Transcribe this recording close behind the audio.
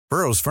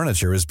Burrow's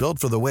furniture is built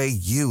for the way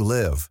you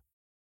live.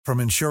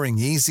 From ensuring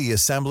easy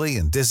assembly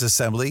and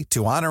disassembly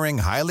to honoring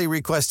highly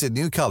requested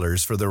new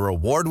colors for their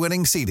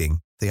award-winning seating,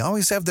 they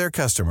always have their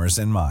customers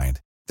in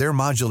mind. Their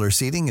modular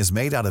seating is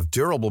made out of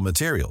durable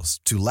materials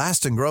to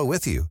last and grow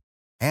with you.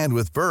 And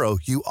with Burrow,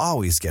 you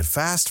always get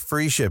fast,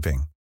 free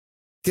shipping.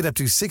 Get up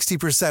to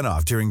 60%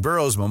 off during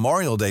Burrow's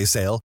Memorial Day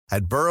sale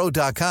at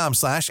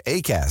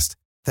burrow.com/ACAST.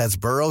 That's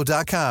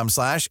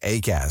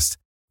burrow.com/ACAST.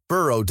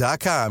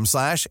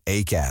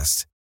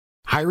 burrow.com/ACAST.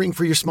 Hiring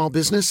for your small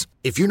business?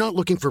 If you're not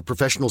looking for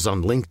professionals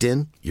on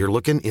LinkedIn, you're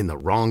looking in the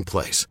wrong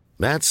place.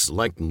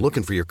 That's like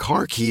looking for your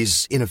car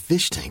keys in a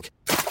fish tank.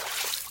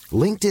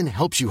 LinkedIn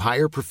helps you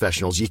hire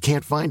professionals you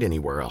can't find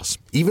anywhere else,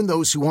 even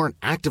those who aren't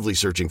actively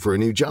searching for a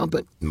new job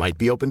but might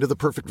be open to the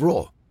perfect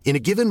role. In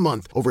a given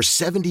month, over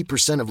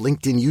 70% of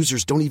LinkedIn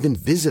users don't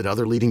even visit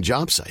other leading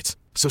job sites.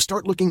 So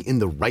start looking in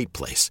the right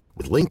place.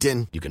 With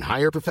LinkedIn, you can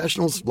hire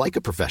professionals like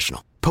a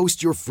professional.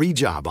 Post your free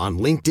job on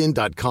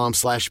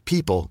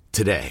linkedin.com/people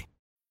today.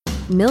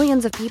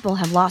 Millions of people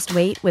have lost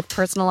weight with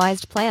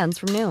personalized plans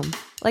from Noom.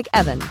 Like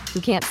Evan,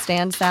 who can't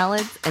stand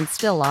salads and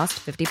still lost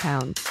 50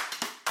 pounds.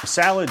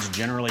 Salads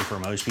generally for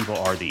most people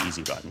are the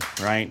easy button,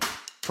 right?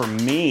 For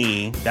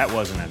me, that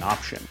wasn't an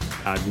option.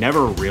 I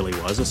never really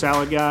was a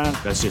salad guy.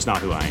 That's just not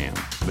who I am.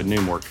 But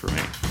Noom worked for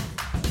me.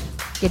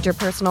 Get your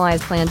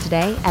personalized plan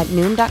today at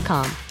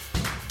Noom.com.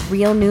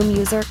 Real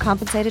Noom user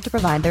compensated to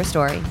provide their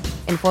story.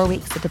 In 4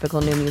 weeks, the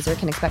typical Noom user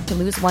can expect to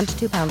lose 1 to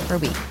 2 pounds per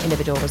week.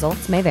 Individual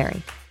results may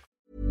vary.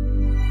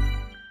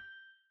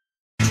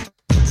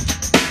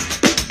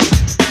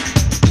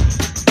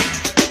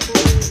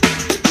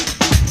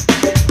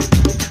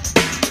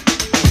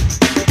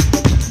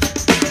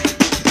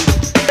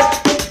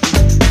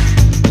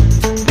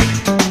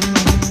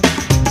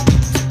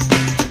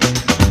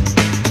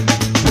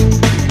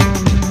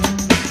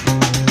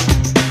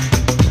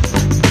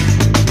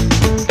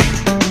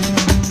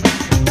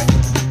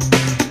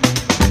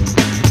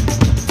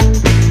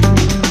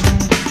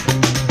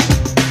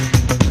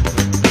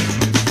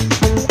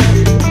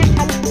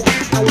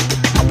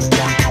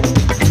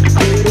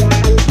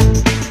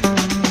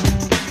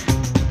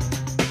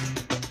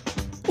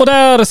 Och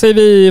där säger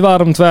vi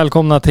varmt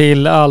välkomna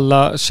till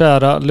alla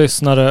kära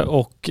lyssnare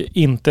och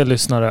inte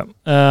lyssnare.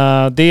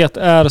 Det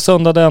är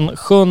söndag den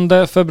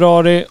 7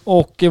 februari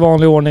och i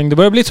vanlig ordning. Det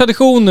börjar bli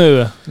tradition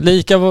nu.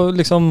 Lika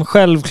liksom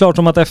självklart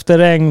som att efter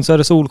regn så är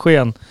det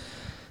solsken.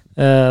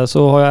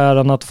 Så har jag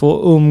äran att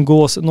få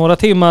umgås några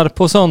timmar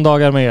på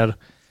söndagar med er.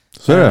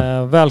 Så är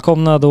det.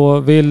 Välkomna då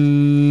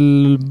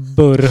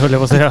Wilbur, höll jag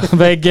på att säga.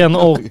 Väggen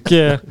och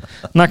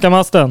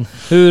Nackamasten.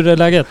 Hur är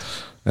läget?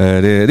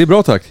 Det är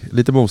bra tack.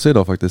 Lite mosig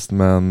idag faktiskt.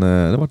 Men det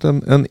har varit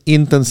en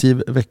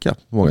intensiv vecka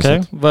på många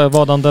sätt.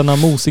 Vadan denna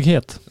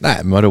mosighet?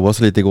 Nej, man roar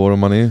sig lite igår och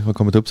man har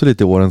kommit upp så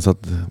lite i åren så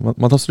att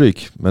man tar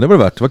stryk. Men det var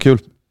det värt, det var kul.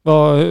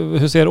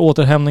 Hur ser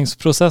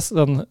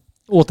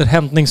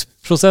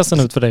återhämtningsprocessen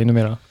ut för dig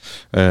numera?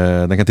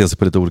 Den kan te sig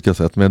på lite olika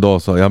sätt. Men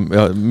idag så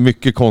jag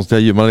mycket konstiga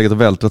djur. Man har legat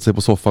och vältrat sig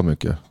på soffan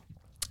mycket.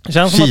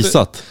 Känns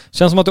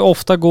som att du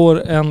ofta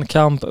går en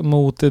kamp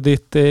mot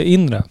ditt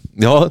inre.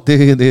 Ja,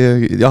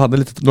 jag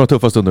hade några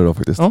tuffa stunder idag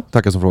faktiskt. Ja.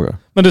 Tackar som frågar.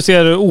 Men du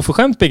ser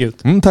oförskämt pigg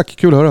ut. Tack,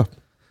 kul att höra.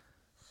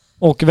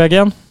 Och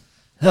väggen?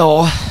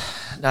 Ja,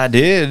 nej,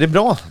 det är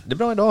bra. Det är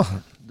bra idag.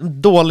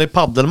 En dålig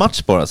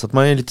paddelmatch bara, så att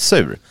man är lite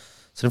sur.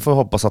 Så nu får jag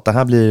hoppas att det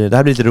här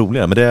blir lite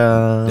roligare. Men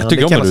jag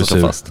tycker om när du är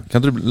sur.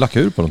 Kan du lacka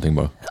ur på någonting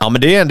bara? Ja,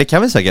 men det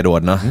kan vi säkert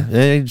ordna.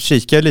 Jag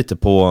kikar lite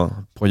på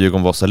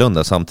Djurgården-Vasalund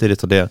där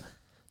samtidigt. Och det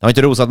har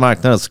inte rosat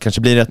marknaden, så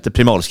kanske blir ett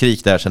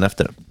primalskrik där sen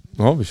efter.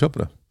 Ja, vi kör på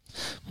det.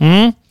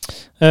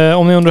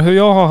 Om ni undrar hur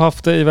jag har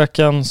haft det i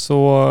veckan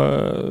så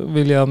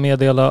vill jag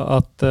meddela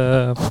att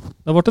det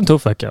har varit en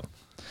tuff vecka.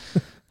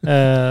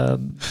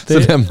 Så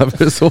lämnar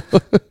vi det så.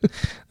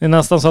 Det är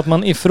nästan så att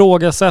man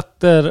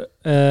ifrågasätter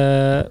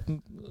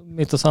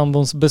mitt och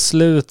sambons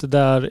beslut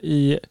där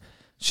i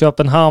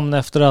Köpenhamn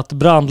efter att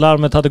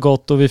brandlarmet hade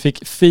gått och vi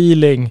fick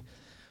feeling.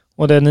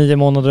 Och det är 9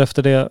 månader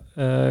efter det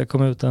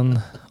kom ut en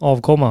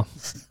avkomma.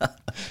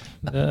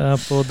 Det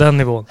är på den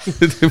nivån.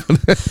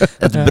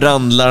 Ett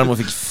brandlarm och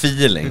fick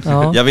feeling.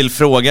 Ja. Jag vill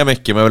fråga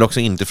mycket, men jag vill också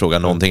inte fråga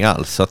någonting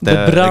alls. Så att det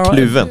är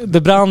kluven.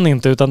 Det brann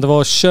inte, utan det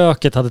var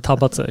köket hade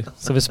tabbat sig.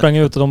 Så vi sprang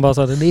ut och de bara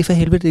sa, nej för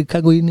helvete, det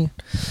kan gå in i.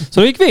 Så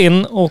då gick vi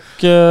in och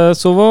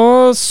så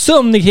var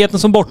sömnigheten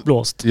som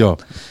bortblåst. Ja,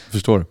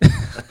 förstår.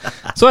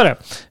 Så är det.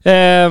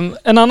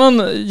 En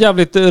annan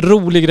jävligt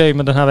rolig grej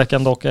med den här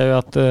veckan dock är ju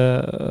att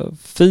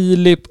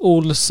Filip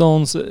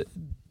Olssons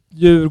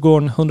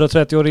Djurgården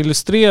 130 år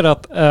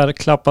illustrerat är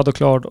klappad och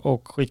klar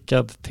och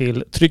skickad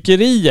till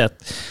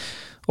tryckeriet.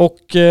 Och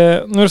nu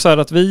är det så här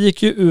att vi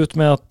gick ju ut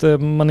med att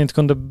man inte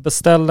kunde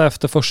beställa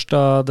efter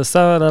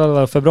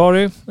 1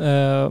 februari.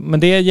 Men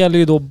det gäller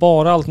ju då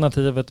bara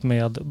alternativet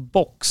med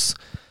box.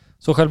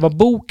 Så själva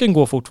boken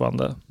går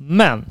fortfarande.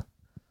 Men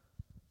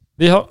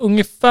vi har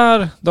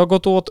det har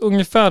gått åt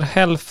ungefär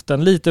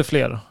hälften, lite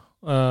fler,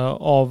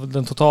 av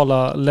den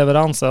totala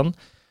leveransen.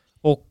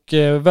 Och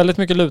väldigt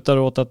mycket lutar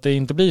åt att det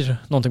inte blir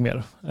någonting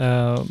mer.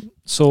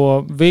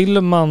 Så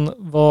vill man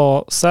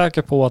vara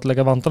säker på att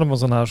lägga vantarna på en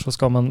sån här så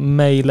ska man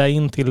mejla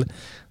in till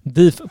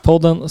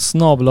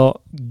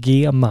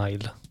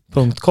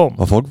difpodden@gmail.com.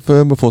 Har folk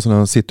få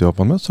sådana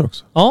City-Japan-mössor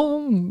också?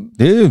 Ja.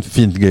 Det är ju en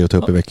fin grej att ta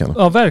upp i veckan.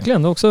 Ja,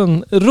 verkligen. Det är också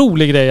en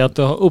rolig grej att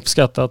det har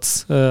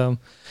uppskattats.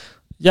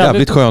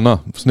 Jävligt sköna,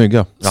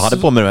 snygga. Jag hade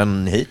på mig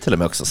en hit till och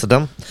med också, så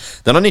den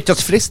har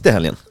nyttjats friskt i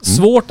helgen.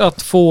 Svårt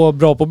att få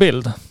bra på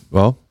bild.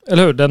 Ja.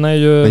 Eller hur? Den är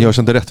ju... Den görs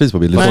inte rättvis på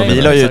bild.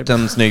 Vi la ut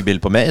en snygg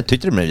bild på mig. Jag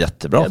tyckte det blev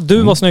jättebra.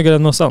 Du var snyggare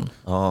än mössan.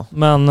 Ja.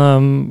 Men...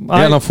 det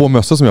är en av få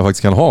mössor som jag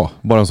faktiskt kan ha.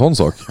 Bara en sån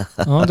sak.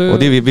 Ja,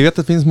 Och vi vet att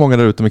det finns många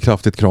där ute med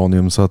kraftigt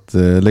kranium, så att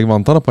lägg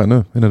vantarna på en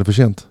nu innan det är för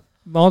sent.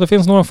 Ja, det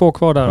finns några få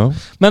kvar där. Ja.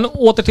 Men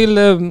åter till,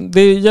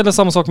 det gäller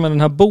samma sak med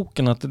den här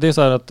boken. Att det är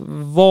så här att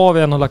vad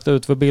vi än har lagt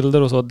ut för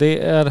bilder och så, det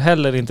är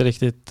heller inte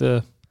riktigt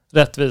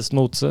rättvist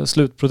mot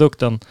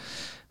slutprodukten.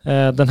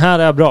 Den här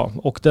är bra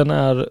och den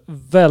är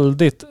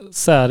väldigt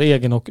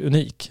säregen och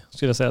unik,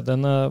 skulle jag säga.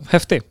 Den är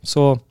häftig,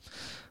 så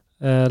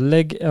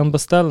lägg en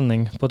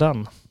beställning på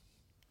den.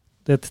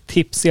 Det är ett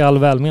tips i all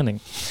välmening.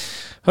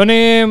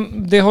 Hörrni,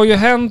 det har ju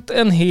hänt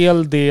en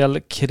hel del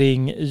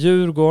kring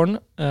Djurgården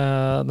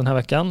den här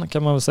veckan,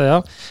 kan man väl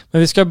säga.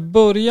 Men vi ska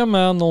börja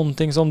med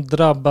någonting som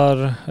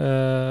drabbar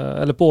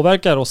eller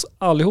påverkar oss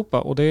allihopa,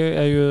 och det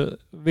är ju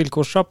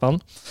villkorstrappan.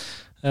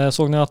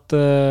 Såg ni att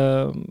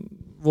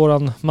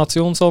våran Mats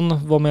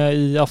Jonsson var med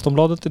i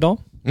Aftonbladet idag?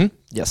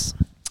 Yes.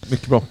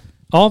 Mycket bra.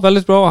 Ja,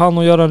 väldigt bra. Han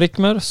och Göran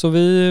Rickmer. Så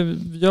vi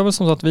gör väl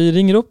som så att vi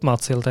ringer upp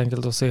Mats helt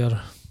enkelt och ser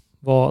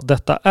vad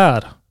detta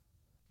är.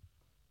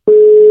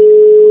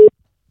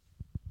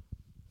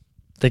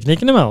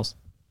 Tekniken är med oss.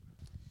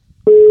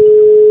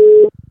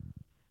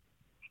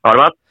 Ja,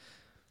 Mats.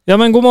 Ja,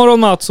 men god morgon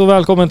Mats och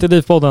välkommen till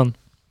DIF-podden.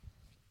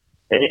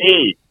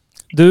 Hej!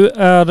 Du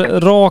är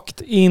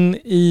rakt in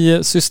i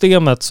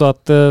systemet, så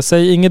att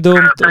säg inget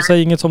dumt och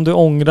säg inget som du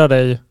ångrar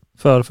dig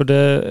för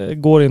det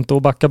går inte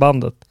att backa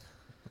bandet.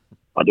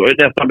 Ja, då är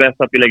det nästan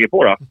bäst att vi lägger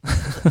på då.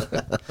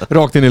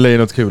 Rakt in i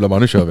lejonets kula bara,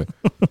 nu kör vi.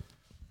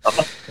 Ja,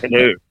 eller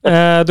hur?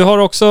 Du har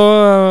också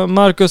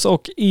Marcus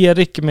och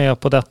Erik med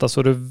på detta,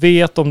 så du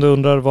vet, om du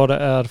undrar vad det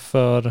är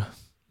för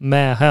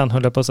mähän,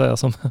 höll jag på att säga,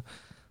 som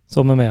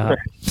är med här.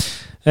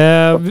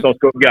 Som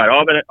skuggar.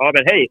 Ja,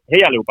 men hej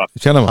allihopa.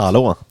 Tjena Mats.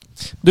 Hallå.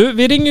 Du,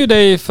 vi ringer ju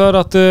dig för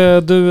att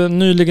du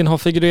nyligen har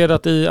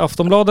figurerat i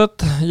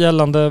Aftonbladet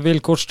gällande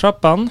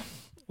villkorstrappan.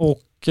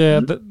 Och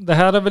det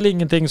här är väl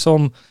ingenting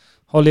som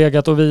har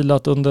legat och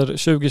vilat under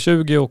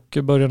 2020 och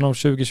början av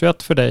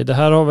 2021 för dig. Det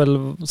här har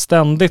väl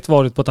ständigt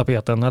varit på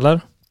tapeten, eller?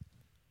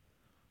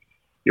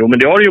 Jo, men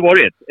det har det ju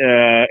varit.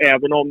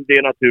 Även om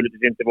det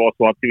naturligtvis inte var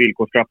så att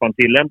villkorstrappan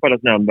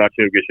tillämpades nämnvärt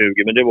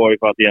 2020. Men det var ju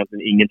för att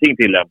egentligen ingenting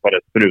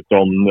tillämpades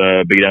förutom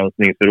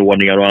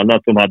begränsningsförordningar och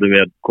annat som hade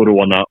med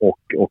corona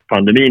och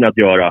pandemin att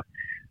göra.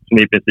 Som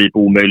i princip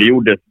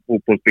omöjliggjorde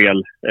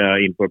fotbollsspel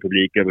inför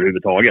publik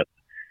överhuvudtaget.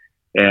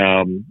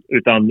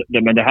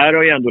 Men det här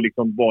har ju ändå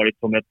liksom varit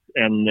som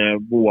en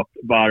våt,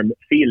 varm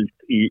filt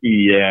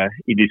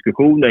i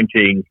diskussionen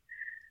kring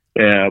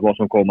vad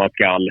som komma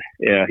skall.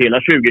 Hela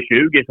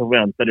 2020 så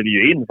väntade vi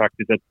ju in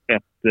faktiskt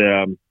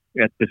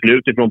ett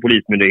beslut från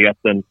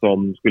Polismyndigheten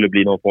som skulle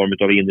bli någon form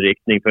av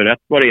inriktning. För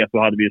rätt vad det är så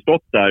hade vi ju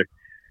stått där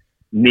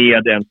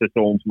med en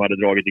säsong som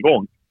hade dragit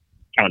igång.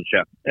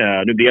 Kanske.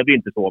 Nu blev det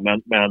inte så,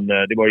 men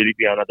det var ju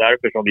lite grann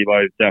därför som vi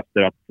var ute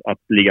efter att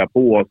ligga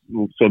på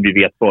så vi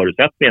vet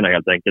förutsättningarna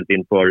helt enkelt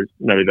inför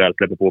när vi väl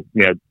släpper på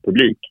med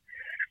publik.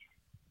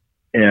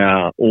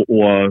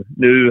 Och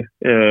nu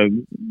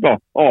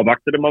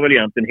avvaktade man väl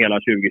egentligen hela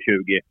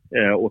 2020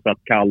 och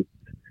satt kallt.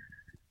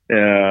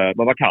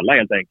 Man var kalla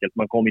helt enkelt.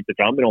 Man kom inte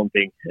fram med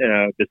någonting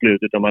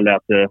beslut, utan man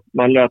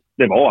lät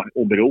det vara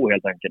och bero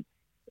helt enkelt.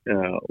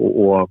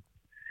 Och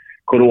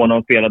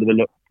coronan spelade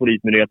väl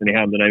Polismyndigheten i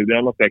händerna ur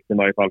den aspekten i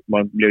varje fall.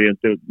 Man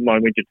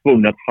var inte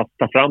tvungen att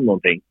hasta fram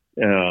någonting.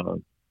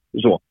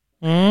 Så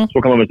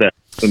kan man väl säga.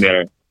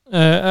 Summera.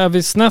 Är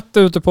vi snett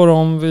ute på det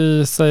om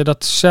vi säger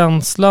att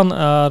känslan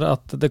är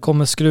att det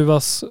kommer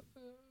skruvas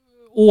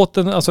åt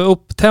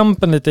upp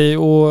tempen lite i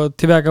och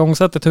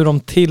tillvägagångssättet hur de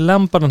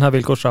tillämpar den här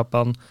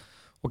villkorstrappan,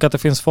 och att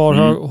det finns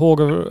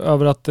farhågor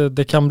över att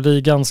det kan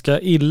bli ganska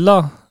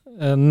illa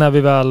när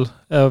vi väl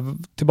är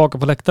tillbaka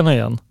på läktarna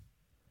igen?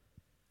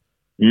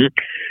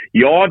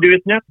 Ja, du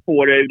är snett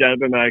på det i den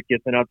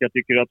bemärkelsen att jag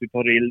tycker att du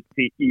tar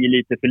i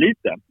lite för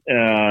lite.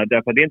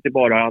 Därför det är inte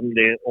bara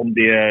om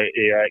det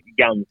är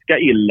ganska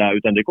illa,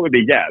 utan det kommer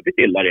bli jävligt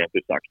illa rent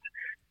ut sagt.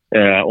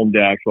 Om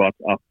det är så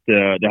att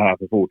det här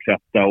får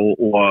fortsätta.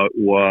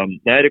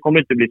 Nej, det kommer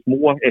inte bli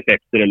små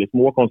effekter eller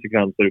små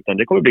konsekvenser, utan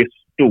det kommer bli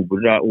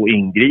stora och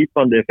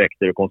ingripande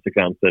effekter och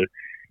konsekvenser.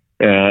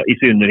 I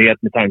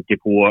synnerhet med tanke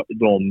på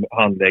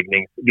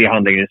det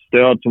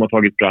handläggningsstöd som har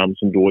tagits fram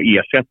som då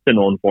ersätter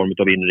någon form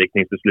av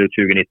inriktningsbeslut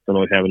 2019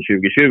 och även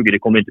 2020. Det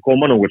kommer inte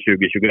komma något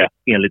 2021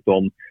 enligt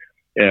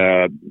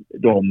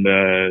de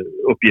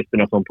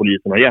uppgifterna som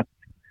polisen har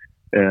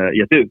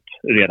gett ut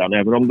redan.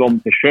 Även om de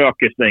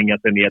försöker slänga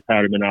sig med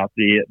termerna att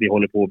vi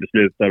håller på att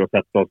besluta och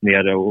sätta oss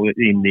ner och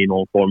in i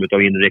någon form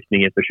av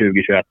inriktning inför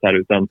 2021 här,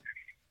 utan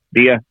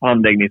det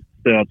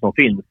anläggningsstöd som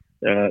finns,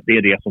 det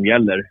är det som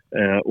gäller.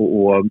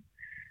 Och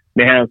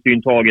med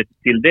hänsyn taget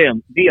till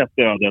det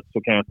stödet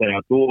så kan jag säga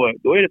att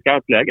då är det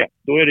skarpt läge.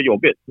 Då är det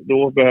jobbigt.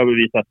 Då behöver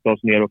vi sätta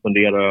oss ner och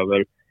fundera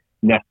över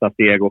nästa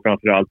steg och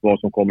framförallt vad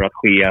som kommer att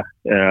ske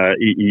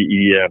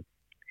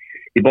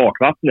i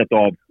bakvattnet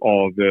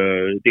av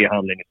det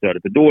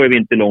handläggningsstödet. Då är vi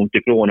inte långt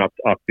ifrån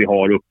att vi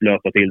har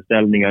upplösta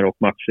tillställningar och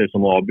matcher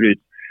som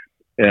avbryts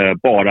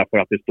bara för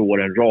att det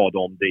står en rad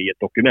om det i ett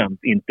dokument.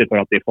 Inte för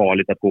att det är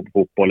farligt att gå på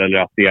fotboll eller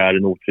att det är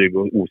en otrygg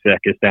och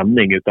osäker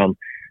stämning, utan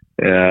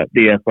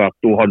det är för att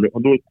då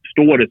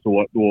står det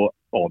så, då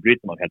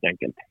avbryter man helt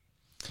enkelt.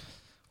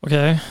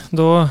 Okej,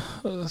 då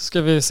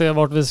ska vi se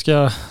vart vi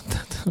ska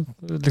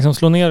liksom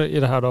slå ner i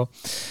det här då.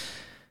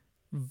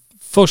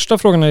 Första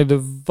frågan är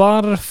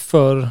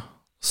varför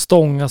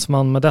stångas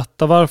man med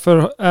detta?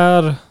 Varför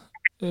är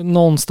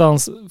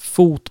någonstans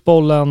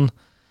fotbollen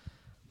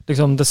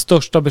liksom det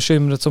största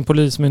bekymret som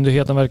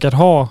polismyndigheten verkar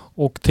ha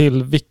och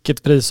till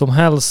vilket pris som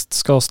helst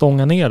ska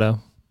stånga ner det?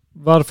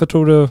 Varför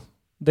tror du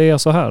det är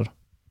så här?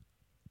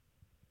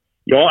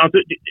 Ja,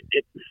 alltså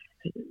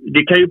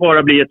det kan ju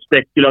bara bli ett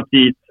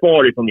spekulativt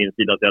svar från min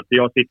sida.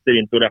 Jag sitter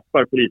inte och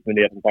räppar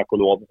polismyndigheten, tack och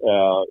lov,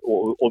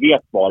 och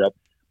vet svaret.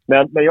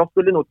 Men jag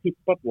skulle nog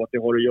tippa på att det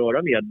har att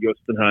göra med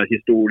just den här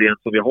historien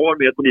som vi har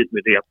med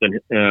polismyndigheten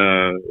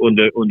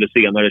under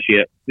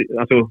senare,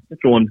 alltså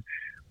från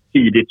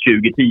tidigt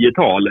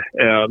 2010-tal,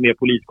 med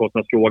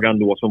poliskostnadsfrågan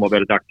då som var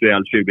väldigt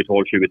aktuell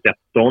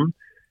 2012-2013.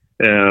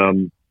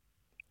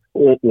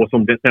 Och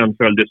som det sen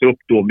följdes upp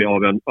då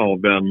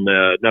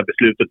när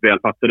beslutet väl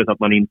fattades att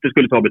man inte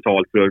skulle ta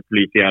betalt för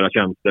polisiära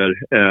tjänster,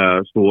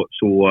 så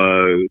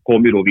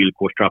kom ju då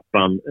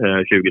villkorstrappan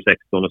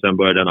 2016 och sen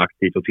började den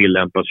aktivt att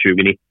tillämpas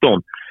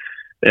 2019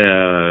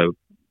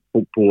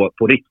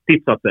 på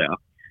riktigt så att säga.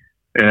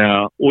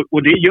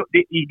 Och det,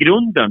 i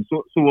grunden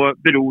så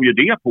beror ju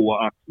det på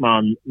att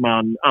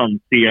man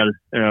anser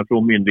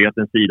från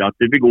myndighetens sida att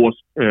det begås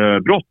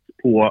brott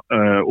på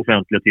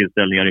offentliga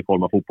tillställningar i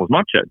form av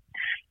fotbollsmatcher.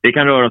 Det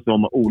kan röra sig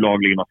om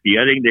olaglig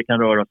maskering, det kan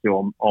röra sig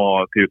om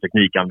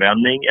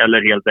pyroteknikanvändning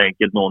eller helt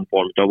enkelt någon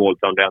form av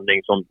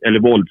våldsanvändning eller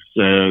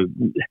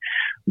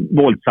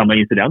våldsamma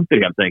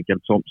incidenter helt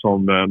enkelt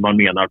som man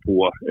menar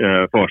på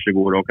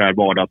försiggår och är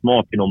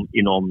vardagsmat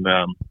inom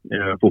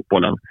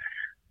fotbollen.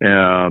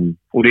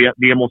 Och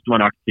det måste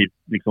man aktivt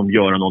liksom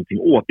göra någonting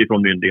åt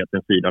ifrån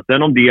myndighetens sida.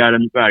 Sen om det är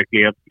en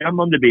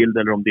verklighetsskrämmande bild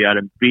eller om det är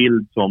en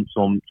bild som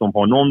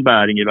har någon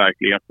bäring i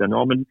verkligheten,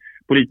 ja men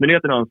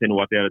polismyndigheten anser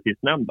nog att det är det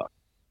sistnämnda.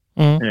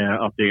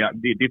 Att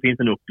det finns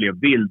en upplevd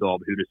bild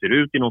av hur det ser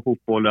ut inom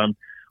fotbollen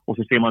och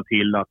så ser man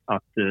till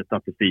att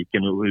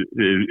statistiken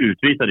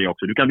utvisar det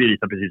också. Du kan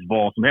visa precis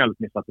vad som helst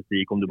med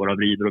statistik om du bara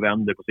vrider och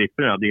vänder på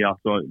siffrorna. Det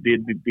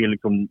är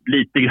liksom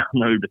lite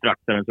grann ur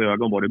betraktarens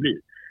ögon vad det blir.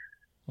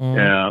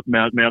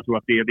 Men jag tror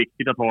att det är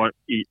viktigt att ha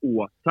i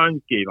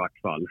åtanke i vart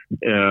fall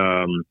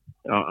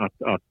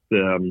att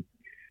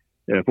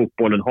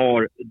fotbollen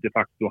har de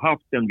facto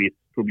haft en viss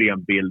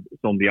problembild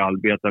som vi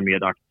arbetar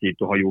med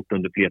aktivt och har gjort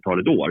under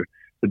flertalet år.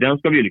 Så den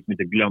ska vi liksom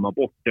inte glömma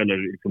bort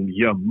eller liksom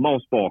gömma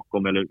oss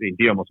bakom, eller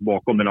inte gömma oss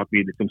bakom, men att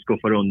vi liksom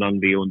skuffar undan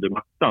det under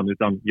mattan.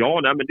 Utan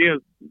men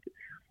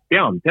det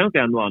antänds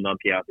en och annan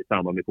pjäs i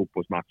samband med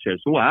fotbollsmatcher,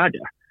 så är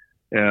det.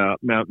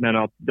 Men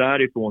att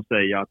därifrån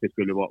säga att det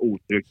skulle vara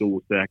otryggt och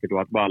osäkert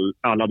och att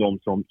alla de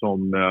som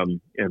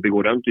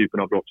begår den typen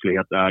av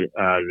brottslighet är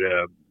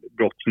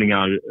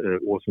brottslingar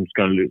och som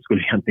skulle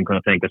egentligen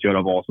kunna tänkas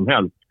göra vad som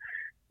helst.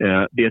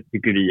 Det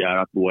tycker vi är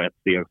att gå ett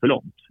steg för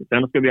långt.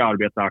 Sen ska vi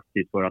arbeta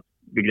aktivt för att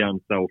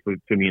begränsa och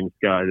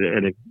förminska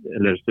eller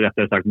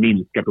rättare sagt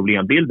minska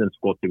problembilden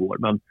så gott det går.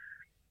 Men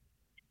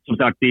som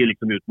sagt, det är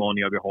liksom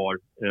utmaningar vi har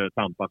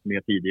tampats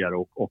med tidigare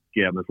och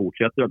även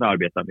fortsätter att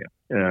arbeta med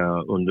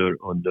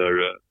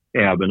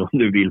även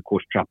under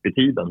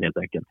villkorstrappetiden helt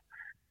enkelt.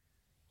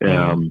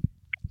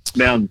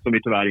 Men som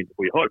vi tyvärr inte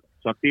får gehör.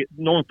 Så att det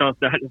någonstans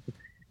där.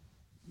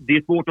 Det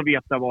är svårt att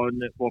veta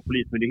vad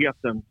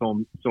polismyndigheten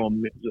så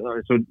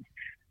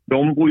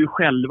de går ju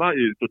själva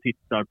ut och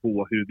tittar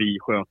på hur vi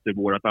sköter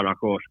vårt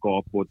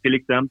arrangörskap. Och till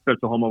exempel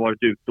så har man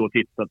varit ute och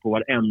tittat på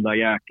varenda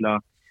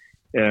jäkla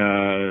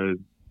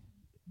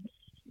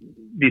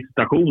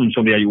visitation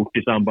som vi har gjort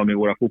i samband med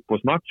våra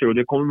fotbollsmatcher. Och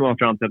det kommer man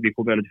fram till att vi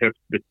får väldigt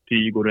högt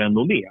betyg och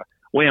renommé.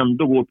 Och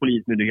ändå går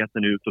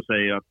polismyndigheten ut och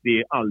säger att det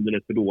är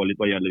alldeles för dåligt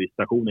vad gäller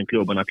visitationen.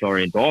 Klubbarna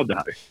klarar inte av det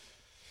här.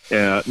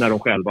 När de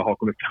själva har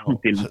kommit fram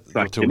till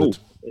tvärt emot.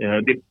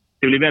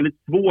 Det blir väldigt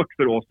svårt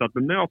för oss att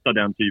bemöta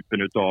den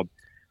typen av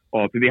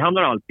för vi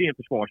hamnar alltid i en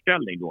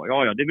försvarsställning då.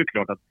 Ja, det är väl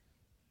klart att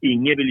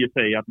ingen vill ju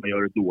säga att man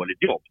gör ett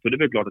dåligt jobb. Så det är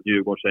väl klart att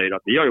Djurgården säger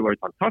att vi har ju varit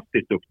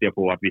fantastiskt duktiga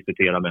på att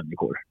visitera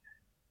människor.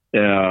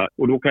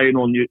 Och då kan ju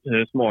någon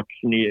smart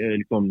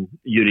liksom,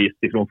 jurist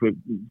från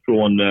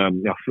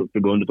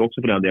förbundet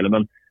också för den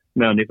delen,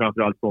 men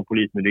framförallt från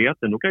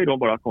polismyndigheten, då kan ju de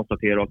bara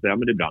konstatera att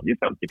det brann ju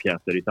 50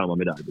 pjäser i samband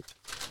med derbyt.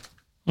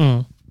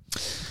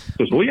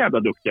 Så jävla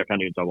duktiga kan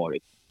det ju inte ha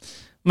varit.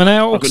 Men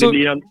jag också... det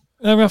blir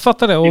jag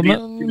fattar det. Det blir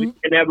en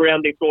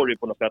never-ending story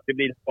på något sätt. Det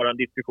blir bara en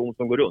diskussion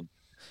som går runt.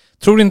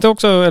 Tror inte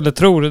också, eller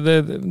tror,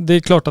 det är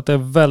klart att det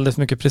är väldigt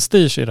mycket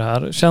prestige i det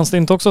här. Känns det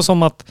inte också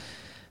som att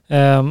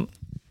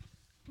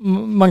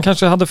man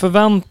kanske hade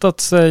förväntat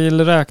sig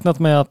eller räknat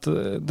med att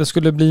det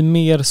skulle bli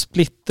mer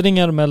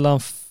splittringar mellan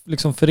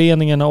liksom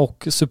föreningarna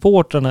och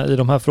supportrarna i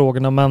de här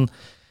frågorna, men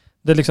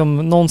det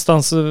liksom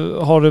någonstans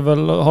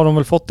har de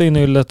väl fått det i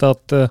nyllet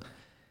att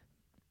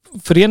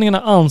föreningarna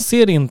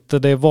anser inte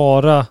det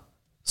vara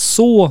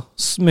så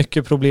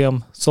mycket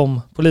problem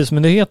som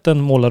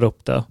Polismyndigheten målar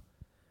upp det.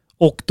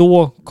 Och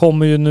då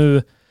kommer ju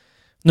nu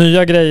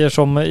nya grejer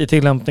som i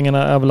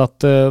tillämpningarna är väl att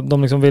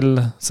de liksom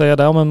vill säga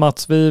det. Ja men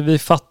Mats, vi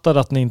fattar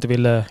att ni inte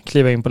ville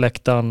kliva in på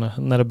läktaren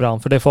när det brann,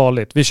 för det är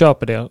farligt. Vi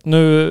köper det.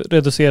 Nu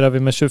reducerar vi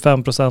med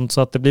 25%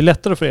 så att det blir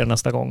lättare för er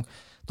nästa gång.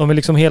 De vill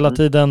liksom hela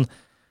tiden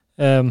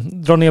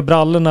dra ner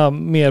brallorna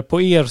mer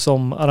på er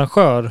som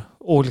arrangör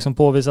och liksom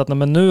påvisa att nej,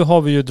 men nu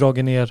har vi ju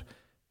dragit ner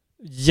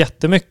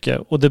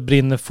jättemycket och det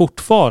brinner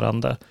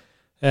fortfarande.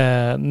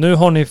 Nu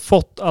har ni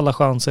fått alla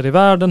chanser i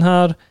världen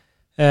här.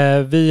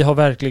 Vi har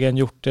verkligen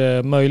gjort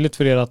det möjligt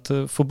för er att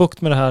få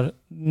bukt med det här.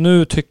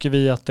 Nu tycker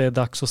vi att det är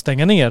dags att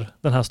stänga ner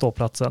den här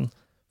ståplatsen.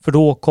 För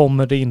då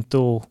kommer det inte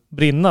att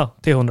brinna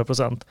till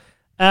 100%.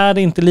 Är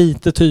det inte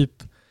lite typ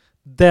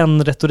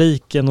den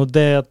retoriken och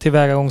det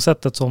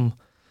tillvägagångssättet som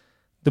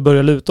det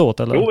börjar luta åt,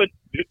 eller? Jo,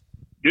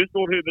 du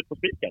står huvudet på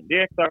spiken. Det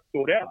är exakt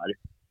så det är.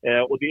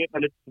 Och det är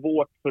väldigt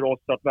svårt för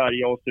oss att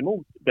värja oss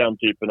emot den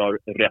typen av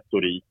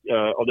retorik.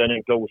 Av den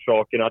enkla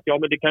orsaken att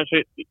men det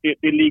kanske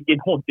det ligger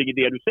någonting i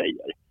det du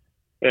säger.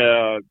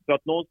 Så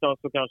att någonstans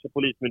så kanske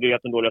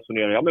Polismyndigheten då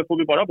resonerar, men får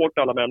vi bara bort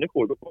alla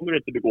människor, då kommer det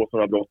inte begås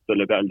några brott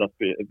eller väldas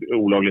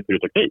olaglig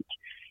pyroteknik.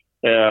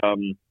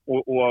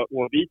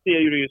 Och vi ser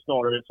ju det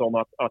snarare som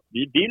att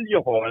vi vill ju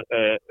ha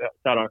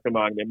ett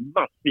arrangemang med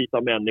massvis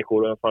av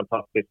människor och en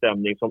fantastisk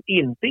stämning som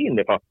inte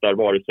innefattar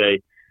vare sig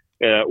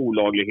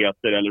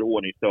olagligheter eller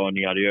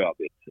ordningsstörningar i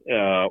övrigt.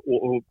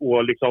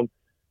 Och liksom,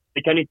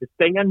 vi kan inte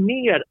stänga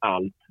ner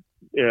allt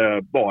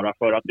bara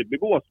för att det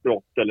begås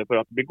brott eller för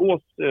att det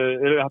begås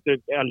att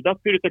det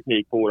eldas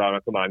pyroteknik på våra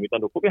arrangemang,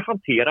 utan då får vi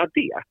hantera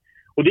det.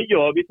 Och det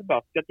gör vi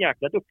förbaskat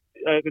jäkla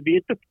vi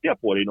är duktiga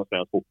på det inom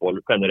svensk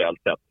fotboll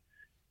generellt sett.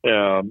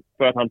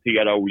 För att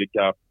hantera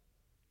olika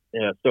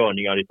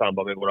störningar i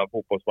samband med våra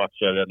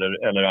fotbollsmatcher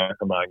eller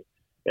arrangemang.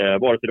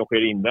 Vare sig de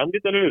sker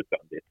invändigt eller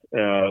utvändigt.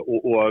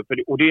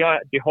 Och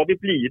det har vi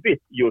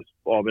blivit just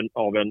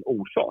av en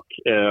orsak.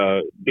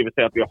 Det vill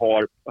säga att vi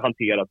har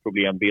hanterat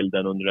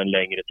problembilden under en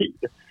längre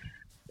tid.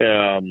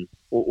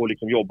 Och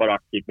liksom jobbar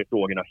aktivt med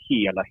frågorna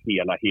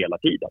hela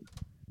tiden.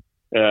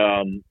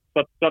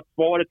 Så att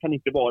svaret kan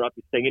inte vara att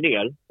vi stänger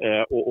ner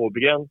och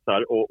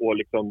begränsar och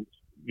liksom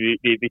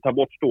vi tar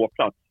bort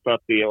ståplats, för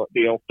att det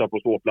är ofta på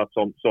ståplats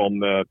som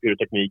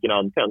pyrotekniken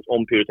används.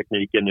 Om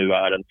pyrotekniken nu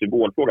är en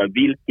symbolfråga,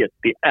 vilket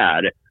det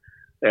är,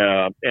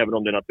 även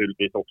om det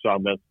naturligtvis också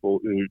används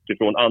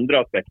utifrån andra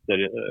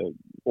aspekter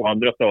och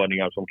andra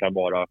störningar som kan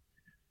vara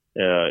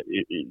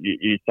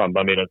i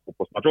samband med en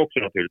fotbollsmatch också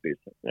naturligtvis.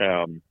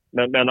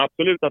 Men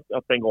absolut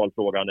att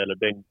bengalfrågan eller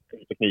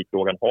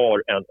teknikfrågan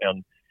har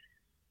en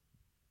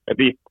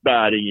viss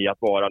bäring i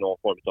att vara någon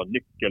form av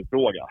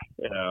nyckelfråga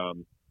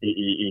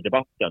i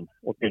debatten,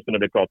 åtminstone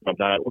när vi pratar om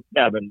det här, och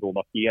även då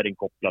markering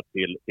kopplat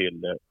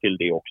till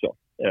det också,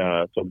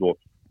 som då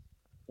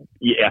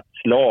i ett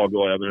slag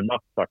och över en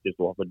natt faktiskt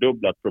då har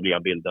fördubblat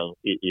problembilden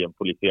i en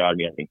polisiär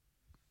mening.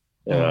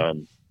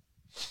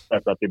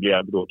 Därför att det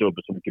blev då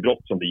dubbelt så mycket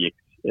brott som det gick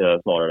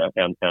snarare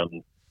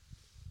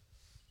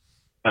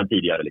än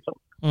tidigare liksom.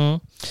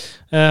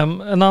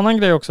 En annan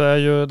grej också är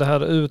ju det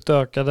här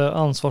utökade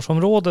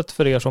ansvarsområdet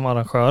för er som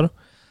arrangör.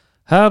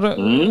 Här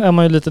är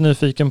man ju lite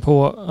nyfiken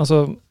på,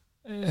 alltså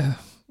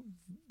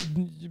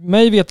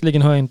mig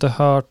vetligen har jag inte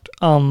hört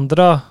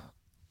andra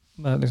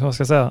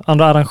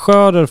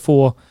arrangörer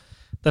få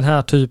den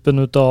här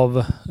typen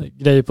av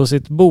grejer på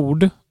sitt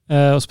bord.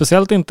 Och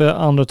speciellt inte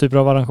andra typer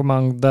av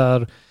arrangemang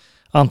där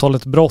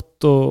antalet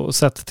brott och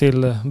sett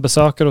till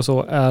besökare och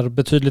så är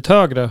betydligt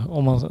högre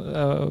om man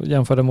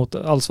jämför det mot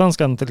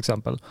Allsvenskan till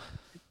exempel.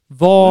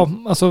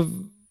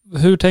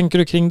 Hur tänker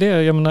du kring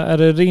det? Jag menar, är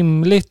det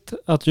rimligt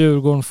att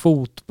Djurgården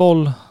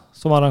Fotboll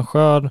som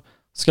arrangör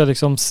ska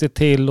liksom se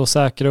till och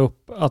säkra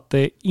upp att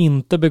det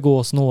inte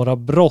begås några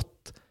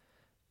brott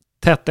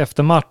tätt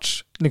efter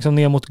match, liksom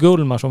ner mot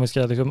Gullmar, som vi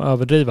ska liksom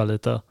överdriva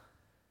lite?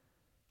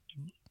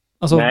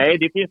 Nej,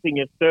 det finns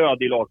ingen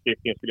stöd i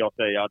lagstiftningen skulle jag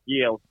säga att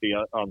ge oss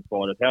det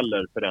ansvaret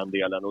heller för den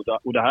delen.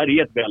 Och det här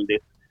är ett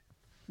väldigt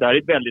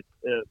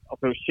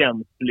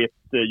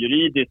känsligt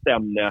juridiskt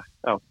ämne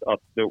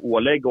att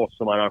ålägga oss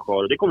som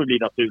arrangörer. Det kommer bli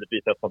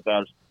naturligtvis ett sånt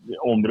där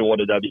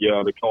område där vi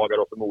överklagar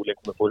och förmodligen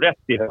kommer få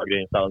rätt i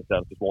högre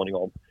instanser så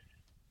småningom.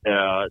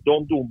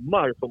 De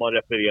domar som man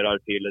refererar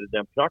till, eller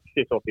den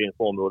praxis som finns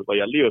på området vad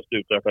gäller just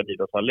utökad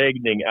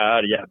idrottsanläggning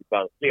är jävligt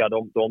vanskliga.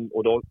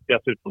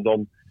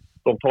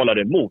 De talar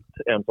emot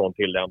en sån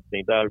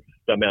tillämpning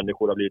där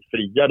människor har blivit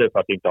friade för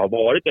att det inte har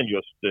varit en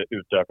just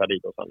utökad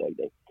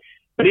idrottsanläggning.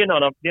 Men det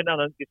är en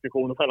annan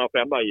diskussion och en annan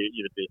femma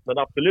givetvis. Men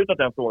absolut att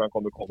den frågan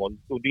kommer komma.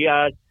 Och det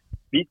är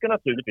Vi ska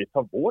naturligtvis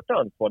ta vårt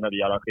ansvar när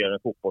vi arrangerar en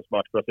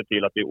fotbollsmatch för att se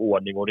till att det är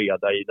ordning och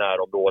reda i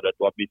närområdet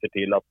och att vi ser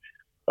till att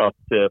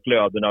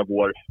flödena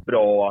går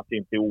bra, att det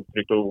inte är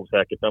otryggt och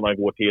osäkert när man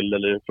går till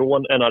eller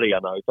från en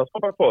arena, utan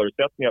skapar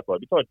förutsättningar för.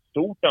 Vi tar ett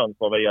stort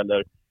ansvar vad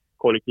gäller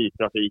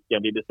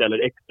kollektivtrafiken. Vi beställer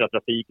extra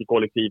trafik i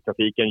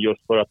kollektivtrafiken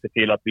just för att se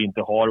till att vi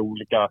inte har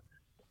olika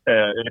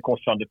eller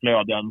korsande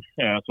flöden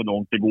så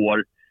långt det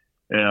går.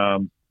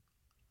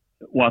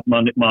 Och att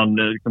man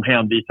liksom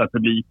hänvisar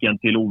publiken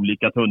till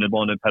olika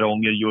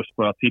tunnelbaneperronger just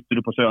för att sitter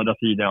du på södra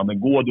sidan, ja, men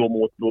gå då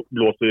mot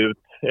blås ut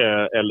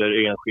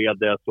eller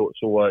Enskede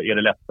så är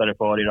det lättare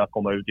för er att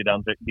komma ut i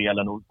den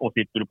delen och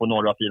sitter du på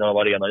norra sidan av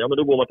arenan, ja men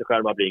då går man till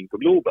Skärma Brink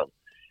och Globen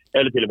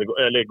eller till och med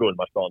eller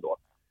Gullmarsplan då.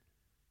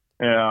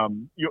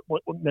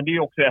 Men det är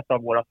också ett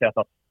av våra sätt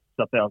att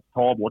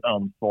ta vårt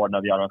ansvar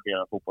när vi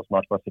arrangerar en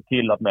fotbollsmatch för att se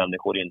till att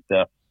människor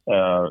inte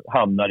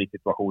hamnar i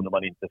situationer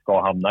man inte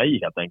ska hamna i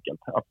helt enkelt.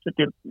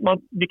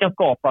 Vi kan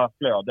skapa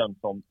flöden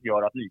som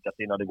gör att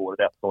likasinnade går åt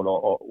ett håll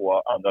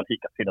och andra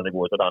likasinnade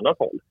går åt ett annat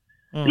håll.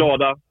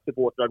 Glada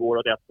supportrar går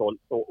åt ett håll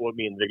och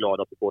mindre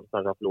glada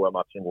supportrar som förlorar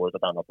matchen går åt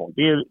ett annat håll.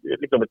 Det är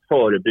liksom ett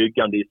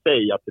förebyggande i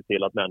sig att se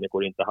till att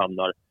människor inte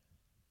hamnar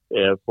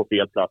på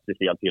fel plats i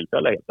fel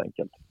tillfälle helt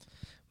enkelt.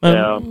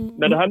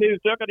 Men det här med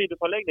utökad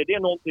idrottsanläggning, det är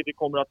någonting vi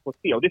kommer att få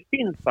se. Och det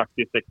finns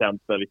faktiskt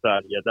exempel i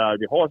Sverige där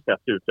vi har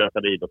sett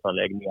utökade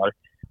idrottsanläggningar.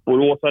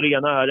 Borås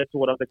Arena är ett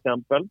sådant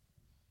exempel.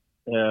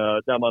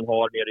 Där man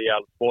har nere i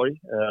Älvsborg,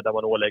 där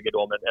man ålägger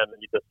dem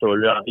en lite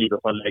större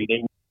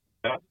idrottsanläggning.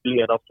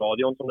 Leda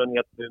stadion som den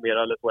heter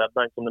numera, eller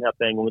Swedbank som den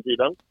hette en gång i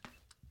tiden.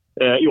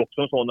 Är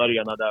också en sån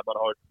arena där man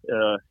har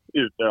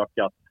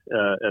utökat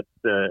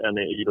en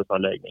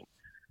idrottsanläggning.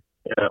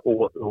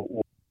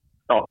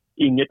 Ja,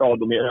 inget av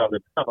dem är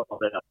överträffat av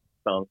det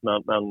rättstans,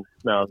 men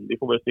vi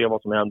får väl se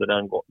vad som händer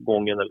den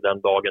gången eller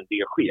den dagen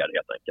det sker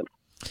helt enkelt.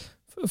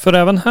 För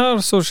även här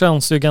så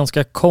känns det ju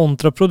ganska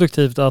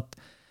kontraproduktivt att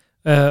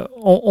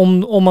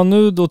om man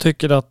nu då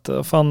tycker att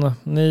om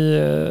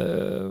nu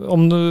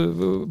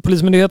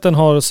Polismyndigheten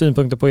har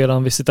synpunkter på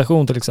er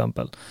visitation till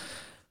exempel,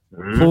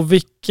 på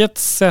vilket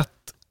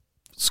sätt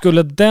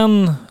skulle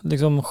den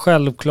liksom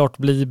självklart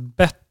bli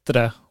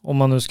bättre om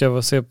man nu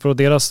ska se på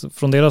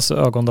från deras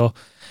ögon då,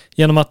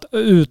 genom att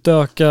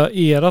utöka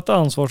ert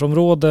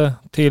ansvarsområde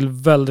till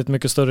väldigt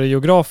mycket större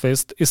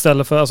geografiskt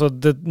istället för, alltså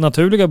det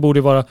naturliga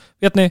borde vara,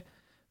 vet ni,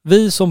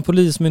 vi som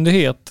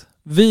polismyndighet,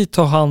 vi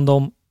tar hand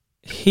om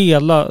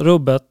hela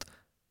rubbet.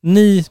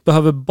 Ni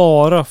behöver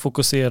bara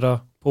fokusera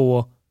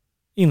på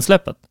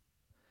insläppet.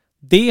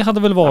 Det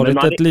hade väl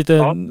varit ett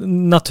lite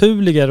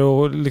naturligare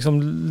och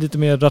liksom lite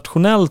mer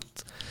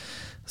rationellt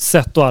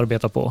sätt att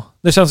arbeta på.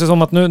 Det känns ju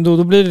som att nu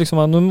blir det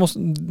liksom,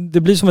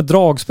 det blir som ett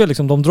dragspel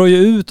liksom. De drar ju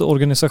ut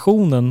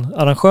organisationen,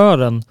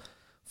 arrangören,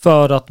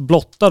 för att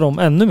blotta dem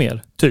ännu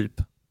mer, typ.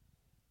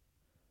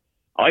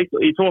 Ja,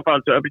 i så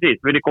fall så,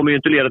 precis. För det kommer ju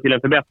inte leda till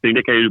en förbättring.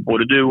 Det kan ju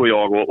både du och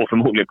jag och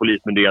förmodligen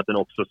Polismyndigheten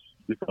också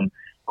liksom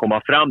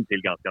komma fram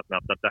till ganska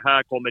snabbt. Att det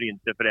här kommer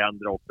inte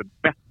förändra och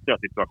förbättra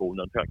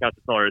situationen.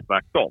 Kanske snarare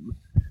tvärtom.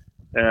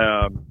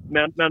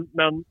 Men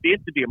det är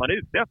inte det man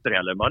är ute efter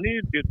heller. Man är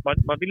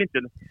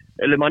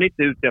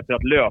inte ute efter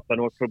att lösa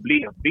några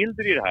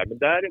problembilder i det här. Men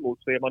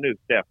däremot så är man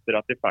ute efter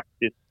att det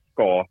faktiskt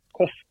ska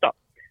kosta.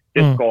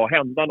 Det ska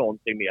hända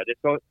någonting med. Det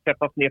ska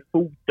sättas ner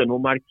foten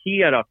och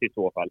markeras i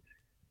så fall.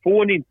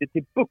 Får ni inte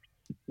till bukt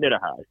med det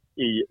här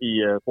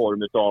i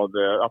form av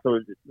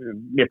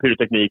med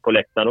pyroteknik på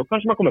läktaren, och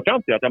kanske man kommer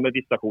fram till att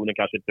visitationen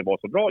kanske inte var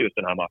så bra just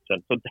den här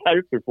matchen. Så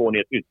därför får ni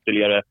ett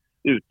ytterligare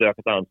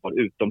utökat ansvar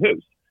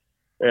utomhus.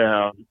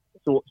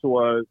 Så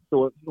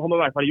har man i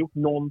varje fall gjort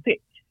någonting.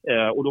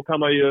 Och då kan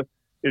man ju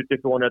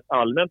utifrån ett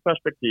allmänt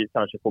perspektiv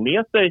kanske få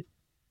med sig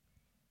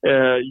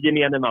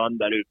gemene man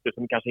där ute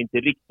som kanske inte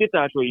riktigt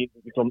är så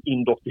liksom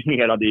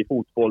indoktrinerade i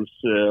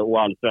fotbolls-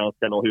 och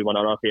allsvenskan och hur man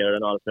arrangerar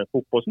en allsvensk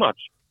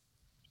fotbollsmatch.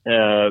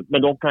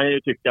 Men de kan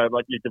ju tycka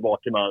lite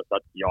vart till man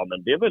att ja,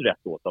 men det är väl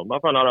rätt åt dem.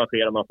 Man får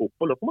arrangera man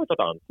fotboll, då får man ta ett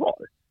ansvar.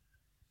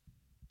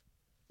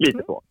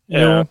 Lite så.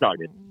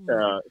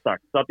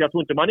 Sagt. Så att jag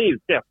tror inte man är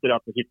ute efter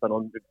att hitta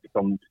någon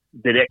liksom,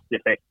 direkt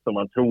effekt som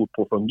man tror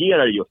på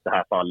fungerar i just det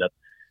här fallet.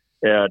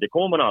 Det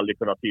kommer man aldrig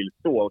kunna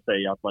tillstå och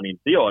säga att man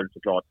inte gör,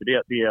 såklart. För det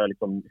är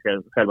liksom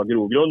själva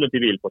grogrunden till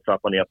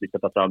villkorstrappan är att vi ska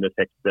ta fram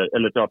effekter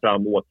eller ta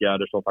fram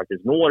åtgärder som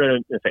faktiskt når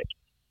en effekt.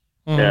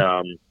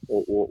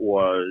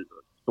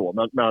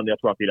 Så. Men jag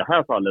tror att i det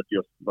här fallet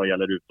just vad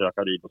gäller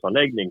utökad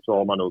idrottsanläggning så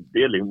har man nog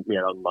det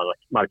mer en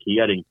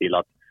markering till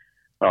att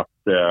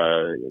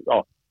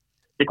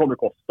det kommer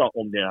kosta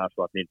om det är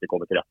så att ni inte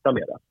kommer till rätta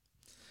med det.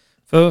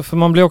 För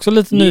man blir också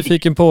lite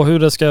nyfiken på hur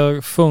det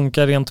ska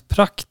funka rent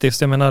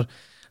praktiskt. Jag menar,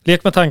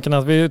 lek med tanken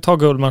att vi tar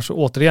Gullmars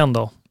återigen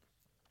då.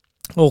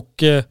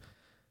 Och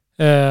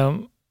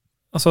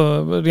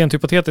alltså rent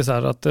hypotetiskt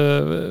här att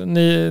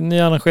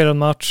ni arrangerar en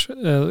match.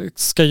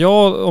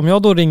 Om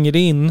jag då ringer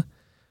in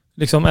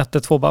liksom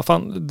 112 bara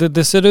fan,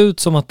 det ser ut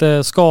som att det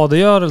är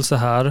skadegörelse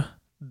här.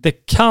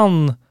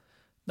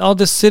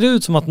 Det ser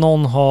ut som att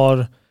någon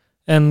har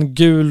en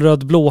gul,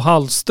 röd, blå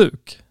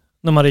halsduk.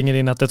 när man ringer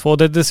in 112.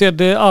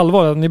 Det är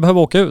allvar, ni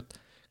behöver åka ut.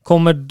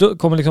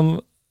 Kommer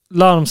liksom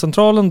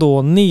larmcentralen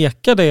då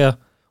neka det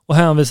och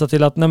hänvisa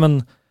till att nej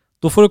men,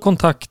 då får du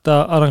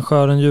kontakta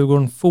arrangören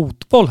Djurgården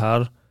Fotboll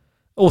här.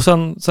 Och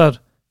sen så här,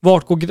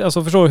 vart går,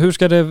 alltså förstår du, hur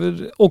ska det,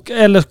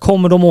 eller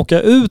kommer de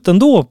åka ut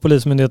ändå,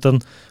 Polismyndigheten,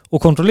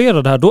 och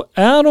kontrollera det här? Då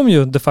är de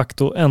ju de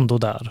facto ändå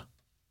där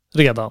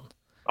redan.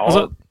 Ja,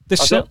 alltså,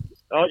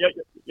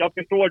 jag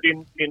förstår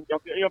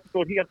jag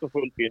förstår helt och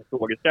fullt din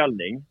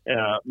frågeställning.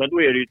 Men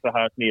då är det ju så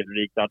här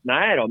snedriktat att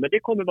nej då, men det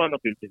kommer man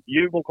naturligtvis.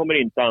 Djurgården kommer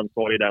inte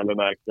ansvara i den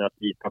bemärkelsen att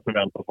vi ska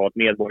förvänta oss ha ett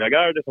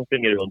medborgargarde som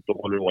springer runt och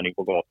håller ordning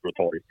på gator och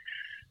torg.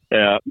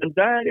 Men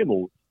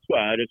däremot så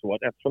är det så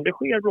att eftersom det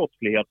sker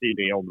brottslighet i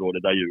det område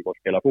där Djurgården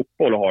spelar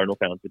fotboll och har en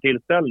offentlig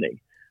tillställning,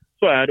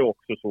 så är det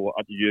också så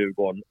att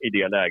Djurgården i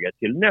det läget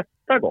till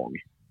nästa gång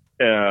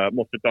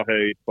måste ta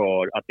höjd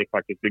för att det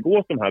faktiskt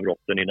begås de här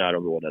brotten i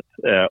närområdet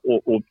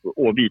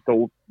och vidta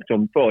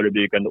som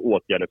förebyggande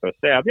åtgärder för att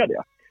stävja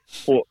det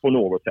på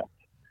något sätt.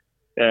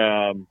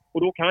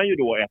 Och då kan ju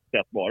då ett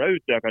sätt vara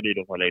utökad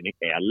idrottsanläggning,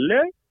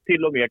 eller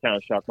till och med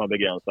kanske att man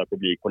begränsar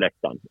publik på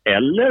läktaren,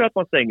 eller att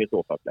man stänger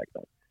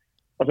sofaläktaren.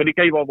 Alltså det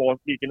kan ju vara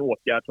vilken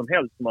åtgärd som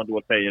helst som man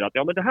då säger att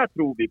ja, men det här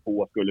tror vi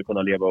på skulle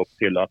kunna leva upp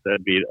till att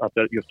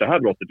just det här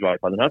brottet i varje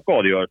fall, den här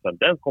skadegörelsen,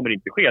 den kommer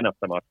inte ske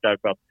nästa match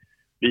därför att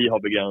vi har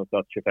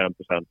begränsat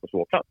 25% på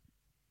ståplats.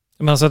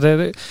 Men alltså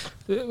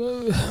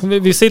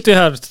vi sitter ju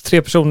här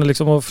 3 personer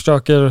liksom och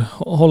försöker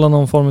hålla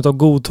någon form av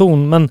god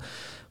ton, men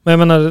jag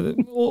menar,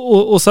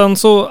 och sen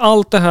så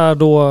allt det här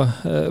då,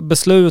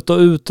 beslut och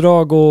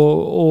utdrag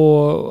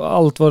och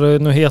allt vad det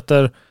nu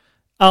heter,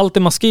 allt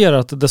är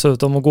maskerat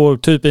dessutom och går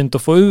typ inte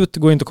att få ut,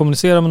 går inte att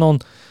kommunicera med någon.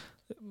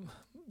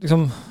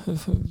 Liksom,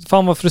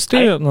 fan vad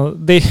frustrerande.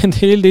 Det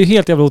är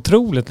helt jävla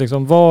otroligt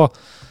liksom.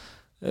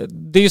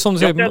 Det är ju som du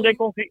säger.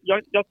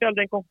 Jag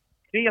ställde en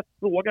konkret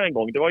fråga en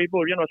gång. Det var i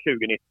början av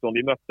 2019.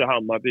 Vi mötte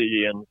Hammarby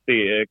i en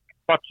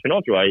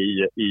kvartsfinal tror jag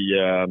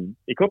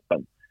i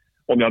kuppen.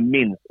 Om jag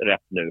minns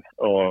rätt nu.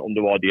 Om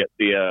det var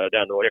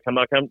den.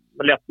 Man kan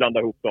lätt blanda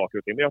ihop saker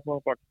och ting. Men jag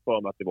har faktiskt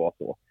för mig att det var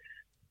så.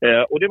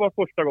 Och det var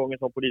första gången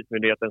som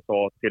Polismyndigheten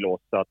sa till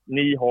oss att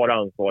ni har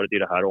ansvaret i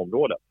det här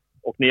området.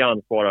 Och ni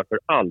ansvarar för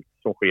allt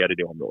som sker i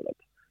det området.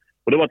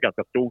 Och det var ett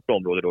ganska stort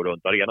område då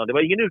runt arenan. Det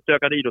var ingen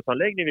utökad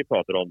idrottsanläggning vi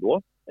pratade om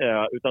då.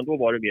 Utan då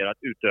var det mer ett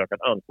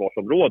utökat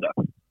ansvarsområde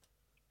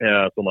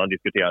som man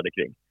diskuterade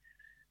kring.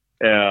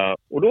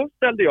 Och då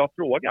ställde jag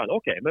frågan,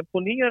 okej, men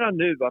ponera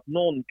nu att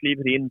någon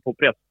kliver in på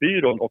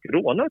Pressbyrån och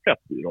rånar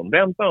Pressbyrån.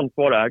 Vems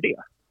ansvar är det?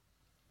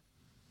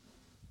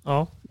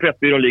 Ja.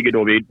 Pressbyrån ligger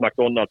då vid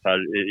McDonalds här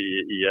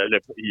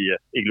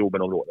i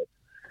Globenområdet.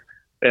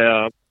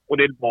 Och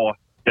det var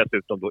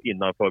dessutom då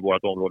innanför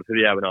vårt område, för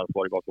vi är även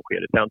ansvariga vad som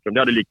sker i centrum.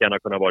 Det hade lika gärna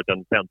kunnat vara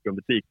en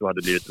centrumbutik som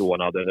hade blivit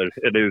rånad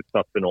eller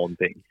utsatt för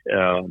någonting.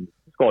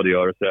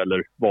 Skadegörelse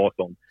eller vad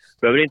som.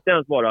 Det behöver inte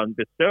ens vara en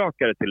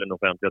besökare till den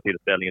offentliga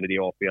tillställningen i det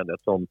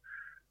avseendet som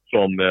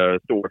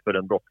står för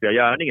den brottsliga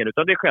gärningen,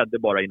 utan det skedde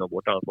bara inom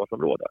vårt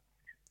ansvarsområde.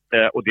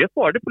 Och det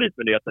svarade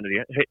Polismyndigheten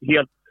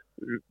helt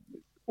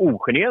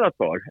ogenerat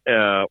för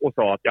och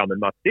sa att ja, men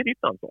Mats, det är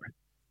ditt ansvar.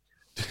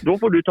 Då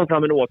får du ta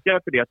fram en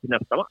åtgärd för det till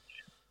nästa match.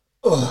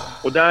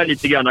 Och där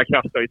lite grann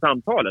kraftar i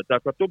samtalet,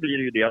 därför att då blir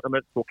det ju det,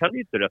 men så kan vi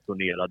inte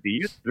resonera, det är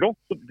ju ett brott.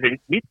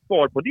 Mitt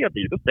svar på det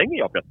blir, då stänger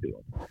jag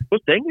Pressbyrån. Då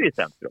stänger vi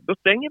centrum, då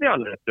stänger vi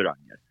alla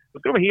restauranger. Då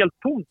ska det vara helt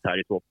tomt här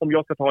i så, om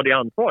jag ska ta det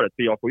ansvaret,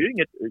 för jag får ju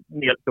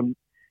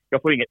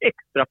ingen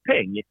extra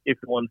peng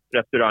ifrån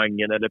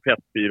restaurangen eller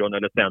Pressbyrån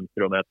eller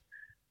centrumet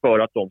för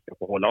att de ska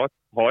få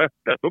ha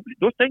öppet.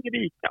 Då stänger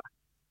vi ICA.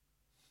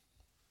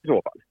 I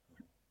så fall.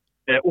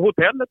 Och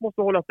hotellet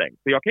måste hålla stängt,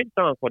 för jag kan inte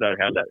ta ansvar där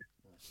heller.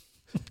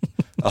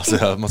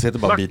 Alltså man ser inte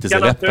bara biter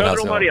sig läppen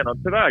alltså.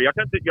 Arenan, tyvärr.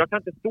 Jag kan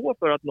inte stå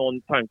för att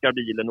någon tankar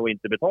bilen och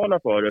inte betalar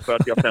för det, för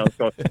att jag sen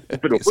ska,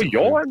 för då får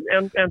jag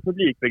en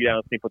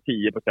publikbegränsning på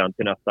 10%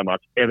 till nästa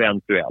match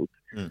eventuellt.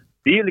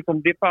 Det är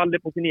liksom, det faller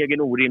på sin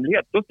egen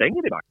orimlighet. Då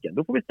stänger vi backen.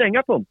 Då får vi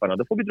stänga pumparna.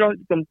 Då får vi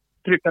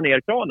trycka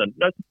ner kranen.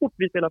 När så fort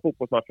vi spelar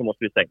fotbollsmatch så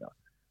måste vi stänga.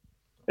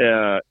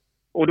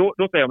 Och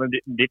då säger jag, men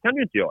det kan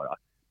du inte göra.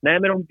 Nej,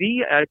 men om det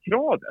är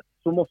kravet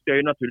så måste jag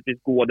ju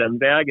naturligtvis gå den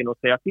vägen och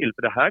säga till.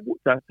 För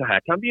så här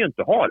kan vi ju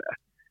inte ha det.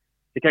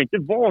 Det kan inte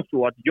vara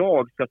så att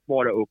jag ska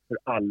svara upp för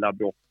alla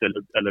brott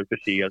eller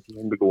förseelser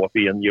som begås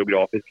i en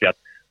geografisk krets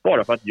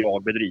bara för att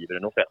jag bedriver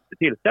en offentlig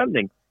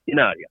tillställning i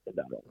närheten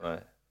därom. Nej.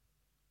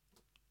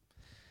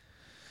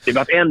 Det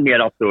var än mer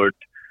absurt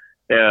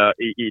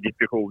i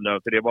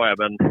diskussionen, för det var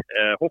även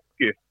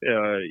hockey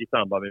i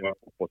samband med våra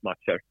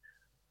fotbollsmatcher.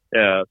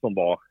 Som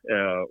var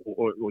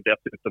och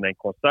dessutom en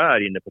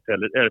konsert inne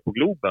på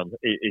Globen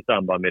i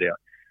samband med det.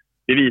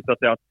 Det visade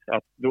sig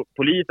att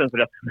polisens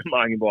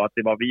resonemang var att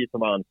det var vi som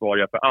var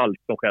ansvariga för allt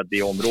som skedde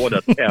i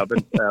området,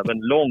 även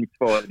långt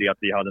före det att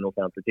vi hade en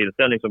offentlig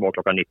tillställning som var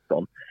klockan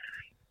 19.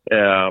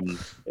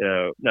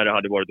 När det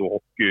hade varit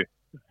då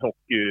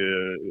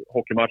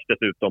hockeymatch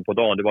dessutom på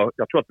dagen.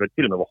 Jag tror att det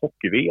till och med var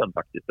hockey-VM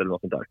faktiskt eller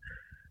något sånt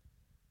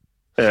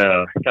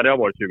där. Kan det ha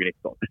varit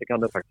 2019? Det kan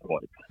det faktiskt ha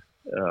varit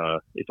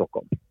i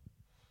Stockholm.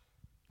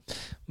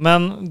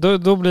 Men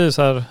då blir det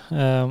så här,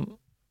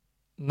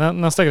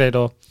 nästa grej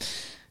då.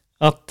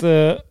 Att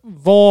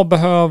vad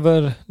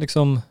behöver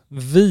liksom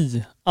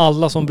vi,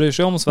 alla som bryr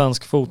sig om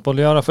svensk fotboll,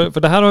 göra?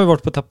 För det här har ju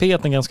varit på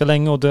tapeten ganska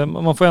länge, och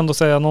man får ändå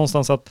säga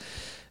någonstans att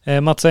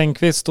Mats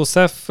Engqvist och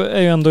SEF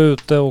är ju ändå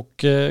ute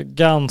och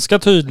ganska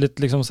tydligt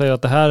liksom säger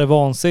att det här är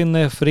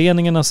vansinne.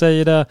 Föreningarna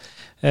säger det.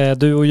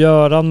 Du och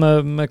Göran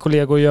med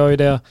kollegor gör ju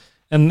det.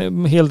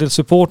 En hel del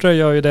supportrar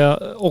gör ju det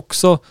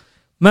också.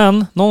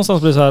 Men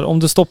någonstans blir det så här, om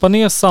du stoppar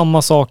ner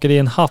samma saker i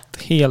en hatt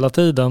hela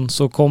tiden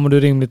så kommer du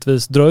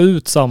rimligtvis dra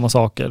ut samma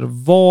saker.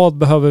 Vad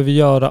behöver vi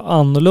göra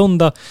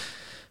annorlunda?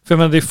 För jag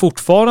menar, det är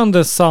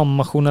fortfarande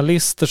samma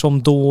journalister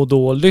som då och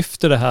då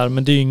lyfter det här,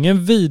 men det är ju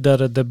ingen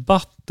vidare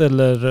debatt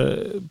eller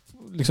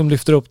liksom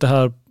lyfter upp det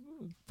här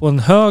på en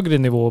högre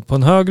nivå, på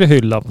en högre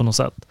hylla på något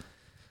sätt.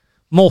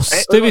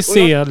 Måste vi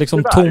se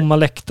liksom tomma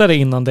läktare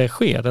innan det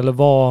sker, eller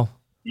vad?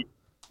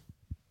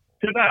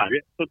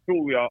 Tyvärr så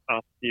tror jag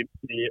att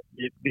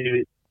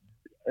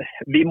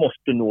vi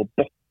måste nå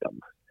botten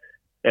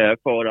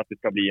för att det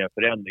ska bli en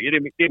förändring.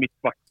 Det är mitt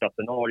svarta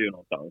scenario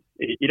någonstans.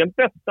 I den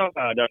bästa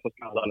världen så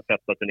ska alla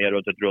sätta sig ner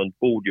runt ett runt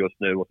bord just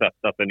nu och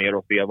sätta sig ner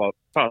och se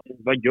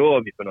vad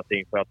gör vi för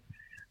någonting för att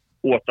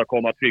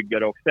åstadkomma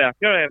tryggare och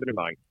säkrare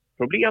evenemang.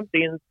 Problem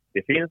finns.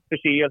 Det finns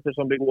förseelser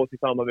som begås i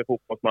samband med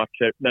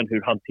fotbollsmatcher, men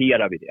hur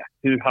hanterar vi det?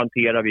 Hur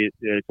hanterar vi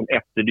liksom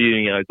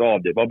efterdyningarna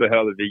av det? Vad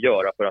behöver vi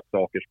göra för att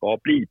saker ska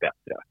bli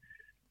bättre?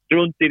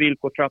 Strunt i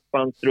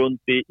villkorstrappan,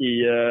 strunt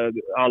i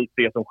allt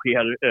det som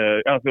sker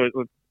alltså,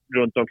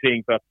 runt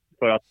omkring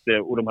för att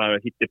och de här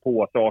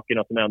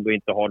hittepå-sakerna som ändå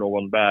inte har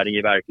någon bäring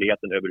i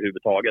verkligheten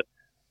överhuvudtaget.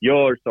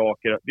 Gör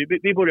saker.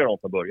 Vi börjar om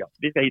från början.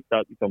 Vi ska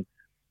hitta liksom,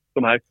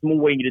 de här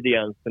små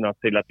ingredienserna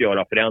till att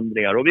göra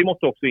förändringar. Och vi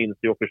måste också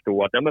inse och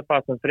förstå att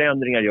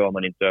förändringar gör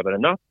man inte över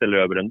en natt eller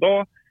över en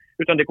dag.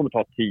 Utan det kommer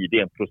ta tid, det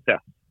är en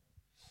process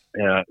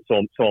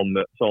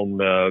som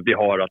vi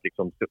har att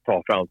liksom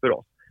ta framför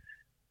oss.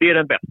 Det är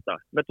den bästa.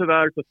 Men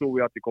tyvärr så tror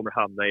jag att vi kommer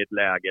hamna i ett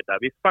läge där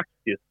vi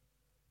faktiskt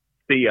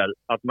ser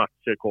att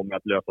matcher kommer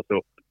att lösas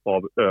upp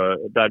av,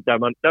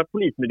 där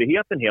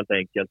polismyndigheten helt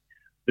enkelt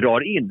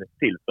drar in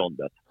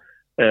tillståndet.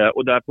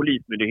 Och där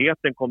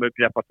polismyndigheten kommer att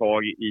greppa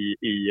tag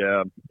i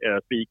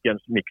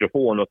spikerns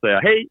mikrofon och säga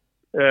hej,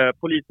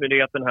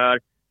 polismyndigheten här,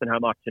 den här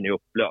matchen är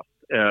upplöst.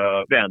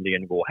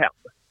 Vänligen gå hem.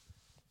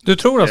 Du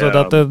tror alltså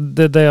att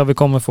det är det vi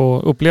kommer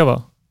få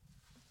uppleva?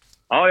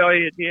 Ja,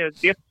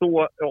 det är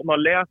så. Om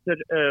man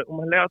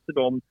läser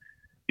de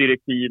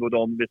direktiv och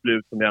de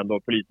beslut som ändå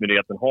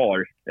polismyndigheten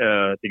har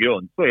till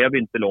grund, så är vi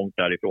inte långt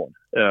därifrån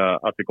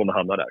att vi kommer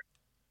hamna där.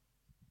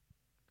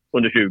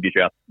 Under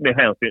 2021.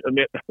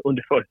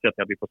 Under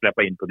förutsättning att vi får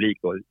släppa in publik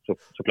då,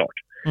 såklart.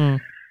 Mm.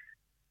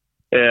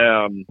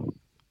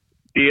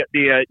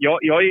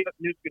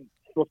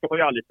 Så ska man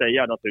ju aldrig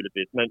säga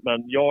naturligtvis.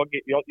 Men jag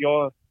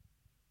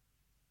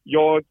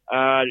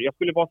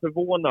skulle vara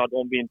förvånad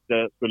om vi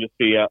inte skulle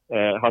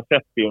ha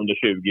sett det under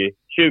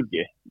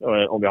 2020.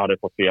 Om vi hade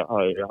fått se,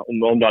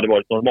 om det hade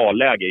varit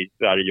normalläge i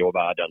Sverige och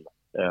världen.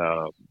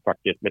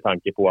 Faktiskt med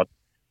tanke på att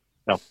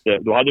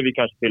då hade vi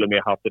kanske till och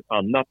med haft ett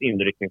annat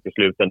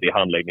inriktningsbeslut än det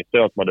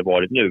handläggningsstöd som hade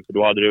varit nu. För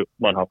då hade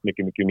man haft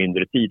mycket, mycket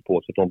mindre tid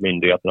på sig från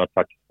myndigheterna att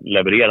faktiskt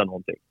leverera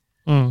någonting.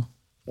 Mm.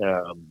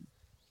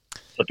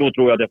 Så då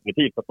tror jag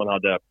definitivt att man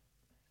hade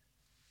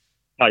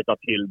tajtat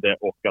till det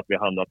och att vi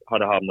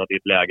hade hamnat i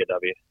ett läge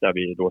där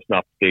vi då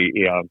snabbt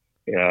är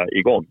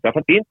igång. Därför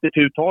att det är inte ett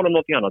uttal om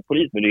något annat.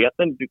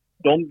 Polismyndigheten,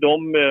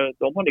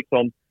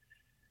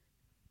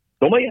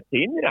 de har gett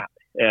sig in i det här.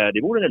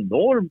 Det vore en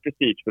enorm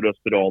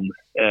prestigeförlust för dem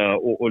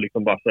och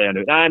liksom bara säga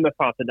nu, nej men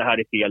fan, det här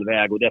är fel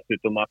väg, och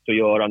dessutom Mats och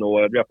Göran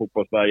och övriga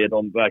fotbollssverige,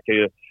 de verkar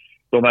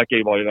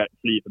ju vara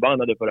fly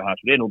förbannade för det här,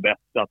 så det är nog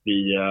bäst att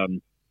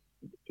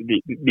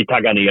vi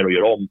taggar ner och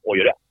gör om och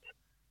gör rätt.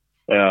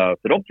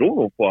 För de tror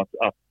nog på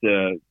att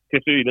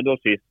till syvende och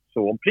sist,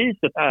 så om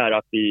priset är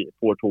att vi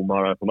får tomma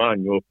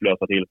arrangemang och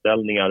upplösa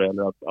tillställningar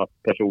eller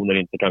att personer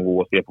inte kan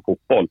gå och se på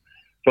fotboll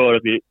för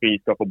att vi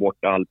ska få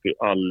bort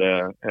all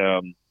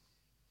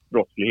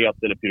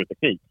brottslighet eller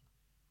pyroteknik,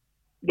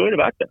 då är det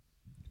värt det.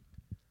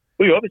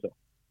 Då gör vi så.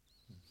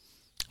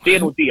 Det är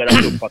nog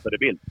deras uppfattade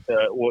bild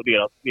och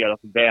deras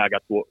väg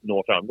att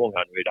nå framgång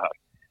här nu i det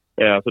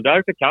här. Så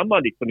därför kan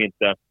man liksom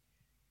inte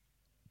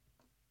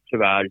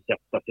tyvärr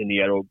sätta sig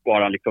ner och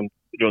bara liksom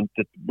runt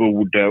ett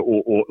bord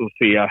och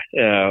se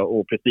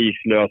och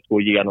prestigelöst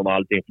gå igenom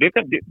allting. Det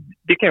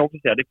kan jag också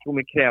säga, det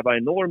kommer kräva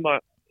enorma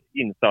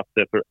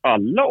insatser för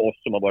alla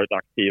oss som har varit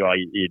aktiva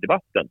i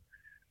debatten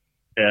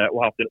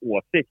och haft en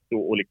åsikt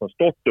och liksom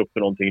stått upp för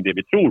någonting det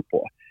vi tror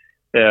på.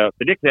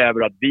 För det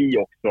kräver att vi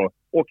också,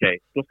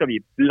 då ska vi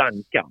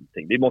blanka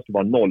allting. Vi måste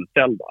vara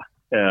nollställda.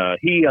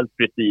 Helt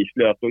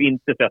prestigelöst och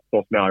inte sätta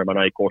oss med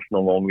armarna i kors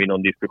någon gång vid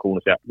någon diskussion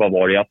och säga, vad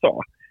var det jag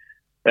sa?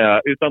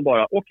 Utan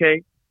bara,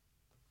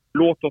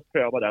 låt oss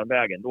pröva den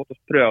vägen. Låt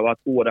oss pröva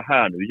att gå det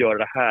här nu, göra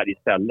det här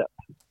istället.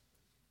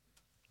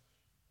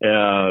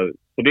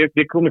 Så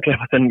det kommer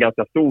krävas en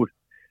ganska stor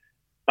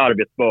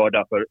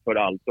arbetsbörda för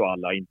allt och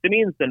alla. Inte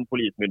minst en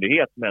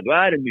polismyndighet som ändå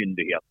är en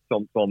myndighet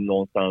som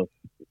någonstans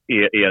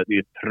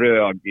är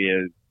trög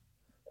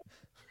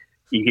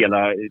i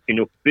hela sin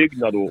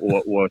uppbyggnad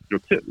och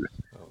struktur.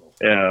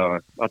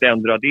 Att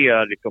ändra det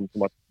är liksom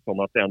som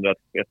att ändra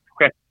ett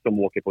skepp som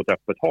åker på ett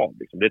öppet hav.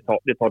 Liksom.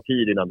 Det tar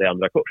tid innan det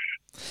ändrar kurs.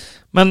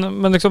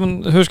 Men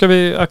liksom, hur ska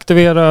vi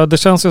aktivera? Det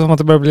känns ju som att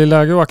det börjar bli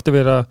läge att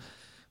aktivera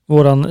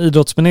våran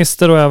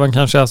idrottsminister och även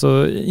kanske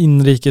alltså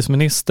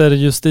inrikesminister,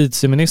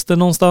 justitieminister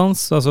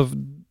någonstans. Alltså,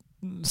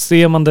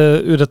 ser man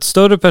det ur ett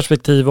större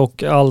perspektiv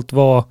och allt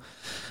vad...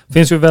 Det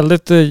finns ju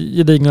väldigt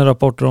gedigna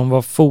rapporter om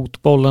vad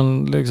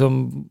fotbollen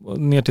liksom,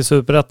 ner till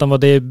superettan,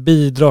 vad det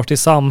bidrar till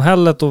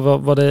samhället och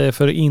vad det är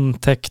för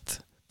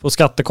intäkt på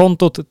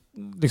skattekontot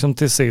liksom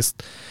till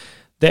sist.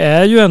 Det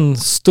är ju en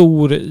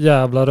stor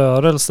jävla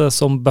rörelse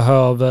som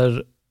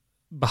behöver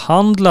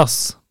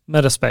behandlas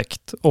med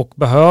respekt och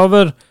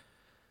behöver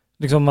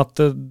liksom att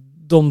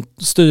de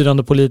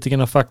styrande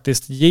politikerna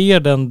faktiskt ger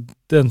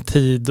den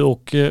tid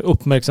och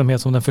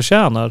uppmärksamhet som den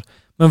förtjänar.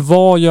 Men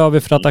vad gör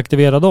vi för att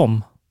aktivera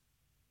dem?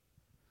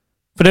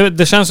 För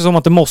det känns ju som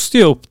att det måste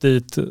ju upp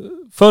dit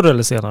förr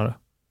eller senare.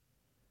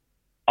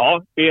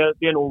 Ja,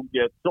 det är nog,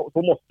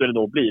 så måste det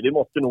nog bli. Vi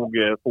måste nog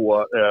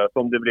få,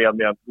 som det blev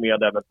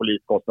med även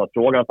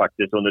poliskostnadsfrågan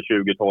faktiskt under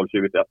 2012,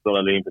 2013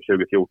 eller inför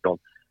 2014.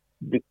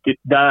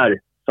 Där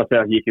så att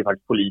säga, gick ju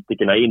faktiskt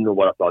politikerna in och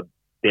bara sa att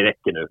det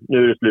räcker nu.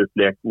 Nu är det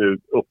slutlek, nu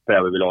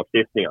upphäver vi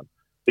lagstiftningen.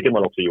 Vilket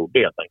man också gjorde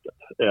helt enkelt.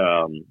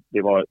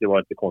 Det var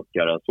inte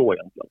konstigare än så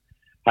egentligen.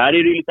 Här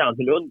är det lite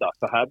annorlunda,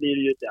 för här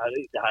blir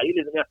det här är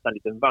liksom nästan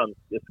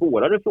lite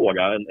svårare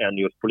fråga än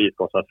just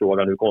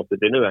poliskostnadsfrågan, hur konstigt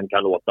det nu än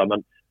kan låta.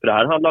 Men för det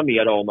här handlar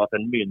mer om att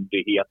en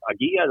myndighet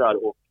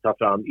agerar och tar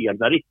fram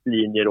egna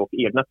riktlinjer och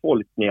egna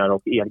tolkningar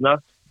och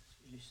egna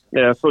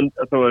alltså,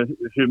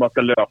 hur man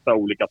ska lösa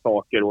olika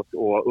saker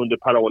och under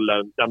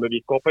parollen, men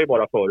vi skapar ju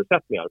bara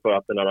förutsättningar för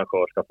att en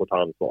arrangör ska få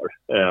ta ansvar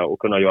och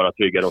kunna göra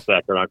tryggare och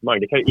säkrare arrangemang.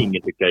 Det kan ju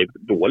ingen tycka är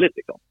dåligt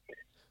liksom.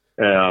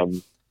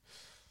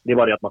 Det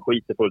var det att man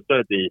skiter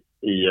fullständigt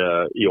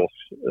i oss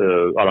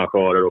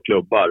arrangörer och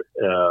klubbar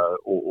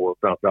och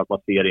framförallt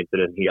man ser inte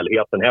den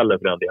helheten heller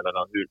för den delen.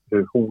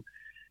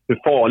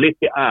 Hur farligt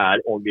det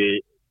är om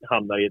vi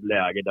hamnar i ett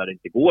läge där det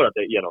inte går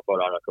att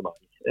genomföra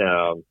arrangemang.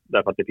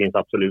 Därför att det finns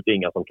absolut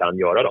inga som kan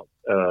göra dem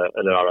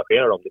eller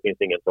arrangera dem. Det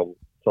finns ingen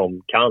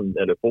som kan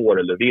eller får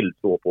eller vill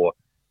stå på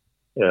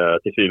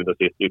till syvende och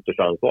sist ytterst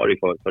ansvarig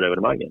för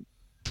evenemangen.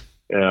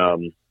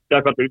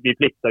 Därför att vi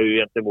pliktar ju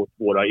gentemot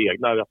våra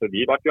egna. Alltså,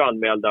 vi var ju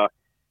anmälda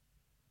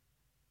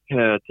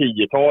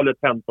 10-talet,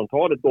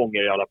 15-talet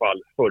gånger i alla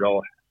fall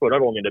förra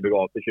gången det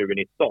begav sig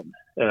 2019.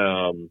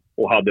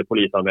 Och hade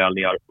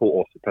polisanmälningar på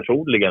oss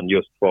personligen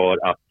just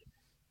för att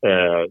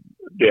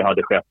det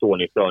hade skett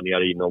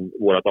ordningsstörningar inom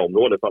vårt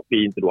område för att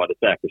vi inte då hade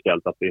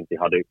säkerställt att vi inte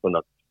hade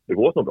kunnat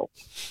begå något brott.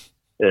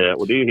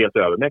 Och det är ju helt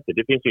övermäktigt.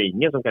 Det finns ju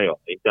ingen som kan göra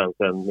det. Inte ens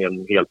med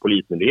en hel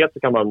polismyndighet så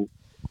kan man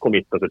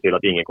committa sig till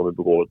att ingen kommer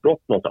begå ett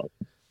brott någonstans.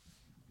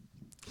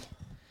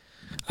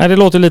 Nej, det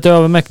låter lite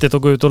övermäktigt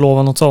att gå ut och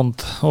lova något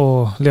sånt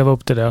och leva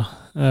upp till det.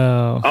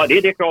 Ja, det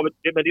är det kravet.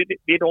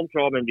 Det är de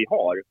kraven vi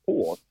har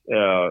på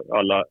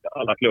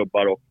alla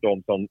klubbar och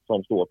de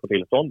som står på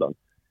tillstånden.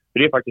 För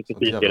det är faktiskt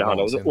precis det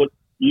handlar om. Och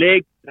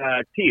lägg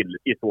här till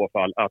i så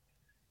fall att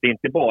det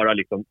inte bara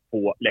liksom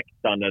på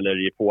läktaren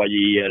eller i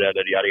foajéer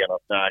eller i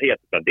arenans närhet.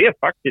 Utan det är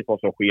faktiskt vad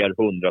som sker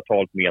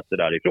hundratals meter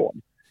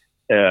därifrån.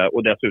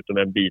 Och dessutom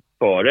en bit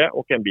före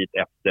och en bit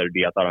efter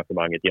det att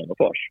arrangemanget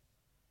genomförs.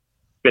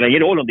 Det spelar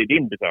ingen roll om det är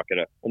din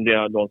besökare, om det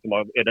är någon som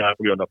är där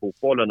på grund av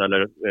fotbollen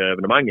eller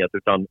evenemanget,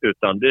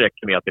 utan det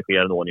räcker med att det sker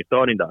en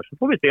ordningsstörning där. Så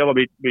får vi se vad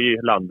vi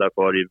landar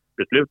för i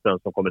besluten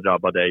som kommer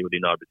drabba dig och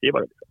din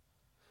arbetsgivare.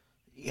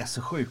 Det är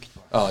så sjukt.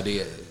 Ja, det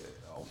är...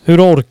 Hur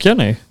orkar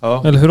ni?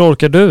 Ja. Eller hur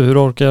orkar du? Hur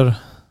orkar...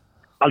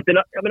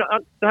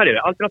 Så här är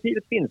det.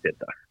 Alternativet finns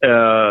inte.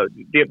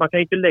 Man kan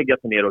inte lägga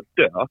sig ner och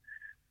dö.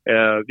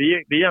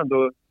 Vi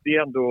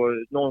är ändå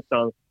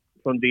någonstans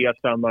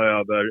fundersamma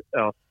över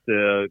att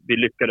vi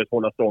lyckades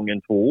hålla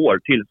stången 2 år.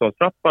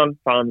 Tillståndstrappan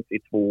fanns i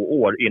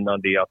 2 år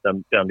innan det att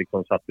den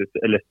liksom sattes,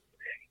 eller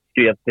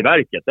skrevs till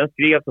verket. Den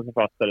skrevs och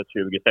författades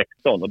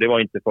 2016 och det var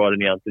inte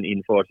förrän egentligen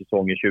inför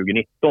säsongen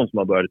 2019 som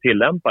man började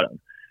tillämpa den.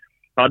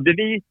 Hade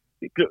vi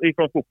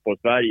från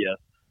Fotbollssverige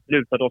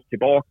lutat oss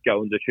tillbaka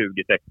under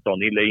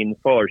 2016 eller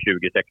inför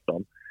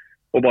 2016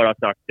 och bara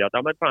sagt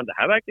att men fan, det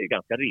här verkar ju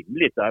ganska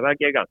rimligt, det här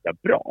verkar ju ganska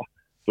bra.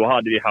 Då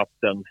hade vi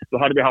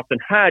haft den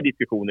här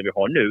diskussionen vi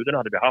har nu, den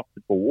hade vi haft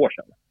för 2 år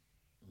sedan.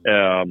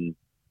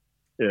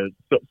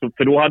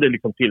 För då hade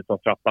liksom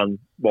tillståndstrappan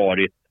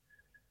varit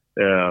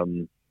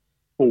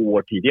 2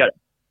 år tidigare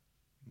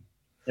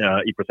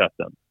i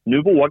processen.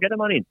 Nu vågade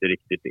man inte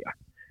riktigt det.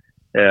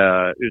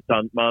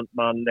 Utan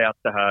man lät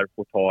det här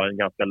få ta en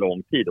ganska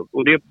lång tid.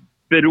 Och det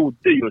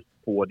berodde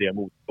just på det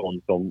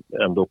motstånd som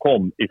ändå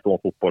kom ifrån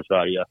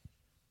Fotbollssverige.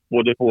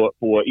 Både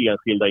på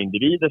enskilda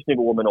individers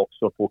nivå men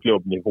också på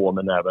klubbnivå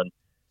men även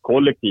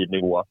kollektiv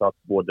nivå. Så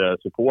att både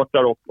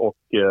supportrar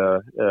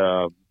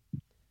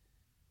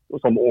och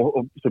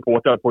och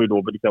supportrar får ju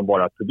då liksom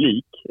vara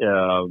publik.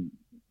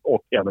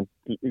 Och även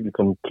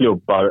liksom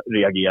klubbar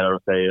reagerar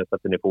och säger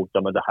att den är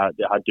foten, men det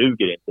här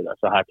duger inte där,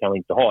 så här kan vi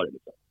inte ha det.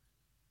 Liksom.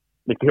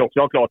 Det kan också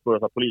ha klart för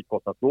oss att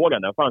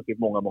poliskostnadsfrågan, den fanns ju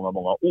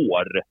många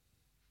år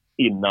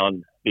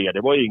innan det.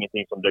 Det var ju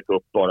ingenting som dök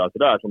upp bara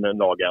sådär som en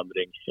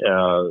lagändring.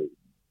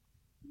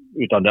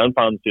 Utan den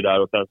fanns ju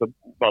där, och sen så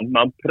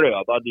man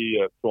prövade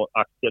ju från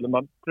aktier,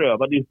 man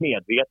prövade ju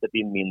medvetet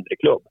i en mindre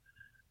klubb.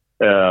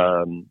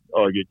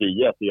 Örgryte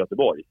IF i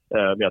Göteborg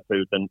med att ta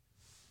ut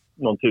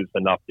någon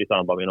tusenlapp i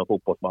samband med någon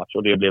fotbollsmatch,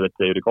 och det blev ett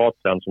prejudikat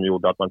sen som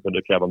gjorde att man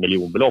kunde kräva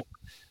miljonbelopp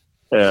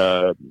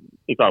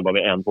i samband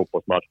med en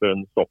fotbollsmatch för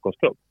en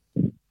Stockholmsklubb.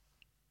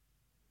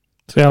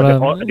 Så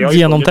jävla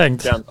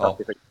genomtänkt.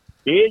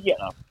 Det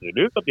är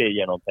absolut att det är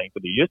genomtänkt,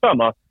 och det är ju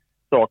samma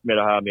sak med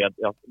det här med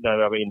när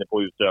jag var inne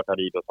på utökad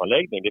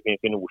idrottsanläggning. Det finns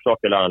en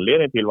orsak eller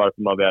anledning till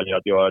varför man väljer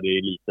att göra det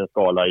i liten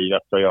skala i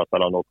Västra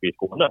Götaland och i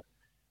Skåne.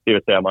 Det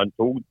vill säga man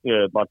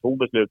tog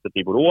beslutet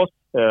i Borås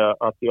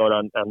att göra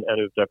en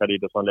utökad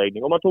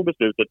idrottsanläggning, och man tog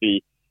beslutet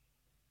i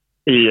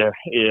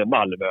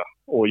Malmö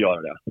att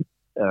göra det.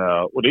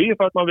 Och det är ju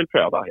för att man vill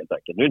pröva helt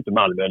enkelt. Nu är inte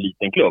Malmö en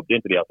liten klubb, det är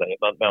inte det jag säger.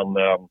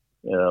 Men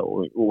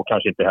och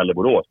kanske inte heller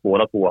Borås.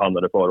 Båda två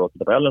hamnade före oss i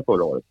tabellen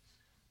förra året.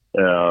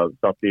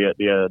 Så att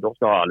de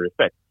ska ha all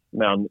respekt.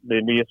 Men det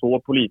är så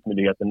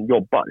polismyndigheten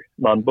jobbar.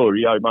 Man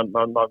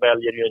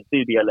väljer ju inte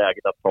i det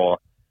läget att ta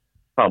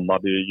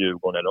Hammarby,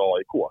 Djurgården eller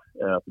AIK.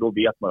 För då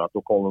vet man att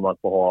då kommer man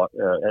få ha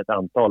ett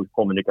antal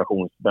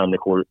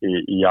kommunikationsmänniskor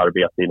i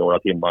arbete i några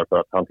timmar för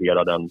att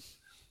hantera den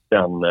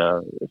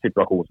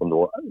situation som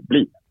då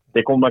blir.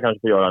 Det kommer man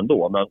kanske få göra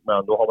ändå,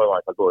 men då har man i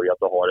alla fall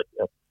börjat att ha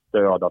ett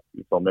stöd, att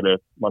liksom, eller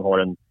man har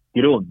en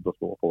grund att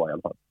stå på i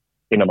alla fall,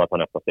 innan man tar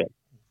nästa steg.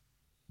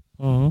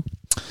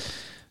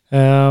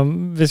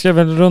 Vi ska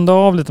väl runda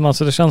av lite, Mats.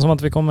 Det känns som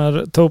att vi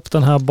kommer ta upp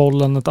den här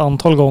bollen ett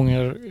antal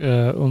gånger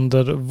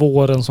under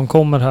våren som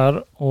kommer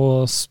här,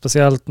 och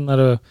speciellt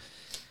när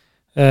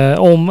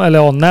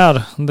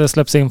när det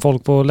släpps in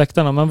folk på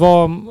läktarna. Men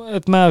vad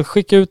ett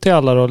medskick ut till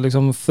alla då,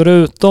 liksom,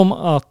 förutom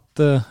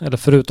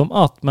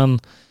att, men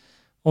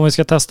om vi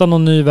ska testa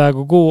någon ny väg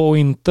att gå och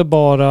inte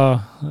bara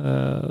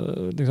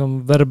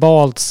liksom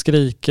verbalt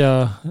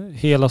skrika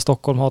hela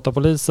Stockholm hatar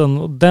polisen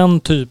och den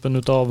typen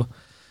utav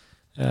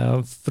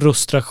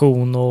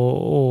frustration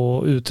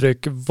och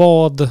uttryck.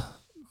 Vad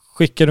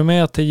skickar du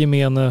med till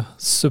gemene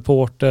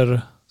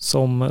supporter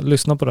som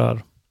lyssnar på det här?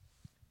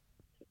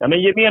 Ja,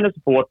 men gemene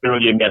supporter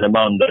och gemene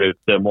man där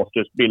ute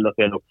måste bilda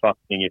sig en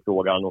uppfattning i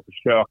frågan och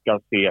försöka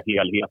se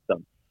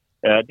helheten.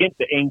 Det är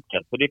inte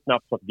enkelt, för det är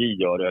knappt så att vi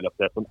gör det, eller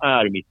för det som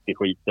är mitt i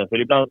skiten.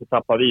 För ibland så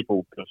tappar vi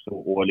fokus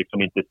och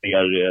liksom inte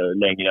ser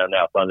längre än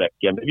näsan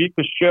räcker. Men vi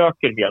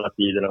försöker hela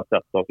tiden att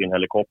sätta oss i en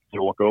helikopter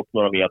och åka upp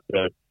några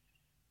meter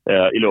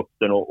i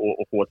luften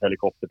och få ett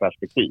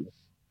helikopterperspektiv.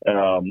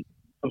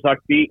 Som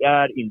sagt, det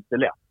är inte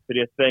lätt. För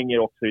det svänger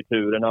också i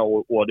turerna,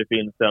 och det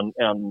finns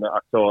en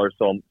aktör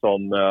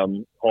som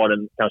har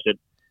en kanske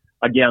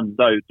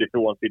agenda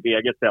utifrån sitt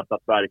eget sätt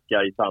att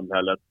verka i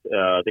samhället.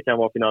 Det kan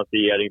vara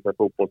finansiering för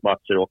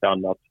fotbollsmatcher och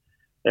annat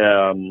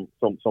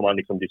som man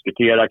liksom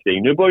diskuterar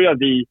kring. Nu börjar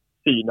vi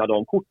syna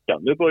de korten.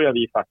 Nu börjar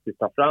vi faktiskt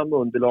ta fram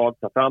underlag,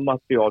 ta fram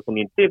material som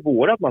inte är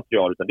vårat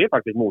material, utan det är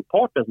faktiskt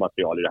motpartens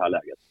material i det här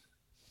läget.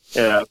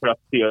 För att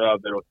se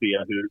över och se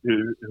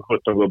hur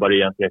 17 gubbar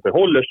egentligen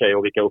förhåller sig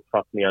och vilka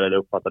uppfattningar eller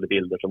uppfattade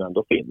bilder som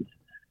ändå finns.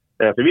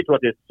 För vi tror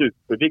att det är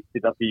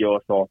superviktigt att vi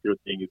gör saker och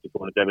ting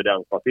utifrån ett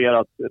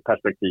evidensbaserat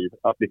perspektiv.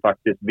 Att vi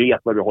faktiskt vet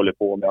vad vi håller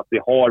på med, att vi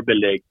har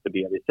belägg för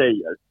det vi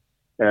säger.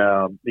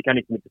 Vi kan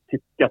inte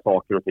tycka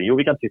saker och ting. Jo,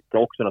 vi kan tycka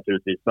också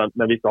naturligtvis,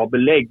 men vi ska ha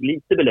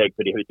lite belägg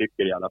för det vi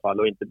tycker i alla fall,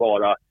 och inte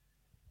bara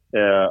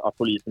att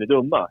polisen är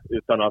dumma,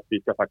 utan att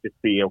vi ska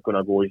faktiskt se och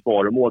kunna gå i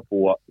svaromål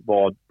på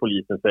vad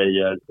polisen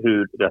säger,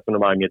 hur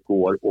resonemanget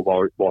går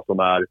och vad som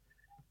är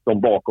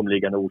de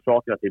bakomliggande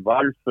orsakerna till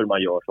varför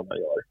man gör som man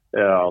gör.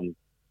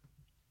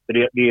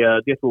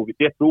 Det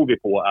tror vi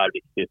på är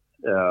viktigt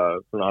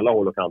från alla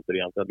håll och kanter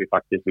egentligen, att vi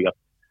faktiskt vet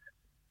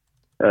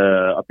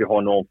att vi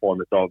har någon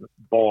form av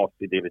bas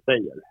i det vi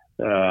säger.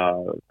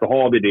 Så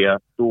har vi det,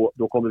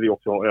 då kommer vi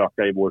också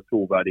öka i vår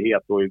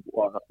trovärdighet och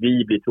att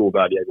vi blir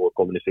trovärdiga i vår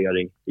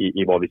kommunicering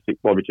i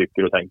vad vi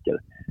tycker och tänker.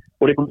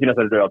 Och det kommer finnas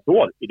en röd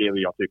tråd i det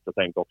vi har tyckt och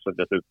tänkt också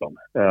dessutom.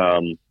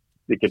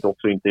 Vilket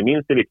också inte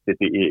minst är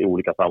viktigt i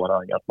olika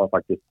sammanhang, att man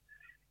faktiskt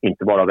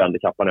inte bara vänder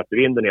kappan efter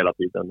vinden hela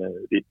tiden.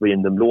 Dit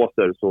vinden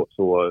blåser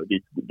så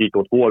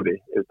ditåt går vi,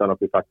 utan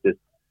att vi faktiskt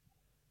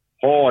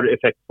har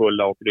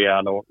effektfulla och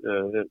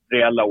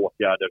reella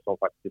åtgärder som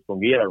faktiskt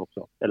fungerar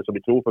också. Eller som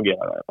vi tror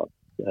fungerar i alla fall.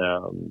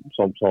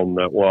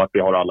 Och att vi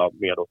har alla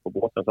med oss på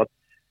båten. Så att,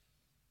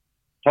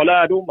 ta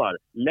lärdomar.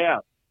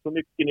 Läs så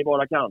mycket ni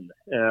bara kan.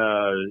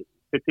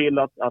 Se till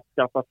att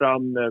skaffa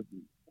fram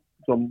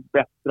som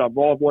bättre.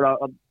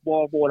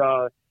 Var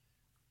våra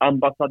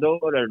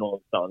ambassadörer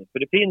någonstans. För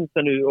det finns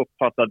en nu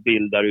uppfattad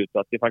bild där ute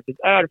att det faktiskt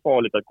är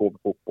farligt att gå på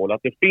fotboll.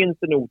 Att det finns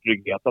en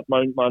otrygghet. Att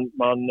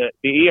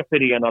det är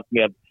förenat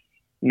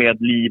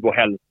med liv och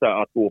hälsa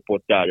att gå på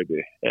ett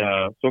derby.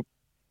 Så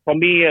ta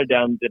med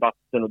den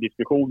debatten och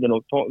diskussionen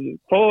och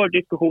för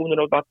diskussionen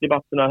och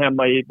debatterna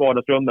hemma i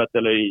vardagsrummet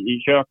eller i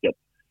köket.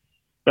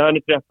 När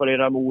ni träffar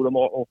era mor-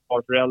 och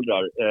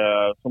farföräldrar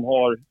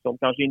som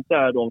kanske inte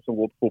är de som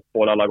går på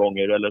fotboll alla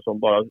gånger eller som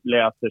bara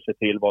läser sig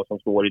till vad som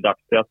står i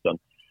dagspressen.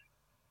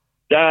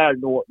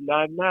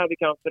 När vi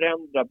kan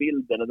förändra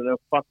bilden och den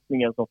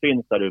uppfattningen som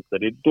finns där ute,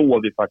 det är då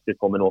vi faktiskt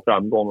kommer nå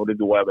framgång och det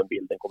är då även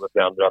bilden kommer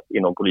förändras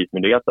inom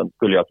polismyndigheten,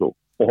 skulle jag tro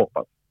och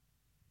hoppas.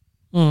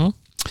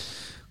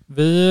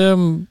 Vi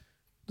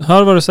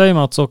hör vad du säger,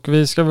 Mats, och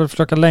vi ska väl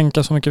försöka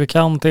länka så mycket vi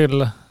kan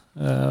till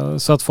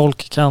så att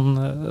folk kan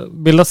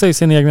bilda sig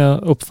sin egen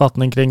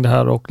uppfattning kring det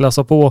här och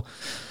läsa på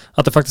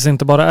att det faktiskt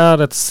inte bara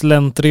är ett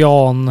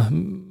slentrian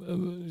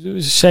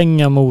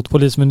känga mot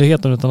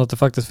polismyndigheten, utan att det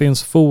faktiskt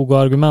finns fog och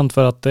argument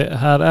för att det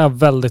här är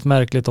väldigt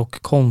märkligt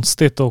och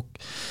konstigt och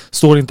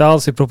står inte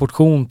alls i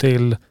proportion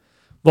till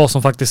vad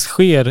som faktiskt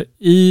sker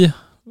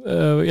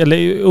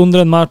eller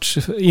under en match,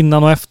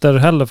 innan och efter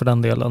heller för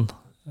den delen.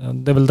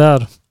 Det är väl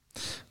där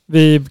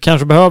vi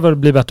kanske behöver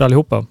bli bättre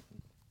allihopa.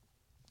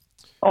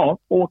 Ja,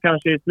 och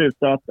kanske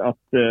sluta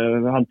att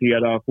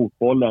hantera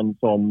fotbollen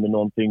som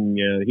någonting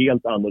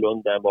helt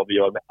annorlunda än vad vi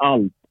gör med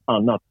allt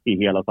annat i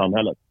hela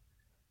samhället.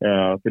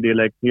 För det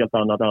läggs helt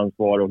annat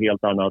ansvar och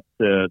helt annat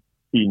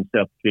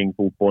synsätt kring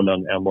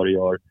fotbollen än vad det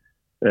gör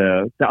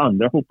till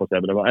andra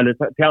fotbollsevenemang eller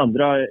till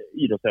andra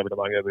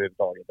idrottsevenemang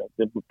överhuvudtaget.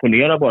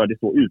 Ponera bara det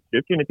står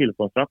uttryckligen i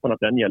tillståndstrappan att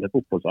den gäller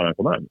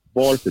fotbollsarrangemang.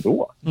 Varför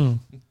då?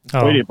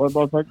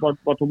 Ja.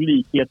 Vad tog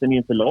likheten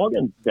inför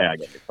lagen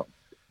vägen liksom?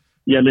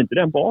 Gäller inte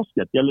den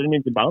basket? Gäller den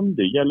inte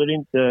bandy? Gäller det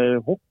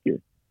inte hockey?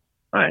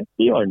 Nej,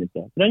 det gör den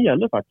inte. Den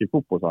gäller faktiskt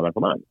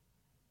fotbollsarrangemang.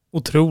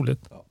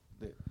 Otroligt.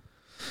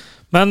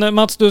 Men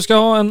Mats, du ska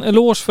ha en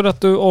eloge för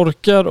att du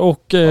orkar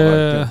och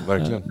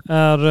verkligen.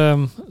 Är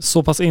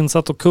så pass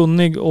insatt och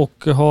kunnig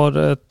och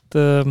har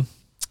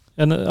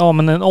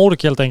en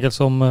ork helt enkelt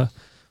som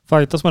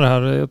fightas med det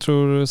här. Jag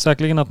tror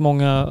säkerligen att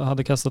många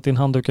hade kastat in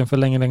handduken för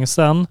länge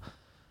sedan.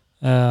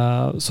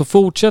 Så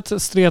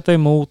fortsätt streta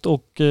emot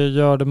och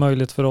gör det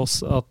möjligt för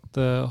oss att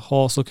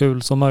ha så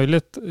kul som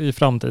möjligt i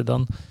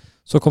framtiden.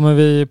 Så kommer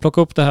vi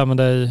plocka upp det här med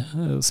dig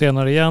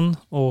senare igen.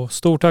 Och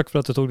stort tack för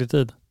att du tog dig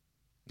tid.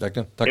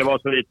 Verkligen. Tack. Det var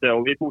så lite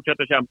och vi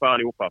fortsätter kämpa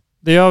allihopa.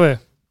 Det gör vi.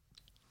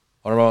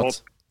 Ha det bra. Och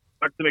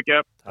tack så mycket.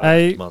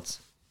 Hej. Mats.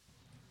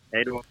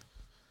 Hej då.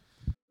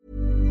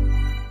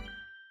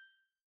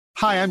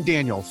 Hi, I'm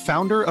Daniel,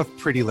 founder of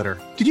Pretty Litter.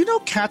 Did you know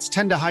cats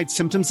tend to hide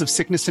symptoms of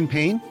sickness and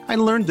pain? I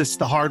learned this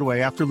the hard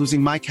way after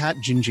losing my cat,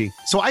 Gingy.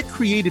 So I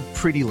created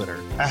Pretty Litter,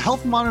 a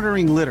health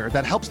monitoring litter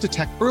that helps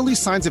detect early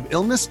signs of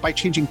illness by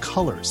changing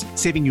colors,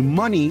 saving you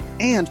money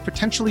and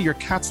potentially your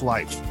cat's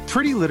life.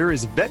 Pretty Litter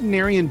is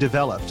veterinarian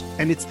developed,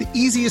 and it's the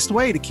easiest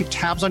way to keep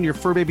tabs on your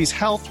fur baby's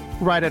health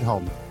right at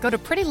home. Go to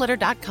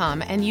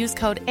prettylitter.com and use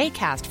code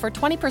ACAST for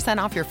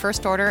 20% off your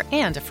first order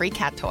and a free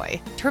cat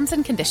toy. Terms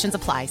and conditions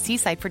apply. See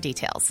site for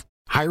details.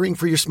 Hiring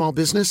for your small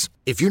business?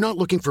 If you're not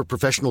looking for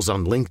professionals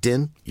on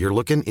LinkedIn, you're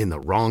looking in the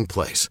wrong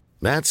place.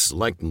 That's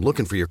like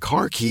looking for your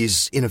car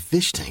keys in a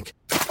fish tank.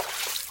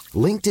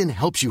 LinkedIn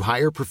helps you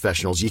hire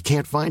professionals you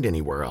can't find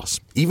anywhere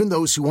else, even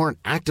those who aren't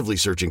actively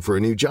searching for a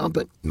new job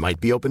but might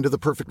be open to the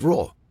perfect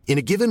role. In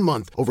a given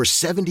month, over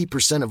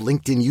 70% of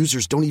LinkedIn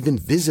users don't even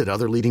visit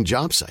other leading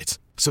job sites.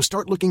 So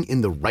start looking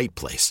in the right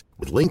place.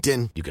 With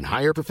LinkedIn, you can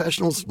hire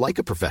professionals like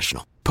a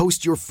professional.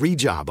 Post your free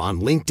job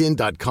on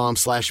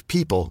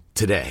linkedin.com/people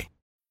today.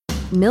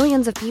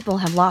 Millions of people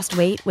have lost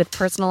weight with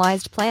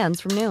personalized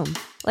plans from Noom.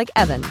 Like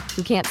Evan,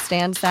 who can't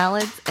stand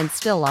salads and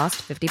still lost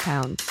 50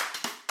 pounds.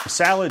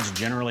 Salads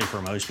generally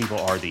for most people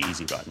are the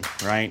easy button,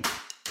 right?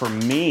 For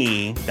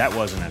me, that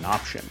wasn't an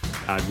option.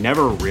 I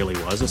never really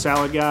was a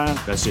salad guy.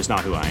 That's just not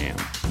who I am.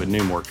 But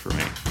Noom worked for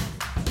me.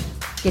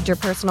 Get your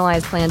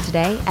personalized plan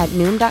today at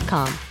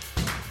Noom.com.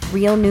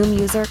 Real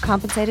Noom user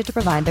compensated to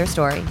provide their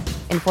story.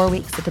 In 4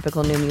 weeks, the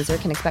typical Noom user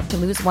can expect to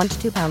lose 1 to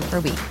 2 pounds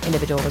per week.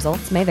 Individual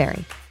results may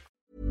vary.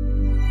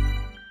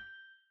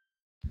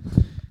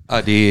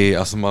 Det är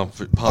alltså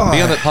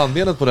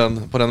pannbenet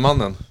på den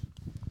mannen.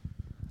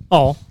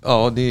 Ja,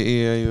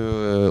 det är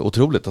ju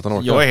otroligt att han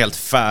orkar. Jag är helt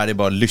färdig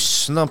bara att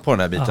lyssna på den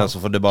här biten, så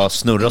får det bara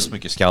snurra så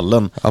mycket i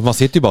skallen. Att man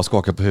sitter ju bara och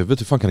skakar på huvudet.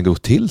 Hur fan kan det gå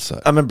till så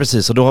här? Ja, men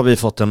precis, och då har vi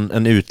fått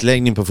en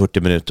utläggning på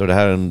 40 minuter och det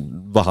här är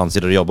vad han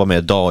sitter och jobbar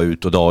med dag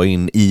ut och dag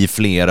in i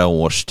flera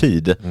års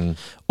tid.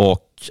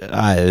 Och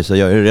så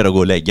jag är redo att gå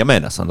och lägga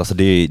mig nästan. Alltså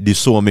det är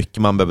så mycket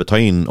man behöver ta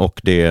in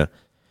och det är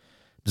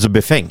så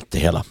befängt det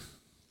hela.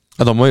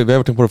 Ja, vi har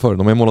varit på det förr.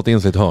 De har målat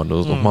in sig i ett hörn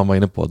och man var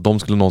inne på att de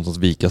skulle någonstans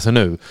vika sig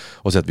nu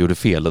och säga att vi gjorde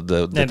fel.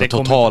 Det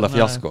totala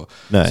fiasko.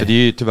 Nej. Så det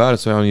är ju, tyvärr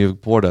så är han ju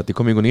på det att det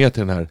kommer ju gå ner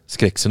till den här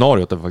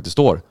skräckscenariot där vi faktiskt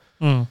står.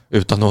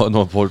 Utan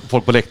någon folk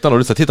på läktaren och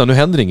du säger, titta nu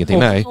händer ingenting.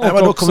 Nej. Men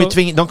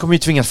de kommer ju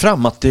tvinga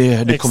fram att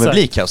det kommer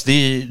bli kaos.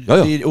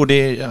 Och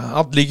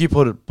allt ligger ju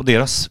på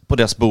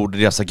deras bord,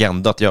 deras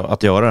agenda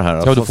att göra det här.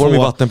 Ja, då får de ju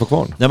vatten på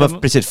kvarn. Ja,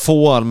 men precis,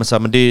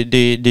 men det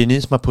är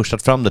ni som har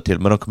pushat fram det till,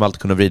 men de kommer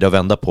alltid kunna vrida och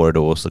vända på det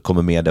då, och så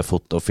kommer media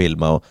fota och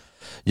filma och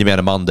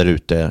gemene man där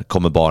ute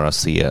kommer bara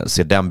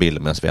se den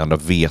bilden medan vi andra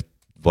vet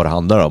vad det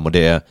handlar om. Och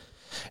det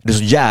är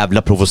så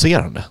jävla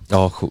provocerande.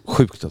 Ja,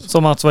 sjukt alltså.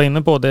 Som Mats var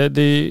inne på, det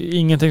är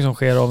ingenting som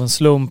sker av en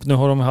slump. Nu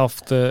har de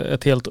haft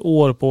ett helt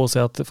år på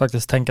sig att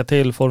faktiskt tänka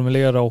till,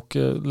 formulera och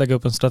lägga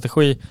upp en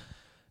strategi.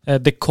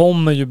 Det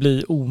kommer ju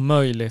bli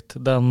omöjligt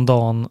den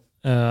dagen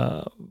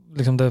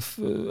liksom det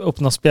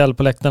öppnar spjäll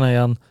på läktarna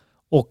igen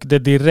och det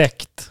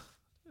direkt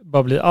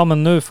bara blir,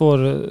 men nu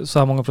får så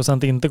här många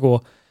procent inte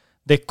gå.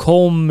 Det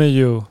kommer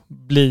ju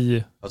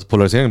bli... Alltså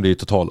polariseringen blir ju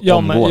total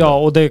omgående. Ja,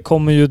 och det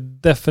kommer ju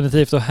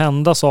definitivt att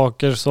hända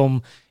saker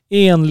som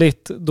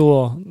enligt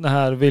då det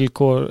här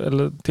villkor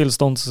eller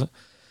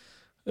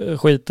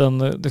tillståndsskiten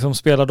liksom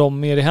spelar dem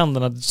mer i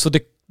händerna. Så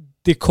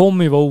det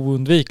kommer ju vara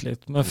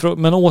oundvikligt.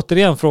 Men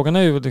återigen, frågan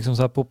är ju liksom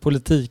så här på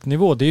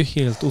politiknivå. Det är ju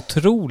helt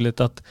otroligt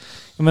att,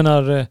 jag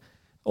menar,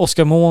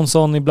 Oskar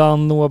Månsson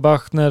ibland, Noah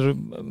Bachner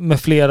med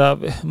flera,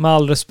 med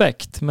all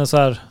respekt, men så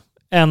här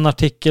en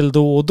artikel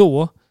då och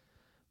då.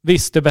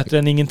 Visst, det är bättre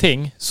än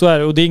ingenting. Så är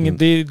det, och det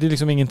är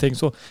liksom ingenting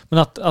så.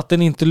 Men att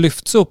den inte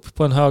lyfts upp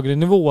på en högre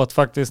nivå, att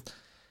faktiskt,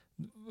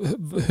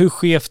 hur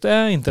skevt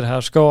är inte det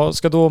här?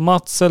 Ska då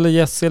Mats eller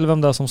Jesse eller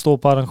vem där som står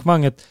på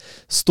arrangemanget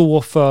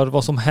stå för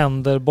vad som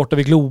händer borta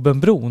vid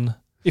Globenbron?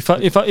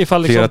 Ifall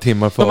liksom, flera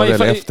timmar före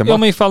eller efter match. Ja,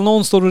 men ifall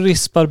någon står och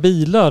rispar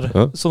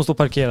bilar som står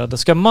parkerade,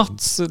 ska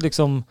Mats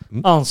liksom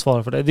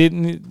ansvara för det? Det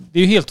är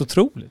ju helt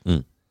otroligt.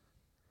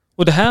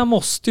 Och det här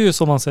måste ju,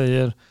 som man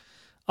säger,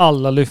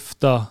 alla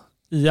lyfta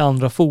i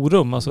andra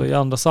forum, alltså i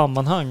andra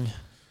sammanhang,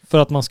 för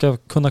att man ska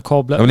kunna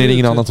kabla men är det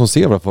ingen annan som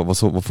ser vad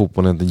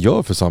fotbollen egentligen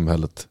gör för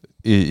samhället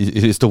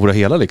i det stora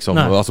hela liksom?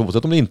 Alltså,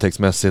 oavsett om det är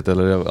intäktsmässigt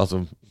eller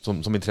alltså,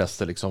 som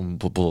intresse liksom,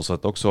 på så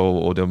sätt också,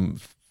 och de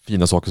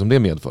fina saker som det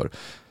medför.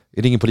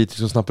 Är det ingen politiker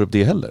som snappar upp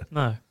det heller?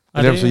 Nej.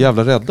 Eller är de så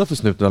jävla rädda för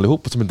snuten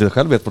allihop som inte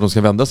själv vet vad de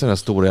ska vända sig i den här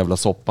stora jävla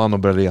soppan och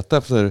börja reta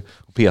efter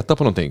och peta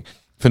på någonting?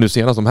 För nu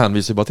senast de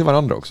hänvisar bara till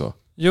varandra också.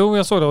 Jo,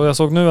 jag såg det, och jag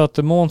såg nu att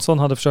Månsson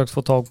hade försökt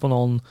få tag på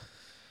någon,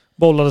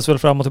 bollades väl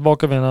fram och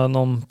tillbaka med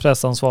någon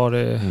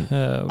pressansvarig,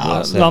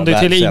 landade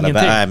till ingenting.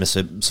 Nej, men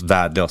så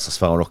värdelösa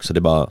svar också, det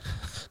är bara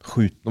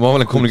skjut. De har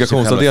väl en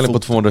kommunikationsavdelning på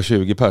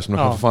 220 personer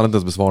som kan fan inte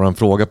ens besvara en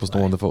fråga på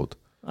stående fot.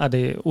 Ja, det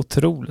är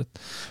otroligt.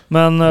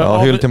 Men,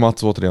 hyll till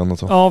Mats återigen.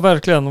 Alltså. Ja,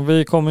 verkligen.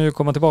 Vi kommer ju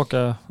komma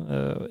tillbaka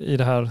i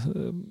det här,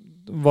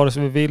 vare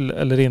sig vi vill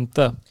eller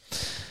inte.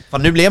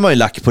 Fan, nu blev man ju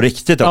lack på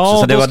riktigt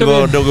också, så det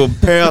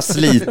var pös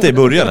lite i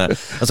början här.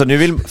 Alltså nu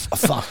vill...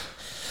 Fan.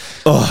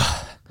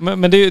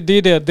 Men det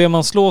är det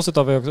man slås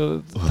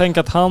av. Tänk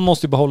att han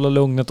måste behålla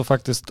lugnet och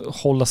faktiskt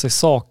hålla sig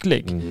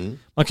saklig.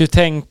 Man kan ju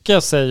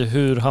tänka sig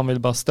hur han vill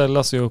bara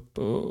ställa sig upp,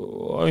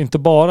 och inte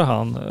bara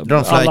han. Dra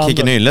en flykick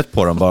i nyllet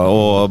på dem bara.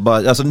 Och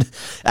bara alltså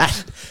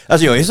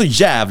jag är så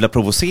jävla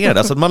provocerad.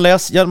 Alltså det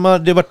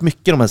har varit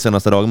mycket de här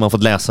senaste dagarna. Man har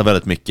fått läsa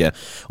väldigt mycket.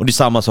 Och det är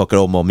samma saker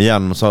om och om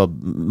igen. Så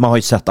man har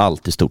ju sett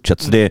allt i stort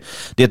sett. Så det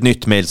är ett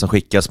nytt mejl som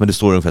skickas, men det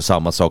står ungefär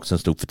samma sak som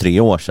stod för 3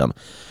 år sedan.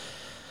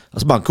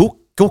 Alltså man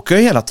kokar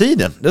ju hela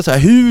tiden. Det är så här,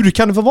 hur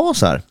kan det få vara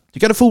så här? Du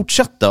kan det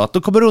fortsätta, att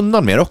de kommer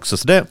undan mer också.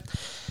 Så det...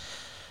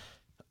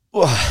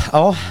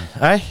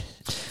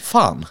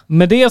 Fan.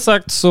 Med det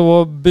sagt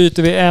så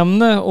byter vi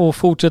ämne och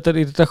fortsätter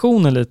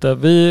irritationen lite.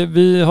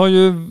 Vi har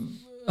ju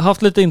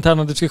haft lite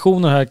interna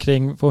diskussioner här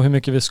kring på hur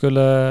mycket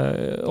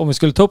om vi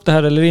skulle ta upp det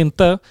här eller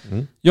inte.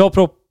 Jag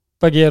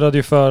propagerade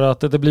ju för att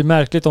det blir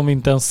märkligt om vi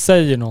inte ens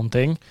säger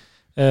någonting.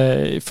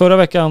 Förra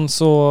veckan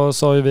så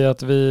sa ju vi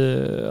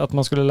att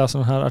man skulle läsa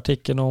den här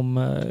artikeln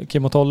om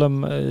Kim och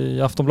Tollem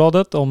i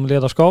Aftonbladet om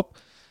ledarskap.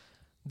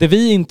 Det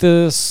vi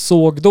inte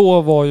såg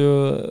då var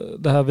ju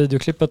det här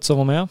videoklippet som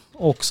var med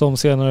och som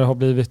senare har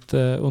blivit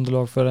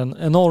underlag för en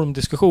enorm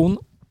diskussion.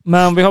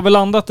 Men vi har väl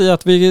landat i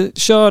att vi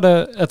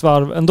körde ett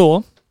varv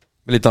ändå.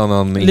 Lite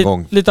annan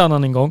ingång. Lite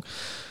annan ingång.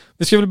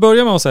 Vi ska väl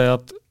börja med att säga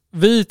att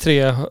vi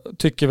 3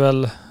 tycker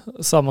väl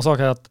samma sak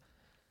här, att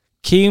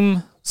Kim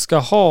ska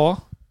ha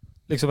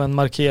liksom en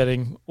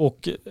markering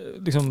och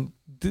liksom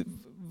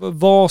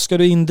vad ska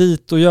du in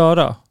dit och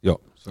göra? Ja.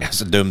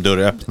 Så dum dörr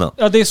öppna.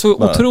 Ja, det är så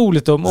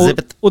otroligt dum.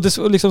 Och det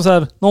är liksom så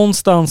här,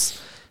 någonstans,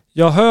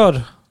 jag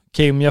hör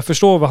Kim, jag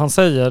förstår vad han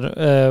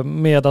säger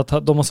med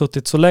att de har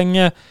suttit så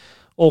länge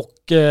och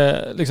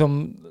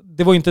liksom,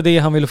 det var inte det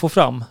han ville få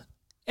fram.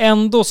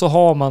 Ändå så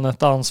har man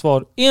ett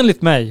ansvar,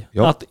 enligt mig,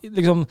 att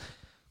liksom,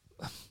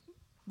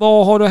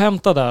 vad har du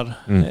hämtat där?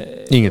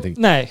 Ingenting.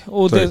 Nej,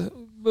 och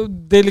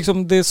det är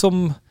liksom det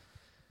som...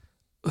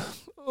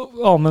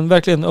 Ja, men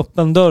verkligen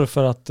öppen dörr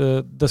för att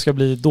det ska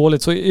bli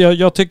dåligt. Så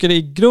jag tycker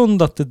i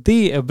grund att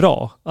det är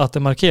bra att det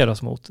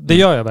markeras mot. Det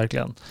gör jag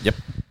verkligen. Yep.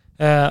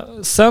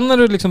 Sen när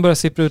du liksom börjar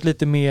sippra ut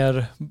lite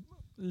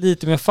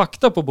mer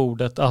fakta på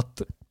bordet,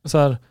 att så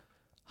här,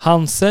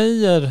 han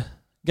säger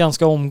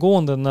ganska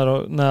omgående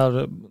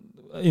när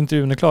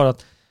intervjun är klar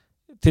att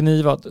till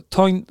Niva,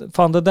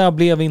 fan det där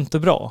blev inte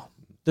bra.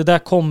 Det där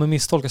kommer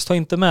misstolkas, ta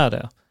inte med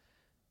det.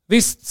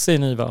 Visst, säger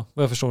Niva,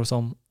 vad jag förstår det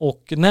som,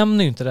 och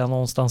nämner ju inte det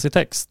någonstans i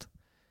text.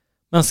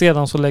 Men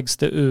sedan så läggs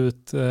det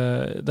ut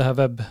det här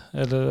webb-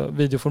 eller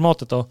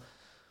videoformatet då.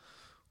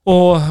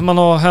 Och man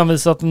har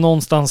hänvisat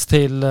någonstans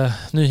till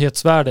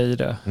nyhetsvärde i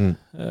det.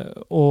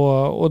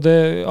 Och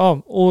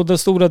det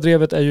stora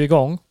drevet är ju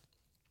igång.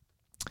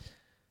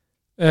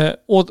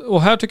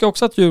 Och här tycker jag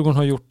också att Djurgården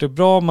har gjort det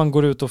bra. Man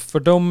går ut och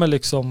fördömer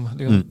liksom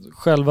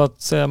själva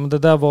att säga men det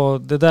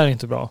där är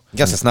inte bra.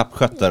 Ganska snabbt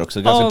skött där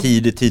också. Ganska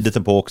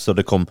tidigt på också.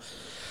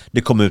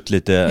 Det kom ut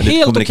lite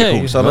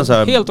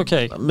kommunikation. Helt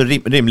okej.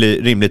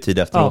 Rimlig tid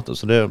efteråt. Ja.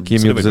 Så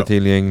Kim gjorde sig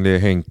tillgänglig,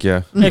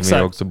 Henke,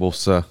 med också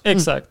Bosse.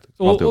 Exakt.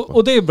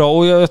 Och det är bra.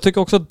 Och jag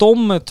tycker också att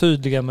de är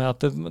tydliga med att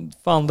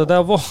det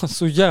där var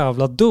så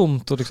jävla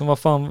dumt. Och liksom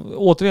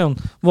återigen,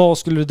 vad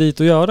skulle du dit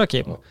och göra,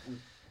 Kim?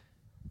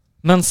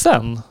 Men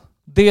sen,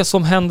 det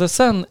som hände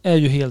sen är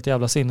ju helt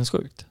jävla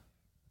sinnessjukt.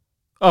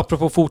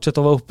 Apropå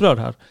fortsätta vara upprörd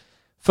här.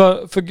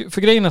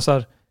 För grejen är så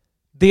här,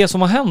 det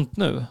som har hänt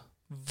nu,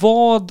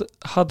 vad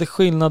hade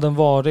skillnaden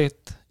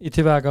varit i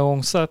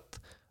tillvägagångssätt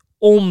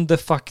om det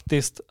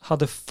faktiskt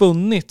hade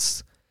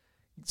funnits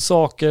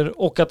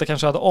saker och att det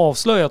kanske hade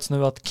avslöjats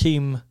nu att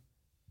Kim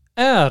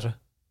är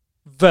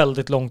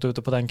väldigt långt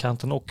ute på den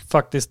kanten och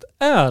faktiskt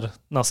är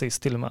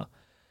nazist till och med.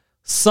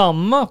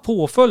 Samma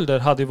påföljder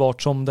hade ju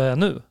varit som det är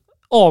nu.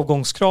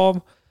 Avgångskrav,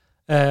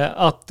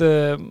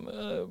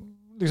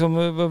 liksom,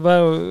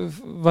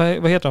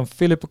 vad heter han?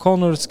 Philip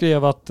O'Connor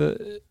skrev att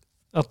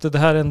det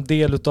här är en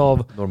del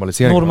utav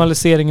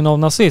normaliseringen av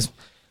nazism.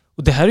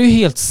 Och det här är ju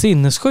helt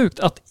sinnessjukt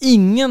att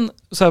ingen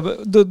så här,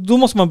 då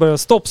måste man börja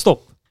stopp.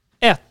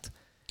 1.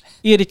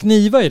 Erik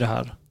Niva i det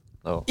här.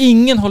 Ja.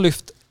 Ingen har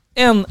lyft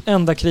en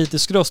enda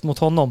kritisk röst mot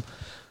honom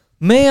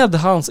med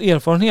hans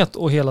erfarenhet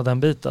och hela den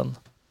biten.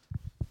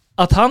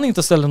 Att han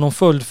inte ställer någon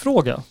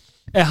följdfråga.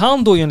 Är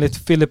han då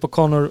enligt Philip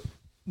O'Connor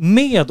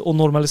med och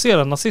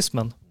normaliserar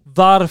nazismen?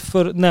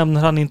 Varför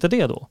nämner han inte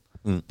det då?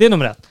 Det är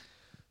nummer 1.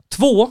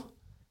 2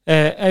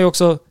 är ju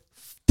också,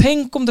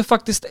 tänk om det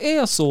faktiskt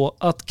är så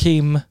att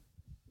Kim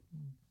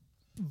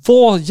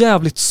var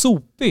jävligt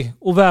sopig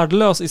och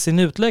värdelös i sin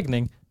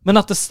utläggning, men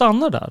att det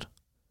stannar där.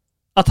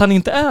 Att han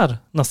inte är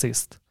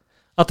nazist.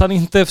 Att han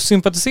inte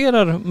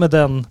sympatiserar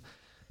med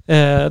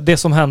det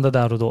som hände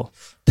där och då.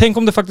 Tänk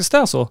om det faktiskt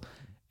är så.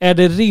 Är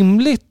det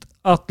rimligt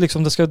att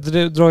liksom det ska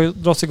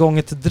dras igång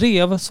ett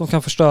drev som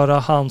kan förstöra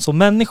han som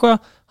människa,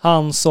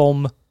 han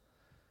som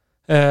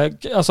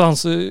alltså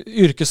hans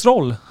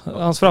yrkesroll,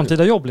 hans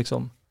framtida jobb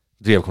liksom.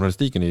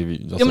 Drevjournalistiken är ju...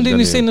 Alltså ja men det är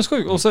ju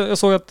sinnessjuk. Och så, jag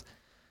såg att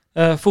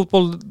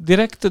Fotboll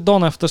Direkt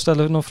dagen efter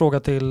ställde någon fråga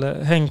till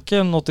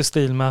Henke, något i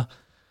stil med: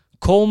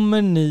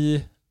 kommer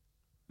ni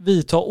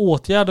vidta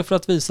åtgärder för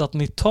att visa att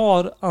ni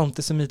tar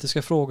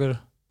antisemitiska frågor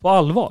på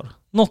allvar?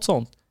 Något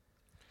sånt.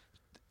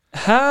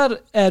 Här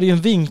är det ju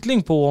en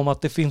vinkling på om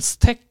att det finns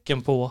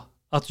tecken på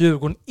att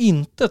Djurgården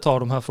inte tar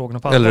de här frågorna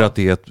på allvar. Eller att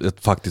det är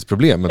ett faktiskt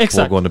problem, ett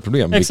pågående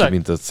problem, vilket vi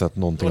inte sett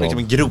någonting av. Det är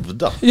en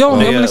groda. Ja,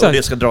 och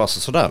det ska dras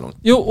sådär långt.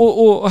 Jo,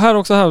 och här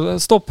också,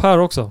 stopp här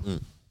också.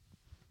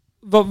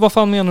 Vad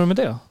fan menar du med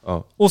det?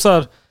 Ja. Och så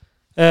här,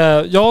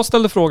 jag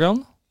ställde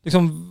frågan,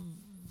 liksom,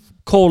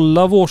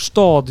 kolla vår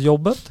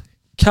stadjobbet.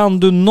 Kan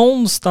du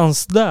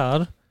någonstans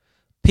där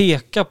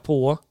peka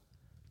på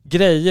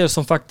grejer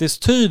som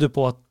faktiskt tyder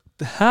på att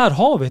här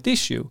har vi ett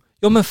issue?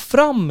 Ja, men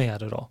fram med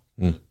det då.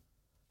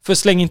 För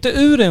släng inte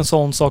ur en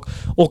sån sak.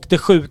 Och det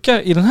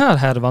sjuka i den här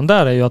härvan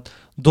där är ju att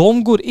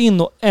de går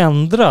in och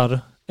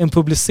ändrar en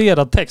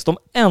publicerad text. De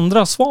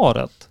ändrar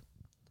svaret.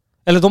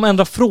 Eller de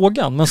ändrar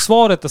frågan, men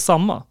svaret är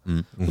samma.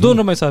 Och då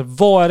undrar man ju så här,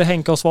 vad är det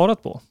Henke har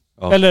svarat på?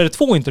 Ja. Eller är det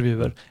 2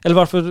 intervjuer? Eller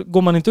varför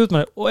går man inte ut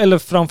med det? Eller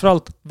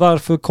framförallt,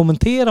 varför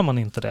kommenterar man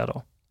inte det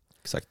då?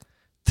 Exakt.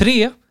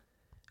 3,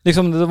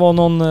 liksom det var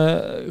någon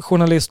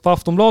journalist på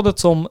Aftonbladet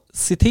som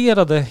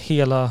citerade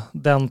hela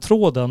den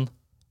tråden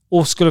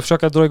och skulle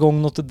försöka dra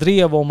igång något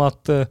drev om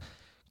att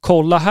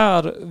kolla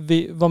här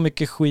vad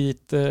mycket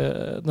skit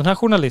den här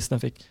journalisten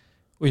fick.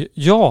 Och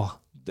ja,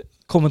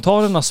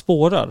 kommentarerna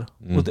spårar.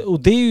 Och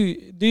det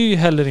är ju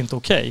heller inte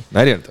okej.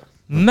 Nej, det är det inte.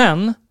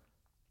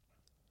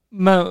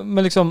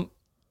 Men liksom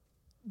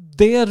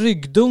det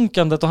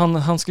ryggdunkandet, och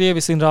han skrev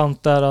i sin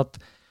rant där att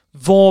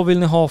vad vill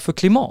ni ha för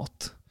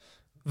klimat?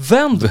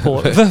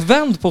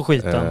 Vänd på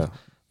skiten.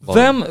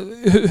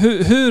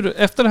 Hur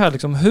efter det här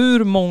liksom,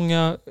 hur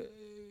många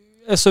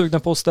är sugna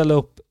på att ställa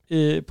upp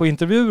på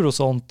intervjuer och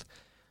sånt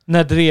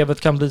när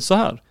drevet kan bli så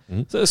här?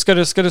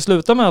 Ska det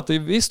sluta med att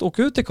visst, åk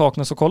ut till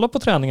Kaknäs och kolla på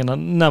träningarna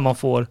när man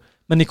får,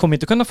 men ni kommer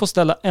inte kunna få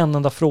ställa en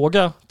enda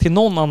fråga till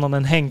någon annan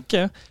än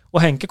Henke,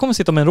 och Henke kommer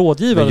sitta med en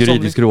rådgivare, en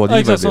juridisk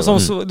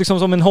rådgivare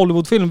som en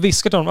Hollywoodfilm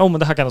viskar till honom, men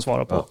det här kan jag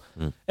svara på.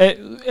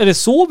 Är det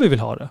så vi vill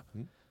ha det?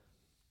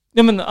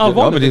 Ja men allvarligt.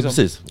 Ja men det är liksom.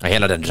 precis. Ja,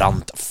 hela den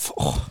ranten.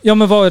 Ja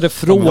men vad är det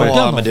frågan?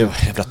 Ja men det var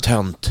jävla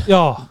tönt.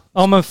 Ja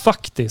men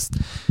faktiskt.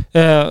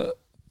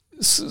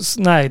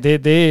 Nej,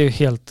 det är ju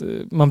helt,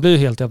 man blir ju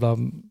helt jävla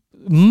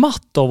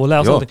matt av att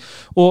läsa någonting.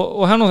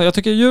 Och här, jag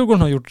tycker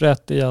Djurgården har gjort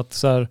rätt i att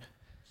så här,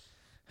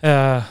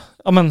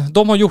 ja men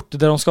de har gjort det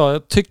de ska.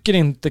 Jag tycker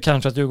inte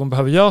kanske att Djurgården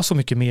behöver göra så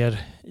mycket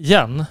mer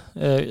igen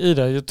i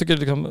det. Jag tycker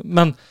liksom,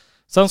 men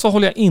sen så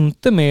håller jag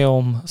inte med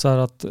om så här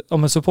att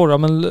supportrar,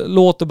 men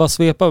låt det bara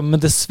svepa, men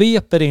det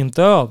sveper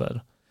inte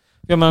över.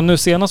 Jag menar, nu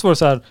senast var det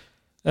så här,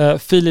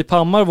 Filip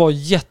Hammar var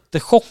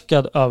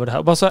jättechockad över det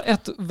här. Bara så här,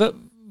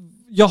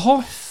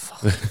 jaha.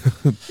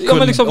 Ja,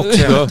 men liksom,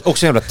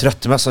 också jävla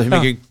trött. Men alltså,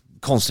 hur mycket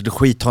konstigt och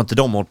skit har inte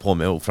de hållit på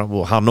med?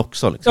 Och han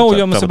också. Liksom, och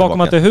gömmer sig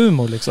bakom att det är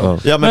humor. Liksom.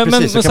 Ja, men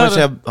precis. Så kan man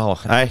säga,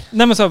 nej.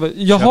 Nej, men så här,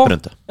 jaha,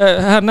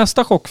 här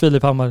nästa chock,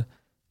 Filip Hammar.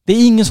 Det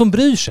är ingen som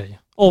bryr sig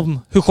om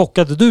hur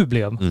chockad du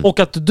blev. Och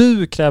att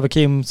du kräver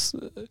Kims...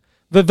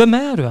 Vem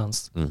är du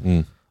ens?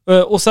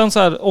 Och sen så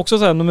här, också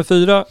så här, nummer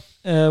 4,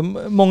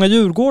 många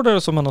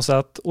djurgårdare som man har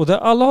sett, och där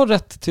alla har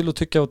rätt till att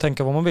tycka och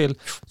tänka vad man vill,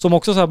 som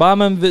också säger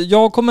men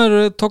jag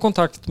kommer ta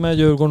kontakt med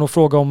Djurgården och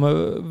fråga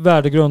om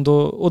värdegrund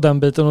och den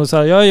biten, och så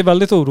här, jag är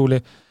väldigt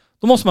orolig.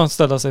 Då måste man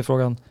ställa sig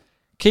frågan,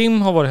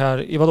 Kim har varit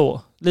här i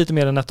vadå? Lite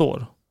mer än 1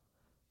 år?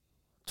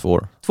 2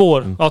 år. 2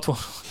 år, ja 2 år.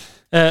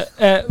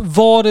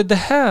 Var det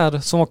här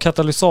som var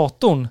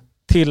katalysatorn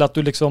till att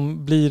du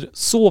liksom blir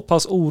så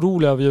pass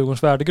orolig över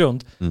Djurgårdens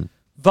värdegrund?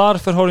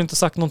 Varför har du inte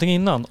sagt någonting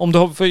innan?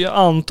 För jag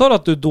antar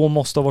att du då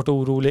måste ha varit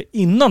orolig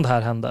innan det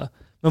här hände.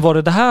 Men var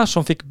det här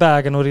som fick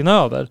bägaren att rinna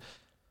över?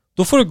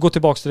 Då får du gå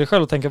tillbaka till dig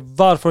själv och tänka,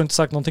 varför har du inte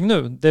sagt någonting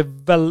nu? Det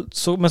är väl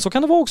så, men så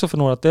kan det vara också för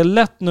några. Att det är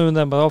lätt nu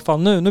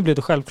när nu blir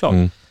det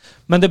självklart.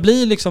 Men det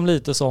blir liksom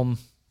lite som,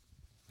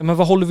 men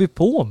vad håller vi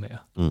på med?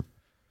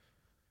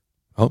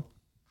 Ja.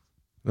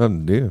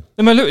 Men det...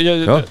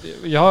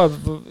 Jag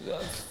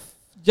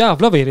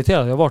jävlar vad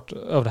irriterad jag har varit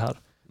över det här.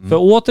 För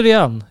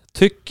återigen,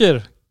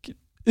 tycker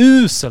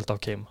uselt av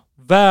Kim.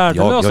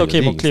 Värdelöst av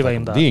Kim att kliva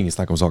in där. Det är ingen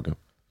snack om saken.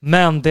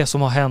 Men det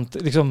som har hänt,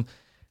 liksom,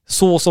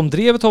 så som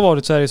drevet har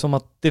varit, så är det som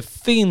att det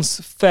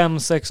finns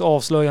 5-6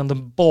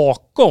 avslöjanden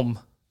bakom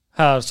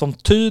här som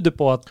tyder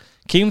på att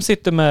Kim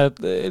sitter med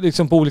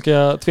liksom på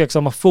olika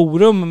tveksamma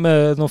forum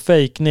med någon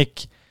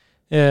fake-nick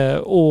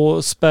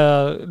och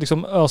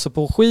liksom öser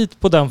på skit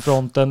på den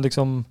fronten.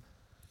 Liksom.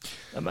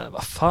 Ja, men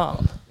vad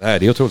fan. Nej,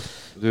 det är otroligt.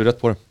 Du är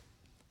rätt på det.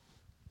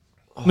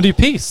 Men det är ju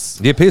piss.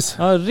 Det är piss.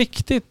 Ja,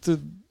 riktigt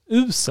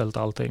uselt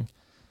allting.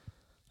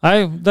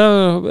 Nej, det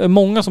är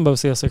många som behöver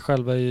se sig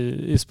själva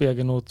i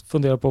spegeln och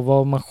fundera på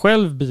vad man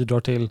själv bidrar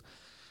till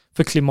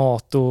för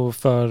klimat och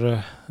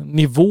för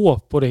nivå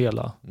på det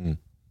hela.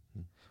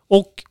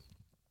 Och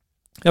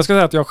jag ska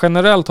säga att jag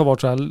generellt har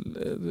varit så här,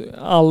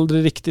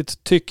 aldrig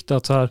riktigt tyckt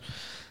att så här,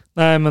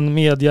 nej men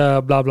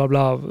media bla bla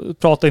bla,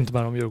 prata inte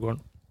mer om Djurgården.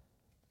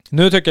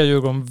 Nu tycker jag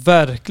Djurgården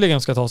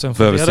verkligen ska ta sig en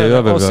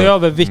funderare och se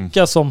över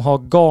vilka som har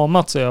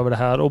gamat sig över det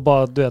här och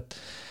bara, du vet,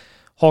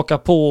 haka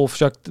på och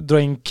försökt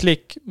dra in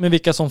klick med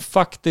vilka som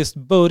faktiskt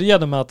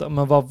började med att,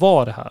 men vad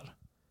var det här?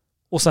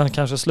 Och sen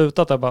kanske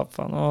slutat där bara,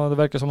 fan, det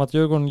verkar som att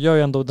Djurgården gör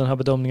ju ändå den här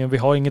bedömningen. Vi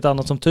har inget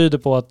annat som tyder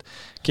på att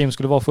Kim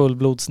skulle vara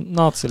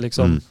fullblodsnazi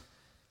liksom.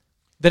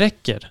 Det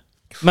räcker.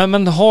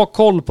 Men ha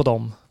koll på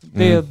dem.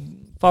 Det är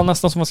fan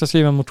nästan som man ska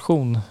skriva en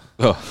motion.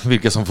 Ja,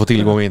 vilka som får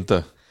tillgång och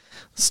inte.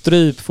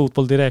 Stryp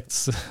Fotboll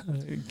Direkts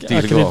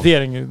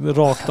akkreditering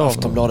rakt av.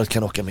 Aftonbladet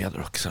kan åka med där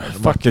också.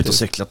 De har ut och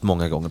cyklat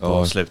många gånger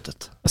på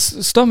slutet.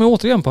 Stör mig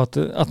återigen på att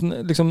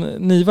liksom,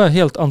 Niva är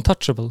helt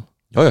untouchable.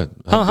 Ja.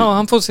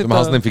 Han får sitta... Men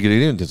han fick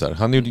det inte så här.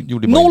 Han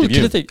gjorde bara noll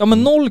intervju. kritik. Ja,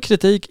 men noll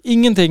kritik.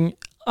 Ingenting.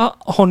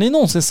 Har ni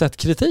någonsin sett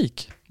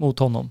kritik mot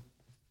honom?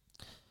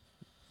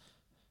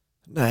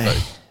 Nej.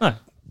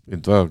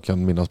 Inte vad jag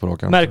kan minnas på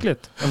rakan.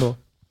 Märkligt ändå.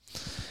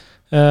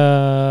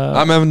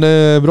 Ja, men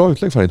bra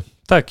utlägg, Farid.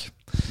 Tack.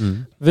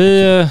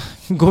 Vi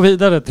går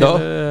vidare till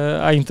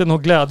inte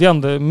något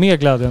glädjande, mer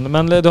glädjande,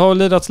 men det har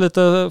lidats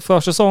lite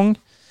försäsong.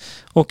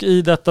 Och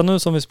i detta nu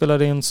som vi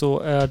spelar in så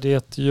är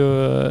det ju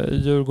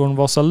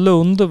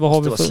Djurgården-Vasalund. Vad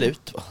har vi för...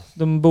 slut, va?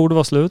 Den borde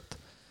vara slut.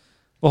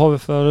 Vad har vi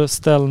för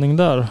ställning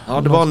där?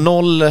 Ja, det var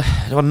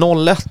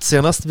 0-1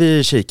 senast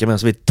vi kikade, men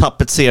så vi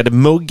tapetserade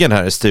muggen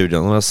här i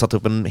studion och har satt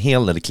upp en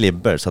hel del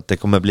klibber så att det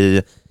kommer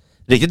bli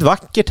riktigt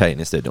vackert här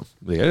inne i studion.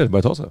 Det är det,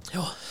 bara ta sig.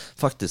 Ja,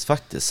 faktiskt.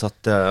 Så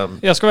att,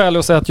 jag ska vara ärlig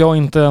och säga att jag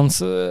inte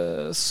ens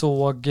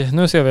såg...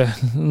 Nu ser vi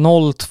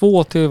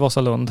 0-2 till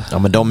Vasalund. Ja,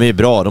 men de är ju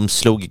bra. De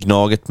slog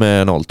Gnaget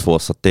med 0-2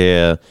 så att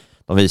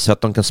de visar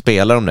att de kan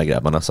spela de där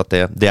grabbarna. Så att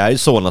det är ju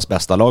Solnas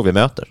bästa lag vi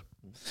möter.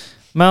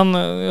 Men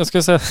jag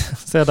ska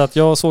säga att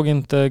jag såg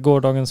inte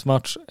gårdagens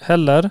match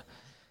heller.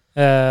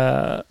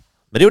 Men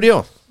det gjorde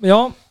jag.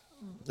 Ja.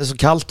 Det såg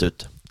kallt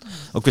ut.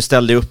 Och vi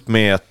ställde upp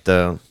med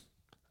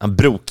en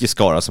brokig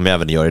skara som vi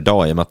även gör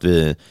idag i och med att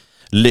vi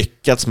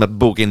lyckats med att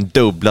boka in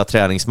dubbla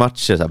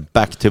träningsmatcher så här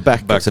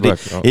back-to-back. Så det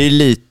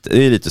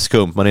är lite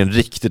skumt. Man är en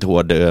riktigt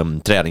hård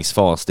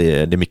träningsfas.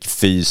 Det är mycket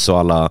fys och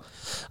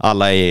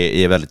alla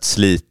är väldigt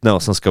slitna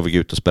och sen ska vi gå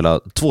ut och spela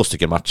 2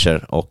 stycken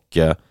matcher och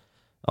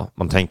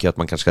man tänker att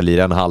man kanske ska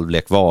lira en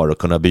halvlek var och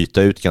kunna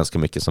byta ut ganska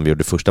mycket som vi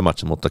gjorde första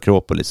matchen mot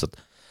Akropolis. Så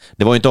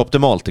det var inte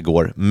optimalt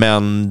igår,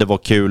 men det var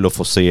kul att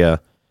få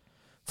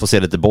se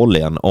lite boll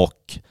igen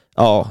och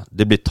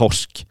det blir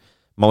torsk.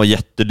 Man var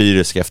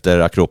jättelyrisk efter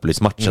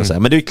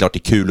Akropolis-matchen. Men det är klart det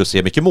är kul att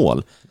se mycket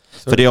mål.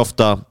 För det är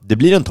ofta, det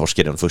blir en torsk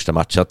i den första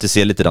matchen, att det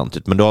ser lite rant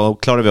ut. Men då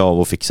klarar vi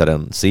av att fixa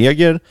den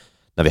seger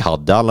när vi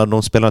hade alla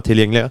de spelarna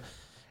tillgängliga.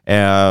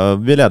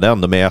 Vi ledde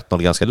ändå med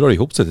 1-0 ganska. Det drar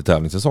ihop sig till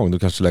tävlingssäsong. Du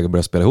kanske lägger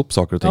börja spela ihop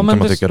saker och ting kan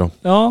man tycka då.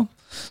 Ja,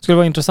 skulle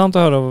vara intressant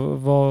att höra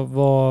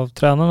vad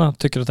tränarna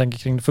tycker och tänker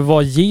kring det. För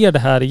vad ger det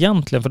här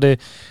egentligen? För det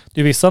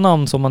är vissa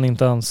namn som man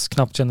inte ens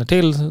knappt känner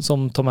till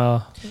som tar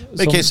med...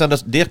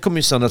 Det kommer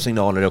ju sända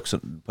signaler också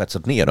på ett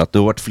sätt ner. Att det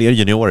har varit fler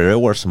juniorer i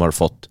år som har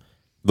fått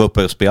vara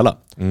uppe och spela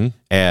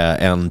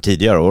än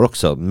tidigare år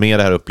också. Med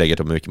det här upplägget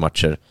och mycket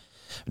matcher.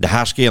 Det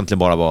här ska egentligen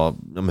bara vara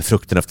med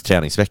frukten efter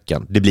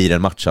träningsveckan. Det blir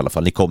en match i alla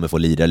fall. Ni kommer få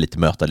lira lite,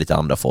 möta lite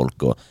andra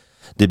folk och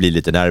det blir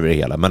lite nerver i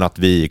hela. Men att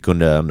vi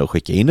kunde ändå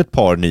skicka in ett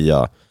par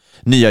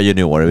nya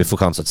juniorer. Vi får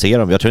chans att se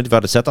dem. Jag tror inte vi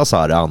hade sett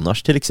Asare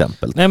annars till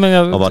exempel. Nej, men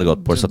jag hade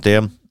gått på det, så att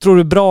det... Tror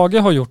du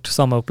Brage har gjort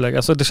samma upplägg?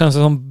 Alltså det känns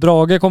som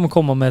Brage kommer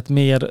komma med ett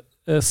mer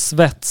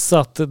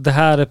svetsat. Det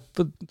här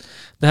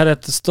är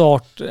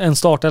en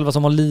startelva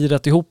som har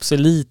lirat ihop sig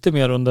lite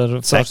mer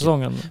under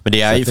försäsongen. Men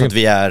det är ju för att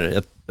vi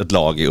är ett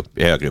lag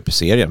högre upp i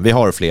serien. Vi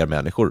har fler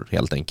människor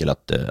helt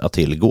enkelt att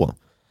tillgå.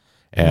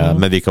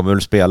 Men vi kommer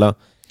väl spela.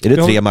 Är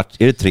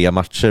det 3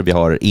 matcher vi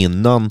har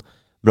innan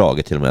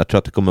Brage till och med? Jag tror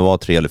att det kommer vara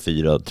 3 eller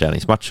 4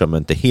 träningsmatcher, men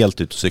inte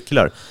helt ut och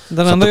cyklar.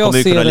 Den enda jag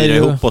ser kunna lira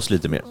ihop oss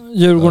lite mer.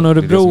 Djurgården och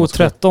Örebro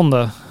 13.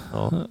 Ja.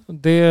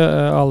 Det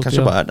är allt.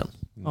 Kanske bara är den.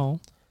 Ja.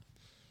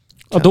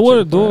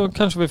 Då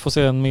kanske vi får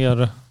se en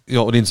mer...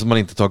 Ja, och det är inte så att man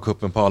inte tar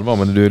kuppen på allvar,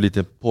 men du är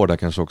lite på där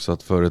kanske också,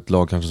 att för ett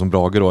lag kanske som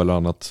Brage då, eller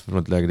annat från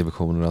ett lägre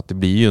divisioner, att det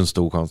blir ju en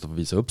stor chans att få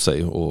visa upp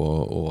sig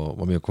och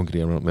vara med och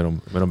konkurrera med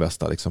de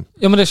bästa liksom.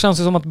 Ja, men det känns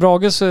ju som att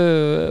Brages,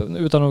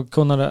 utan att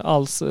kunna det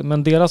alls,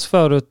 men deras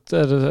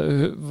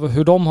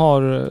hur de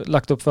har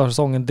lagt upp för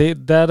säsongen,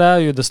 där är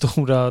ju det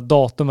stora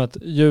datumet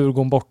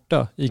Djurgården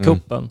borta i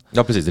kuppen.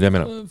 Ja, precis, det är det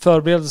jag menar.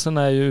 Förberedelsen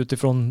är ju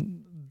utifrån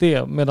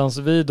det, medan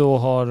vi då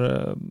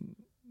har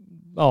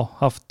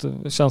haft,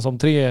 känns som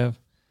 3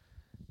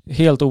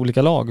 helt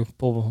olika lag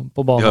på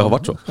banan. Det har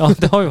varit så. Ja,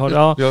 det har ju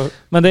varit. Ja.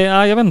 Men det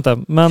är, jag vet inte.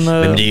 Men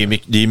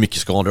det är mycket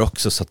skador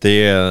också, så att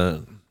det är,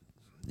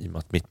 i och med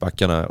att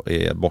mittbackarna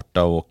är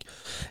borta och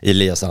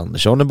Elias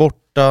Andersson är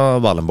borta,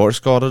 Wallenborg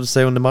skadade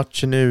sig under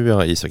matchen nu, vi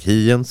har Isak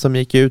Hien som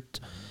gick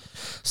ut.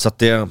 Så att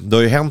det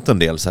har ju hänt en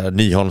del så här.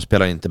 Nyholm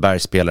spelar inte, Berg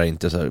spelar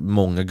inte, så här,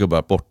 många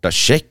gubbar borta,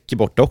 Check är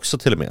borta också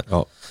till och med.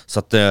 Ja. Så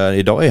att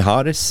idag är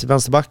Harris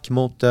vänsterback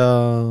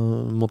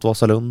mot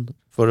Vasalund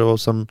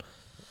och sen...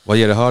 Vad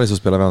ger det Harris att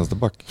spela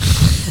vänsterback?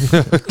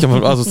 Kan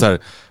man, alltså så här,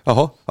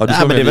 jaha, ja, det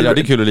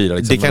är kul att lira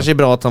liksom. Det kanske är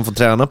bra att han får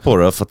träna på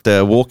det, för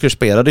att Walker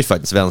spelade ju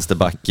faktiskt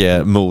vänsterback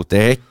mot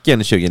Häcken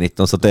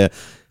 2019, så att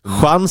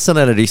chansen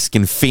eller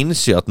risken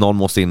finns ju att någon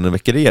måste in och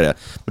vikariera.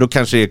 Men då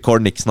kanske det är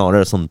Kornick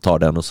snarare som tar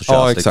den och så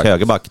kör sig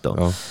högerback då.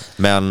 Ja.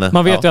 Men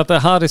man vet ju att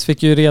Harris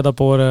fick ju reda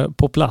på det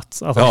på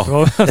plats.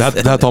 Alltså,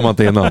 det här tar man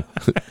inte innan.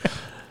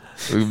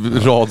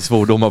 Rad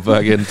svordomar på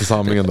vägen till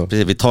samlingen då.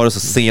 Precis, vi tar det så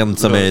sent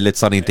som möjligt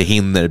så han inte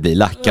hinner bli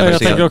lackad. Jag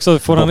tänker också,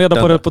 får han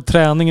reda på det på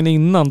träningen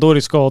innan, då är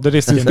det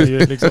skaderisken är ju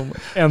liksom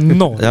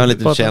enorm. Jag har en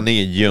liten känning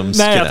i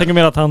ljumsken. Nej, jag tänker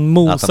mer att han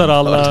mosar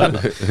alla.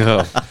 Nej,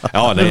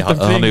 han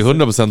är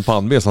 100%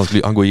 pannbe, så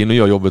han går in och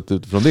gör jobbet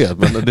utifrån det.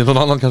 Men det är någon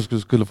annan kanske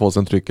skulle få sig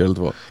en tryck eller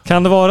 2.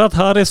 Kan det vara att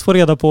Harris får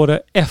reda på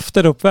det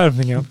efter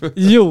uppvärmningen?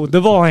 Jo, det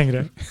var en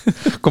grej.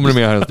 Kommer du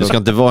med här? Du ska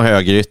inte vara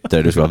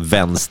högerytter, du ska vara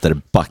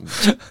vänsterback.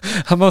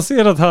 Man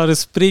ser att Harris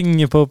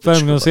springer på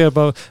uppvärmningen och ser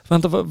bara,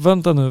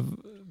 vänta nu,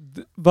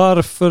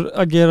 varför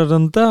agerar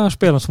den där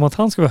spelaren som att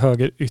han ska vara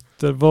höger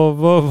ytter?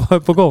 Vad är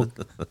på gång?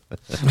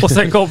 Och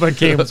sen kommer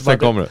Kim. Sen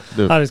kommer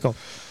det. Harris kom.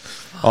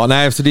 Ja,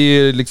 nej, så det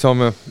är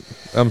liksom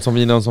som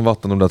vin som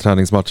vatten, de där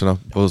träningsmatcherna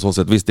på så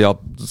sätt. Visst, det är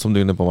som du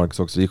är inne på, Marcus,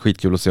 också. Det är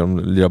skitkul att se dem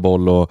lira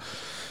boll och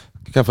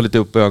kan få lite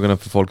upp ögonen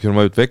för folk hur de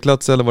har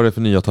utvecklats eller vad det är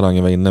för nya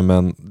talanger var inne,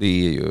 men det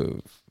är ju,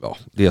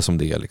 det är som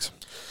det är liksom.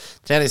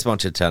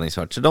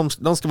 Träningsmatcher.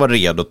 De ska vara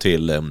redo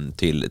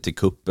till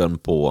kuppen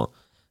på,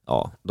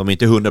 de är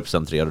inte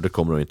 100% redo, det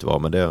kommer de inte vara,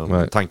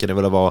 men tanken är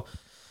väl att vara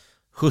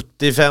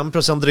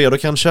 75% redo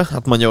kanske,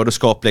 att man gör det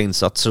skapliga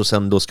insatser och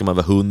sen då ska man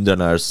vara 100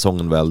 när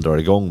säsongen väl drar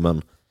igång,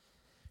 men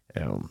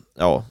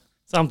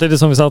Samtidigt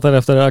som vi satt här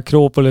efter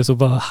Akropolis och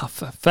bara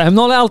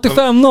 5-0 är alltid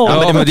 5-0.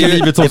 Ja, men det är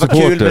livet som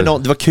supporter.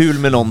 Det var kul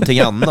med någonting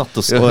annat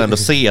och ändå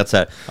se att så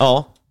här,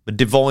 men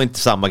det var inte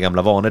samma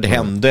gamla vanor. Det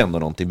hände ändå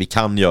någonting. Vi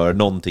kan göra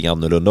någonting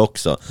annorlunda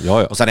också.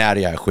 Ja. Och sen är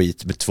det här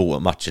skit med 2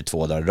 matcher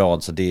 2 dagar i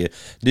rad. Så det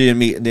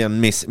är en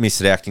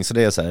missräkning. Så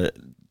det är så här,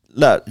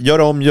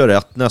 gör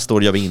rätt. Nästa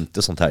år gör vi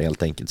inte sånt här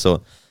helt enkelt. Så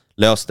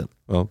lös det.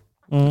 Ja.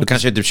 Du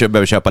kanske inte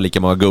behöver köpa lika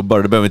många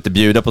gubbar. Du behöver inte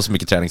bjuda på så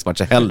mycket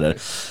träningsmatcher heller.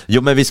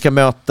 Jo, men vi ska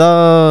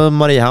möta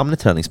Mariehamn i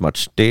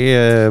träningsmatch. Det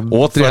är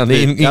återigen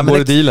ingår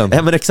i dealen.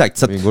 Ja, men exakt.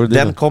 Så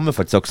den kommer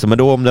faktiskt också. Men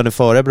då om den är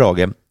före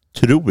Brage,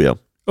 tror jag.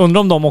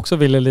 Undrar om de också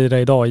ville lira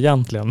idag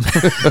egentligen.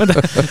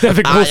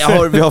 Vi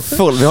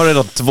har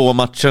redan 2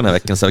 matcher den här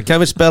veckan, så kan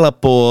vi spela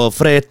på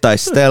fredag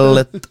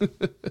istället.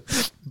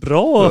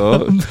 Bra.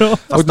 Bra.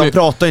 Fast de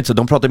pratar inte så,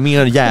 de pratar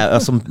mer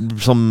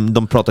som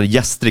de pratar i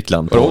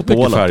Gästrikland. Har du åkt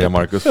mycket färja,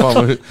 Marcus?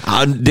 Fan,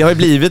 ja, det har ju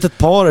blivit ett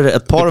par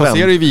det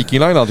passerar ju Viking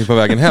Line allting på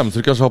vägen hem, så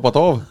du kanske har hoppat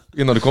av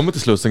innan du kommer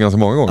till Slussen ganska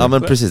många gånger. Ja,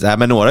 men precis.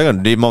 Men några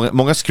gånger. Det är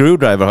många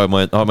screwdriver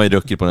har man ju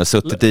druckit på.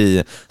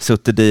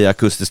 Suttit i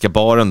akustiska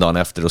baren dagen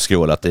efter och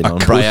scrollat i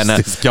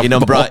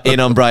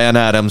någon Bryan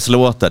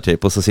Adams-låtar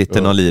typ, och så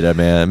sitter någon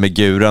lirare med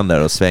guran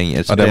där och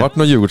svänger. Ja, det har varit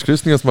några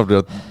Djurgårdskryssningar som har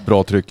blivit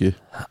bra tryck i.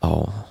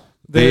 Ja.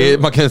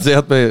 Man kan säga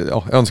att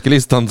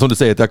önskelistan som du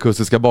säger till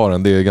akustiska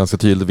baren, det är ganska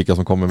tydligt vilka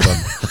som kommer med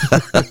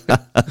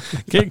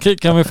den.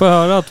 Kan vi få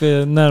höra att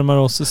vi närmar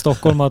oss i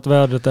Stockholm, att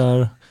vädret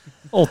är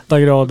 8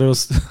 grader och...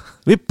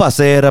 Vi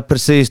passerar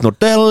precis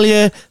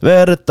Norrtälje,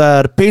 vädret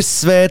är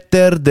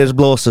pissväter, det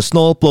blåser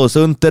snålblås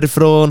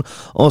underifrån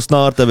och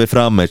snart är vi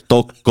framme i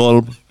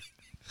Stockholm.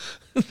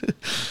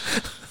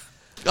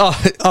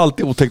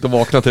 Alltid otäckt att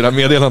vakna till det här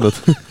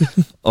meddelandet.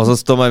 Och så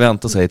står man och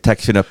väntar och säger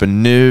taxin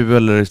öppen nu,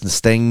 eller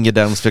stänger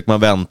den, så försöker man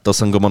vänta och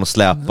sen går man och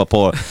släpar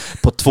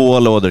på 2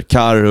 lådor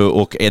karro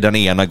och den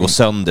ena går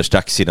sönder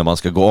strax innan man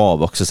ska gå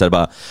av också, så är det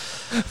bara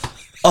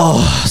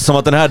som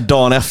att den här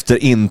dagen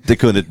efter inte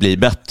kunde bli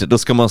bättre. Då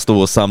ska man stå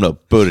och samla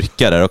upp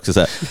burkar där också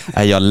så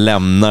här, jag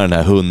lämnar den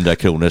här 100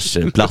 kronors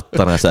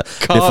plattan så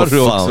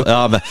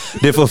här.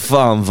 Det får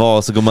fan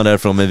vara. Så går man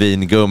därifrån med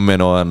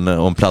vingummin och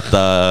en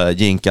platta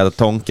jinkad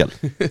tonkel.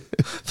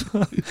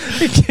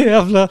 Vilken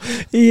jävla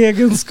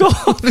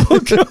egenskap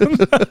att kunna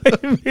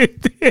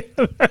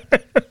imitera.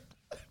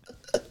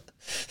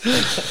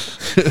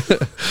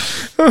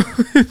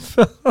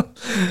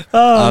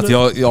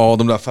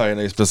 De där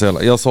färgerna är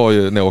speciella. Jag sa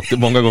ju när jag åkte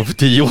många gånger för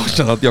 10 år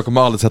sedan att jag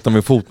kommer aldrig sätta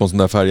min fot på en sån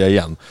där färja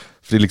igen.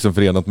 För det är liksom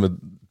förenat med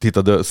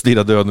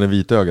stirra döden i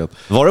vitögat.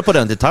 Var du på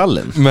den till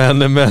Tallinn? Men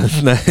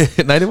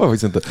nej, det var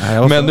faktiskt inte.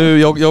 Men nu,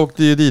 jag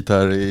åkte ju dit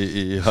här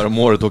i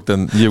häromåret, åkte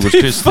en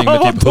Djurgårdskryssning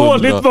med typ 100.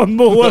 Dåligt man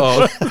mår.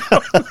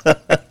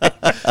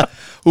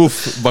 Ja.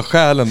 Vad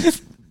själen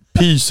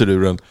pyser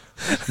ur den.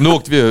 Nu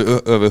åkte vi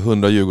över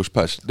 100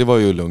 Djurgårdspers. Det var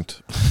ju lugnt.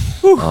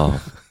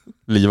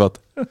 Livat.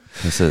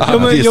 Det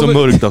är så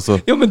mörkt alltså.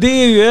 Ja, men det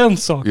är ju en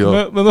sak.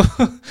 Ja.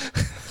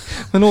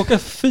 Men åka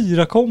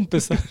 4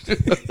 kompisar.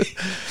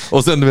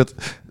 Och sen du vet,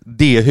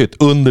 D-hytt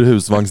under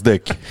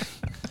husvagnsdäck.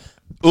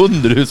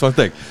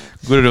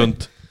 Går det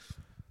runt.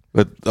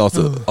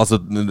 Alltså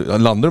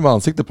landar du med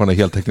ansiktet på den här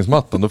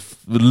heltäckningsmattan, då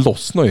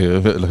lossnar ju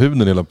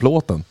huden i hela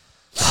plåten.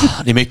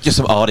 Det är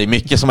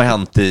mycket som har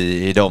hänt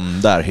i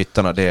de där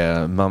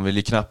hyttarna. Man vill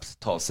ju knappt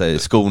ta sig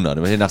skorna.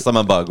 Det är nästan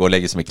man bara går och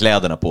lägger sig med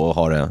kläderna på och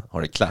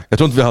har det klart. Jag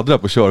tror inte vi hade det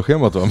på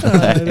körschemat va?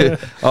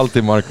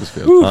 Alltid Marcus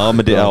fel.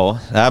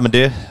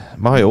 Men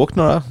man har ju åkt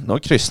några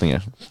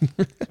kryssningar.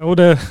 Jo,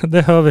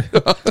 det hör vi.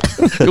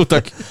 Jo,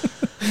 tack.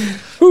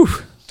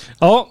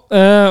 Ja,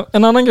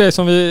 en annan grej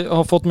som vi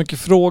har fått mycket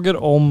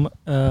frågor om,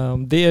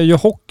 det är ju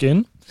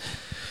hockeyn.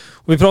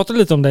 Och vi pratade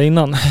lite om det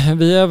innan.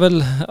 Vi är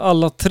väl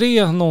alla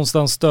 3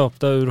 någonstans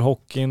stöpta ur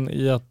hockeyn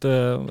i att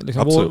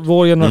liksom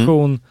vår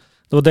generation,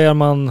 det var där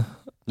man... Det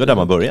var där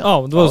man började.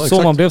 Ja, det var så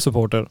exakt. Man blev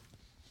supporter.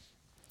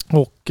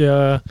 Och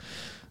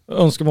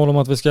önskemål om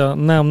att vi ska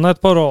nämna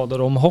ett par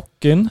rader om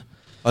hockeyn.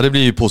 Ja, det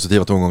blir ju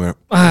positiva tongångar.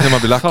 När man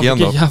blir lack igen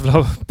då. Vilken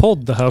jävla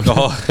podd det här.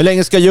 Ja. Hur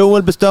länge ska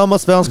Joel bestämma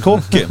svensk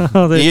hockey? Det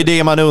är ju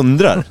det man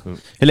undrar.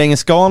 Hur länge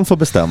ska han få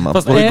bestämma?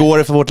 Och hur går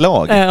det för vårt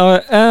lag?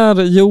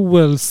 Är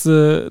Joels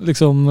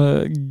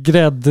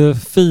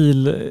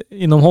gräddfil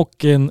inom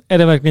hockeyn, är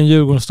det verkligen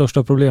Djurgårdens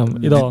största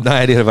problem idag?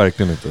 Nej, det är det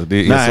verkligen inte.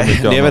 Det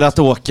är väl att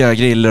åka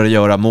griller och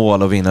göra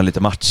mål och vinna lite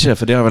matcher.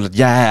 För det har väl ett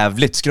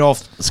jävligt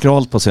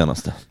skralt på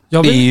senaste.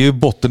 Ja, det är ju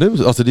botten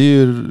nu. Alltså det är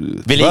ju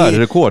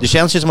rekord. Det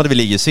känns ju som att vi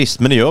ligger sist,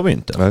 men det gör vi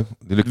inte. Nej,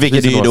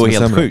 vilket är ju då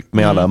helt sjukt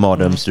med alla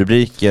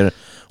mardrömsrubriker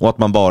och att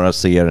man bara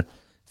ser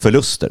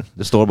förluster.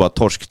 Det står bara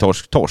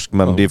torsk,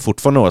 men det är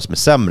fortfarande några som är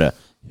sämre.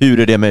 Hur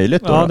är det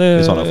möjligt då? Ja, det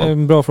är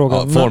en bra fråga.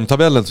 Ja,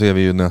 formtabellen så är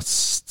vi ju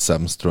näst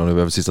sämst tror jag,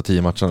 över sista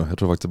 10 matcherna. Jag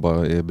tror faktiskt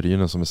bara är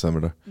Brynäs som är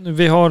sämre där.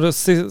 Vi har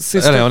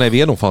sista... Nej,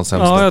 vi är nog fan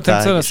sämst. Ja, jag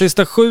tänkte säga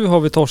sista 7 har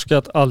vi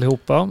torskat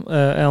allihopa.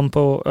 En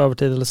på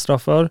övertid eller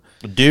straffar.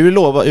 Du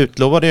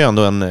utlovade ju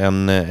ändå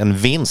en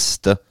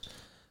vinst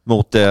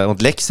mot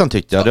Leksand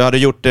tyckte jag. Du hade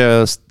gjort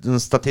den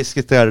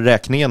statistiska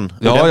räkningen.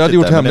 Ja, jag hade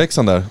gjort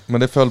hemläxan där.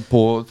 Men det föll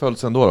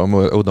sen då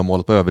med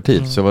uddamålet på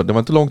övertid. Så det var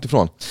inte långt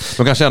ifrån.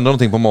 De kanske ändrade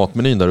någonting på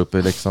matmenyn där uppe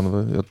i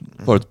Leksand. Jag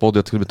förutspådde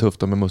att det skulle bli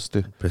tufft med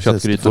mustig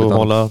köttgryta. Du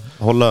får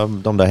hålla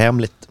dem där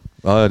hemligt.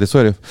 Ja, det så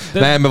är det.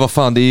 Nej, men vad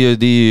fan, det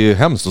är ju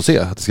hemskt att se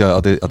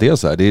att det är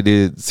så här.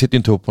 Det sitter ju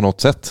inte upp på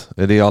något sätt.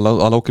 Det är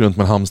alla åker runt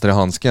med en hamster i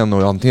handsken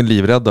och är antingen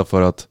livrädda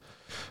för att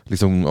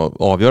liksom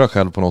avgöra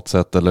själv på något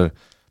sätt eller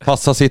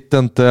passa sitter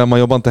inte, man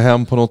jobbar inte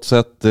hem på något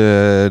sätt. Det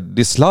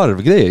är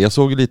slarvgrejer. Jag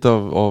såg lite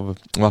av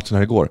matchen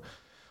här igår.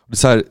 Det är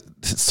så här,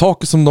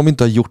 saker som de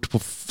inte har gjort på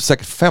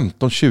säkert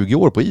 15-20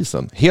 år på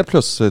isen. Helt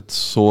plötsligt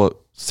så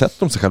sätter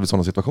de sig själv i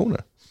sådana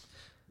situationer.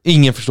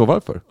 Ingen förstår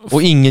varför.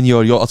 Och ingen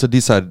gör alltså det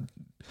är så här,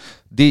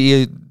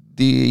 det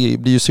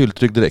blir ju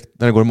syltrygg direkt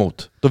när det går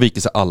emot. Då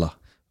viker sig alla.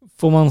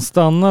 Får man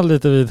stanna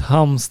lite vid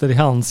hamster i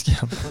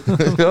handsken?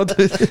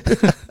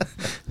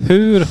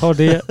 Hur har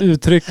det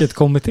uttrycket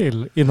kommit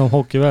till inom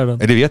hockeyvärlden?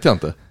 Nej, det vet jag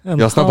inte. Jag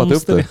har snabbat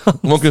upp det. Om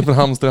man går ut med en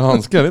hamster i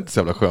handsken, det är inte så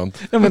jävla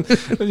skönt.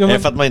 Är det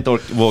för att man inte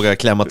vågar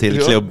klämma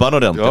till klubban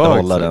ordentligt och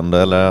hålla den?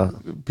 Eller?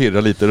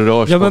 Pirra lite, det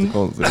rör sig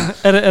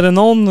är det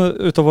någon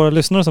utav våra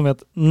lyssnare som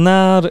vet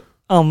när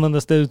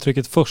användes det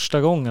uttrycket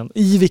första gången?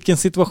 I vilken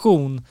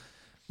situation?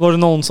 Var det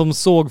någon som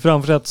såg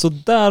framför sig att så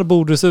där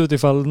borde det se ut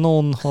ifall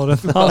någon har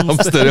en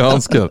hamster i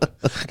handsken?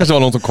 Kanske var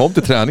någon som kom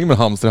till träning med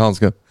hamster i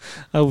handsken.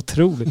 Ja,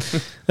 otroligt.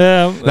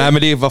 Nej, men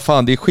det är vad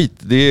fan, det är skit.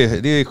 Det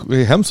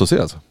är hemskt att se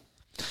alltså.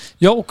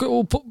 Ja,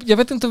 och jag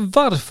vet inte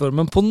varför,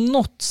 men på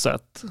något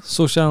sätt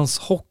så känns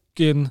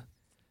hockeyn,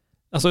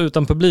 alltså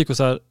utan publik och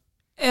så här,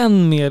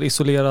 än mer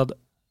isolerad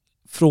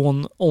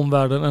från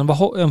omvärlden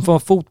än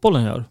vad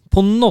fotbollen gör.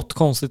 På något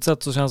konstigt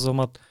sätt så känns det som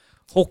att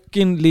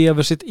hockeyn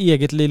lever sitt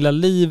eget lilla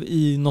liv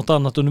i något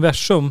annat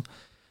universum.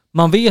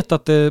 Man vet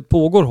att det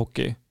pågår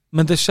hockey,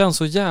 men det känns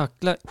så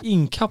jäkla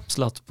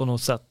inkapslat på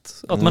något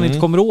sätt. Att man inte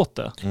kommer åt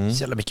det.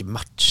 Så jävla mycket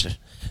matcher.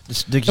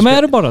 Men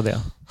är det bara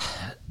det?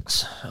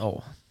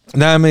 Ja.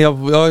 Nej, men jag,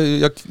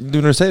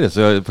 nu när du säger det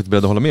så är jag faktiskt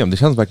beredd att hålla med om. Det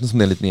känns verkligen som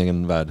det är en liten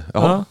egen värld.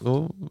 Jaha,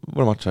 då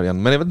var det match här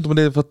igen. Men jag vet inte om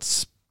det är för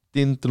att det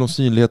är inte någon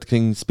synlighet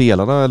kring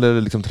spelarna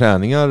eller liksom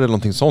träningar eller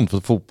någonting sånt. För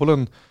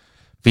fotbollen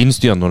finns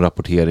det ju ändå en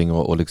rapportering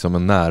och liksom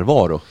en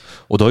närvaro.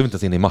 Och då är vi inte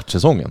ens inne i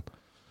matchsäsongen.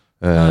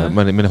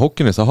 Men i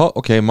hockeyn är så,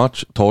 okej,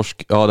 match,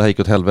 torsk, ja det här gick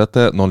åt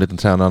helvete, någon liten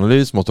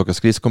tränaranalys, måste åka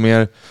skridskor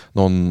mer,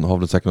 någon har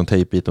väl säkert någon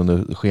tejpbit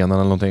under skenan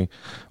eller någonting.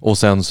 Och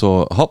sen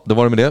så, det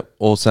var det med det.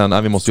 Och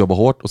sen, vi måste jobba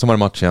hårt, och sen var det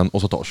match igen,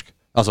 och så torsk.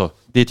 Alltså,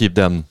 det är typ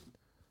den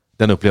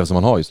upplevelsen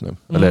man har just nu.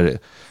 Eller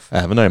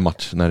även när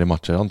det är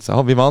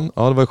matcher. Vi vann,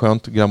 det var ju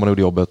skönt, grabbarna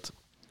gjorde jobbet.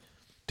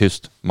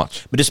 Tyst,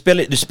 match. Men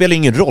det spelar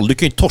ingen roll. Du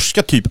kan ju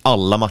torska typ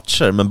alla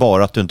matcher, men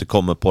bara att du inte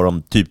kommer på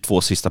de typ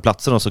 2 sista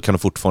platserna så kan du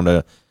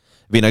fortfarande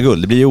vinna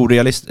guld. Det blir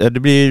orealistiskt, det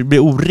blir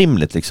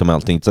orimligt liksom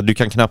allting. Så du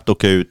kan knappt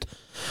åka ut.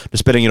 Det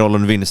spelar ingen roll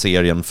om du vinner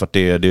serien, för att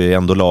det är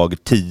ändå lag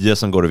 10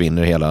 som går och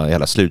vinner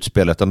hela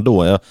slutspelet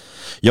ändå.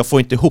 Jag får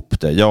inte ihop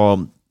det.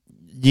 Jag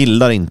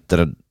gillar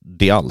inte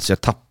det alls. Jag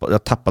har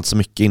tappat så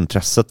mycket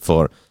intresset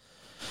för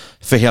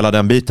hela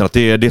den biten, att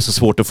det är så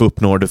svårt att få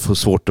uppnå, det är för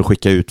svårt att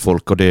skicka ut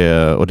folk och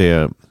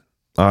det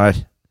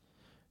nej.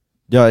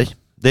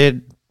 Det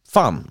är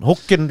fan,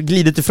 hockeyn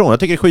glidit ifrån. Jag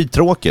tycker det är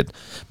skittråkigt.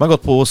 Man har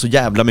gått på så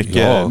jävla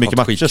mycket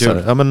matcher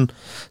så. Ja, men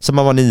sen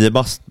man var 9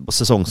 bast på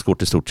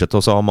säsongskort i stort sett,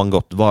 och så har man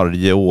gått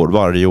varje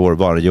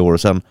år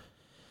och sen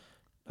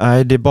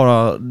nej, det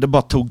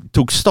bara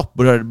tog stopp och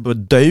började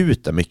dö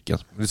ut där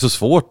mycket. Det är så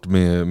svårt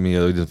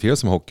med att identifiera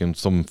sig med hockeyn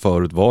som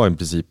förut var i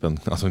princip en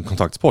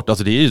kontaktsport.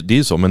 Alltså det är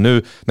ju så, men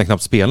nu när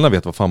knappt spelarna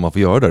vet vad fan man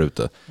får göra där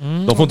ute.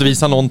 De får inte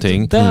visa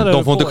någonting,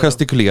 de får inte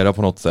gestikulera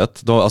på något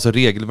sätt. Alltså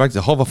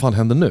regelverket, vad fan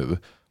händer nu?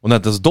 Och när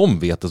inte ens de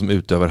vet det som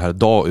utövar här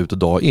dag ut och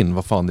dag in,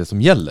 vad fan det är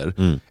som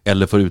gäller.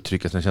 Eller får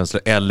uttrycka sina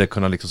känslor, eller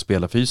kunna liksom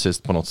spela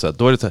fysiskt på något sätt.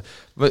 Då är det så här,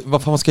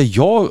 vad fan ska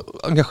jag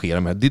engagera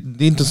mig?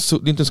 Det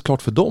är inte så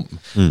klart för dem.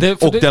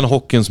 Den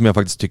hockeyn som jag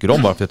faktiskt tycker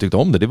om, varför jag tyckte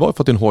om det var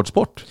för att det är en hård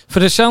sport. För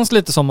det känns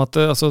lite som att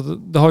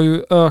det har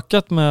ju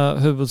ökat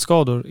med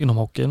huvudskador inom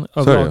hockeyn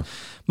överlag.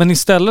 Men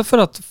istället för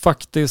att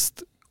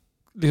faktiskt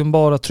liksom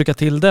bara trycka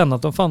till den,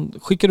 att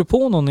skickar du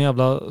på någon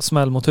jävla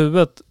smäll mot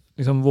huvudet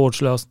liksom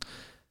vårdslöst,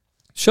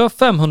 kör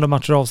 500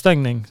 matcher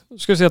avstängning.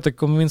 Ska vi se att det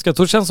kommer minska.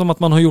 Det känns som att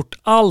man har gjort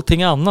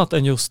allting annat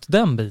än just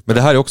den biten. Men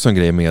det här är också en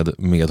grej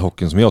med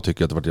hockeyn som jag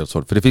tycker att det varit helt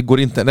svårt. För det går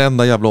inte en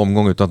enda jävla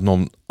omgång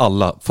utan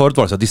att förut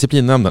var det så här,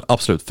 disciplinnämnden,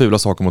 absolut, fula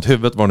saker mot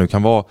huvudet, vad det nu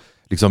kan vara,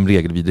 liksom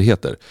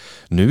regelvidrigheter.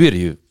 Nu är det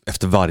ju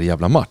efter varje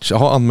jävla match.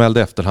 Jaha,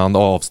 anmälde efterhand,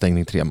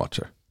 avstängning 3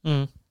 matcher.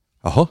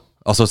 Jaha,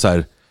 alltså så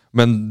här,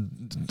 men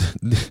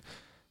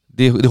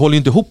det håller ju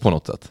inte ihop på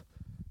något sätt.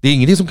 Det är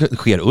ingenting som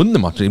sker under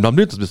matchen. Ibland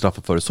blir det inte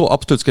bestraffat för det så.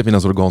 Absolut ska det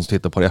finnas organ som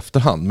tittar på det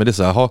efterhand. Men det är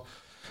så här,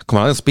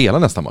 kommer han spela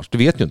nästa match? Du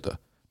vet ju inte.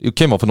 Det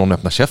kan ju vara för någon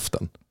öppnar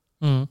käften.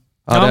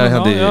 Jag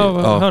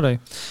hör dig.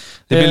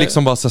 Det blir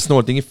liksom bara så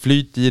snålt. Det är inget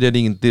flyt i det.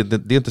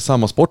 Det är inte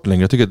samma sport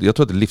längre. Jag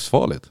tror att det är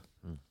livsfarligt.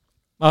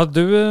 Ja,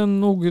 du är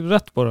nog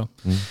rätt på det.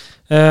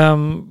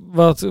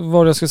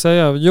 Vad jag ska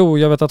säga? Jo,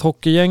 jag vet att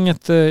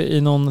hockeygänget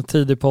i någon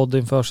tidig podd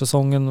inför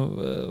säsongen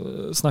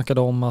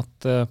snackade om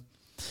att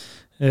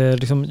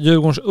liksom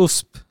Djurgårdens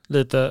USP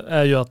lite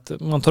är ju att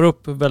man tar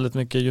upp väldigt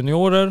mycket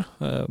juniorer,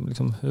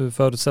 liksom hur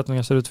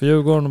förutsättningar ser ut för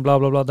Djurgården och bla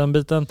bla bla, den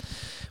biten.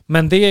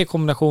 Men det i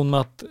kombination med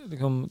att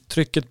liksom,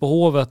 trycket på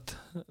Hovet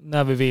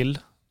när vi vill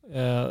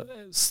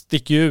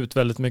sticker ju ut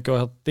väldigt mycket,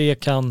 och att det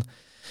kan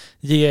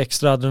ge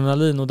extra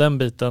adrenalin och den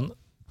biten.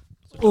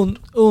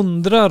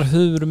 Undrar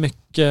hur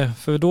mycket,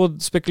 för då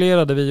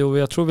spekulerade vi och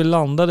jag tror vi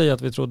landade i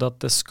att vi trodde att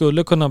det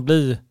skulle kunna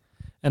bli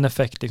en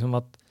effekt, liksom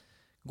att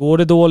går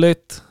det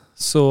dåligt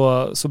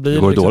så blir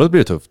det liksom, dåligt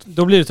blir det tufft.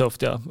 Då blir det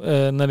tufft, ja.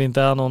 När det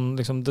inte är någon,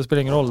 liksom, det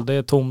spelar ingen roll. Det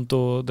är tomt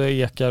och det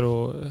ekar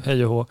och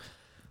hej och hå.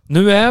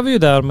 Nu är vi ju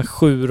där med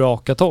 7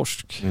 raka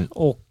torsk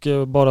och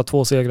bara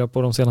 2 segrar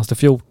på de senaste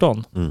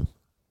 14.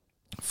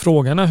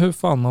 Frågan är hur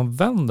fan man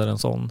vänder en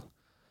sån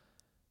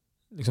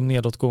liksom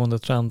nedåtgående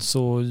trend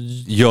så...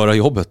 Göra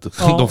jobbet.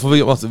 Ja. De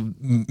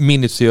får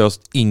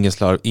minutiöst, ingen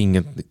slarv,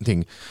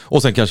 ingenting.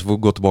 Och sen kanske få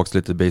gå tillbaka till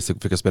lite basic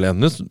och försöka spela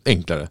ännu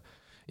enklare.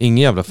 Ingen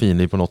jävla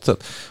finliv på något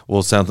sätt.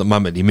 Och sen,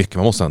 det är mycket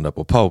man måste ändra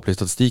på.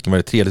 Powerplay-statistiken var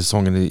det 3:e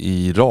säsongen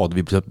i rad.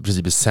 Vi i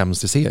princip är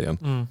sämst i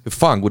serien. Hur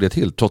fan går det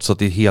till? Trots att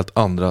det är helt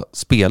andra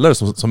spelare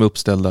som är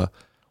uppställda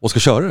och ska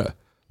köra det.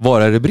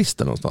 Var är det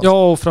bristen någonstans?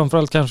 Ja, och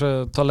framförallt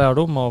kanske ta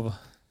lärdom av...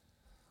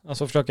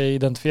 Alltså försöka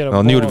identifiera...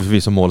 Ja, nu gjorde vi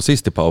förvisso mål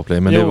sist i powerplay,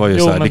 men det var ju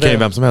så här, det kan ju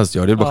vem som helst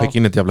göra. Det är bara skicka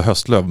in ett jävla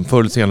höstlöv. Förr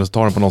eller senare så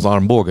tar den på någons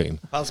armbåge in.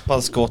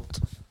 Pass, skott.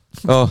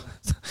 Ja.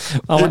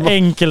 Vad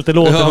enkelt det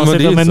låter. Man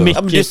sitter med en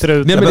mick i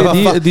truten. Nej,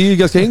 men det är ju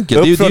ganska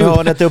enkelt. Upp från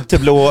hörnet, upp till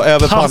blå,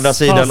 över på andra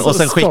sidan och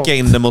sen skicka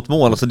in det mot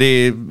mål. Alltså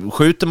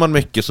skjuter man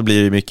mycket så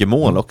blir det mycket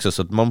mål också.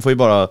 Så att man får ju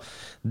bara...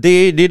 Det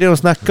är det de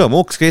snackar om.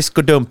 Åk skridsk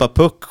och dumpa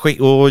puck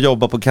och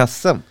jobba på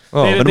kassen.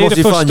 Ja. Men du måste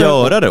ju fan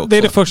göra det också. Det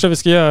är det första vi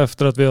ska göra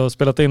efter att vi har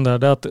spelat in det här.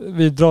 Det är att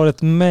vi drar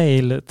ett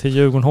mail till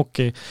Djurgården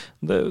Hockey.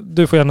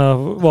 Du får gärna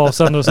vara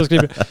avsändare och så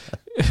skriver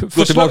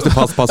gå tillbaka till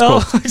pass, skott.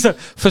 Ja,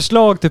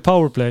 förslag till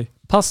powerplay.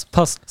 Pass,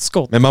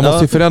 skott. Men man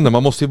måste ju förändra.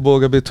 Man måste ju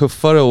våga bli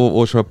tuffare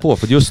och köra på.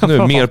 För just nu,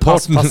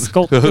 merparten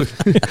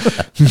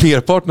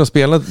av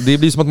spelarna, det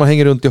blir som att man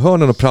hänger runt i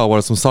hörnen och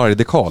praoar som Sarri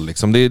Dekal.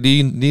 Liksom. Det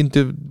är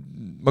inte...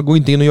 Man går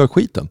inte in och gör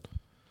skiten.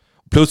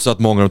 Plus att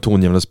många av de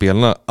tongivande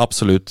spelarna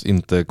absolut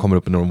inte kommer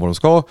upp i vad de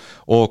ska.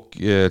 Och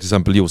till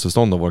exempel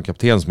Josefsson då, vår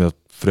kapten som jag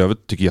för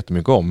övrigt tycker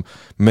jättemycket om.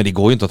 Men det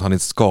går ju inte att han är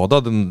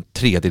skadad en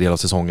tredjedel av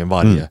säsongen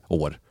varje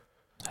år.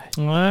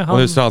 Nej, och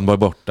nu är Strandberg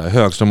borta.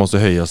 Högström måste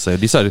höja sig.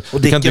 Det är så här,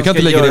 du kan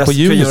inte lägga det på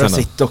junisarna.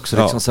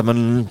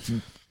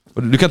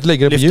 Du kan inte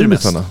lägga det på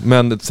junisarna.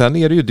 Men sen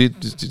är det ju,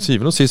 till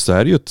syvende och sist så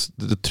är det ju ett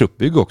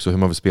truppbygge också hur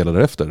man vill spela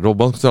därefter.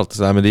 Robban ska alltid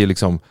säga, men det är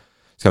liksom...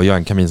 Ska vi göra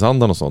en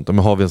kaminsandan och sånt? Men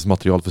har vi ens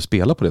material för att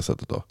spela på det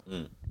sättet då?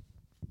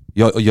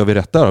 Gör vi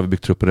rätt där? Har vi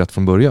byggt truppen rätt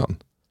från början?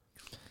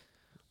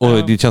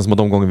 Och det känns som att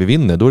de gånger vi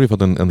vinner, då är det för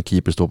att en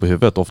keeper står på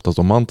huvudet. Oftast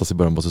de mantas i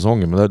början på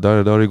säsongen. Men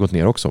där har det gått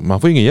ner också.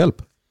 Man får ingen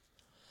hjälp.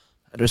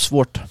 Det är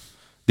svårt.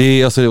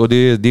 Det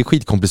är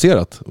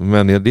skitkomplicerat.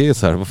 Men det är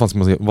så här,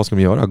 vad ska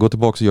man göra? Gå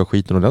tillbaka och göra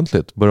skiten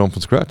ordentligt. Börja om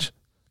från scratch.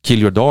 Kill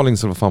your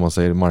darlings eller vad fan man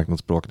säger i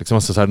marknadsspråk.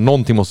 Liksom, så här,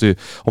 någonting måste ju,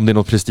 om det är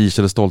något prestige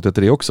eller stolthet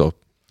i det också.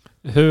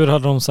 Hur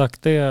hade de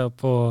sagt det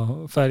på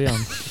färjan?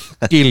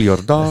 Kill your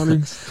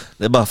darlings.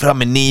 Det är bara fram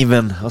med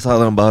niven och så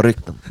hade de bara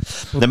ryckt den.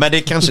 Nej, men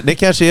det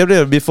kanske är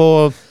det. Vi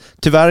får...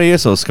 Tyvärr är det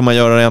så. Ska man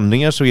göra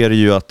ändringar så är det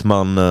ju att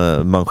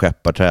man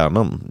skeppar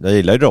tränaren. Jag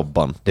gillar ju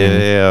Robban.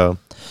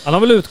 Han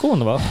har väl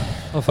utgående, va?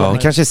 Ja,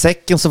 kanske är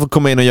Säcken som får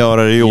komma in och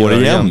göra det i år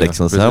igen.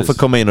 Liksom. Så han får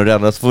komma in och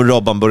rädda. Så får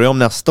Robban börja om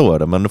nästa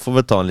år. Men då får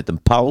vi ta en liten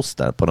paus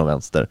där på någon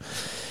vänster.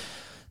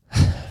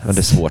 Men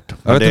det är svårt.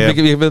 Jag vet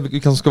inte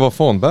vilka som ska vara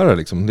fondbärare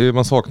liksom.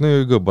 Man saknar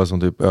ju gubbar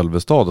som typ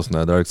Ölvestad och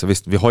sådär. Där,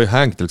 visst, vi har ju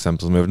Hank till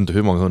exempel som jag vet inte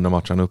hur många 100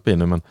 matcher han är uppe i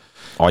nu. Men,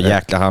 ja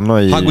jäklar, han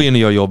går in och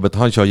gör jobbet,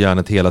 han kör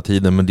järnet hela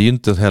tiden. Men det är ju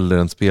inte heller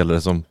en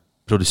spelare som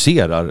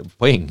producerar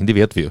poäng, det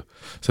vet vi ju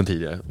sen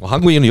tidigare. Och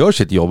han går in och gör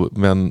sitt jobb,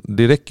 men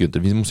det räcker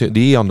ju inte.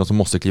 Det är andra som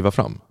måste kliva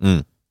fram.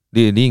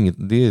 Det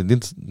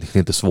är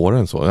inte svårare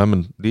än så. Ja,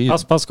 men det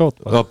är, pass, skott.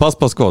 Ja,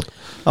 pass, skott.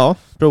 Ja,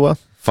 prova.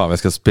 Fan, jag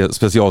ska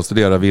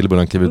specialstudera Wilbur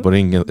när han kliver ut på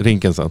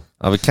rinken sen.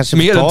 Ja, vi kanske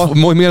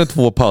mer än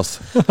 2 pass.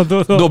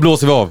 Då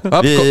blåser vi av.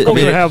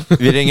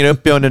 Vi ringer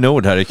upp Björn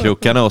Nord här i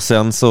krokarna och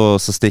sen så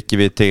sticker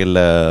vi till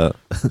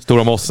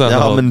Stora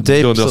Mossen och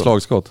dundrar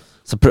slagskott.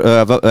 Så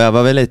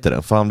övar vi lite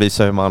då, för han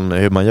visar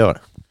hur man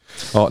gör.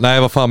 Ja,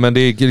 nej vad fan, men det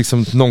är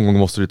liksom någon gång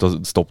måste du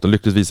ta stopp.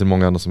 Lyckligtvis är det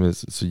många andra som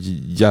är så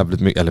jävligt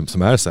mycket, eller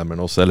som är sämre än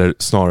oss, eller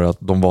snarare att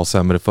de var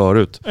sämre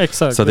förut.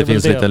 Exakt. Så det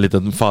finns en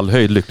liten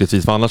fallhöjd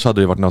lyckligtvis, för annars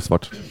hade det varit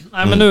nattsvart.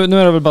 Nej, men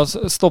nu är det väl bara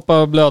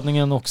stoppa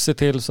blödningen och se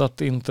till så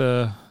att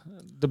inte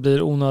det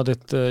blir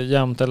onödigt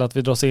jämnt eller att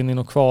vi dras in i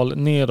något kval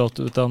nedåt,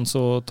 utan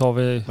så tar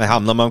vi... Men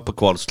hamnar man på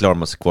kval så klarar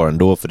man sig kvar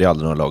ändå, för det är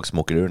aldrig några lag som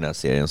åker ur den här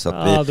serien. Så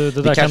att det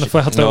där kan du få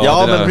äta upp.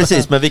 Ja, men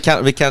precis, men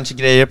vi kanske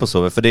grejer på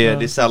så, för det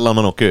är sällan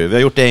man åker ur. Vi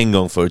har gjort det en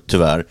gång förut,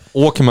 tyvärr.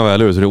 Åker man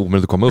väl ur så är det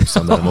omöjligt att komma upp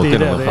sen.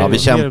 Vi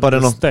kämpade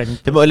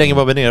hur länge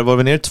var vi nere? Var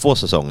vi nere 2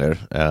 säsonger?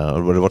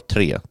 Det var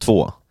 3?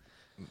 2?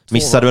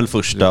 Missade väl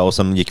första och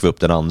sen gick vi upp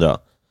den andra.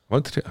 Var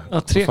det 3?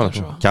 Ja, 3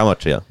 kanske. Kan vara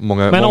 3.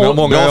 Många öl de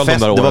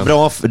där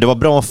åren. Det var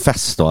bra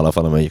fest då i alla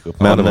fall när man gick upp.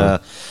 Men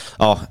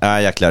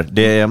jäklar.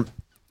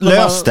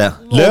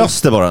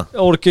 Lös det bara.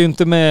 Jag orkar ju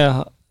inte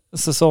med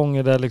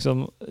säsonger där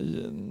liksom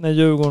när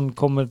Djurgården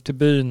kommer till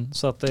byn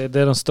så att det är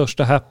den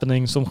största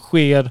happening som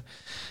sker.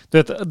 Du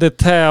vet, det är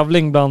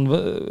tävling bland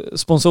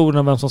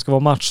sponsorerna vem som ska vara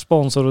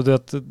matchsponsor, och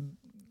det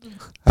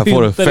här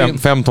får du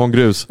 5 ton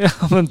grus. Ja,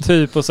 men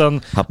typ, och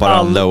sen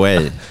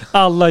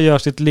alla gör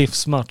sitt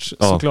livsmatch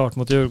såklart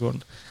mot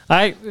Djurgården.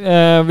 Nej,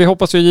 vi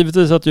hoppas ju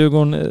givetvis att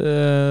Djurgården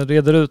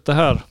reder ut det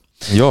här.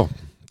 Ja,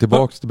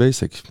 tillbaks till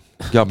basic.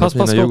 Gamla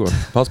fina Djurgården.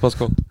 Pass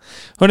skott.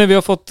 Hörrni, vi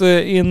har fått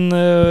in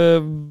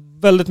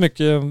väldigt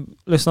mycket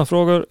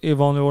lyssnarfrågor i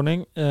vanlig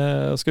ordning.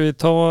 Ska vi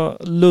ta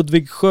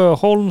Ludvig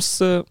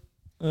Sjöholms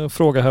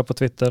fråga här på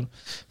Twitter.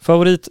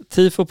 Favorit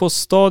tifo på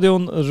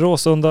Stadion,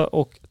 Råsunda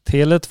och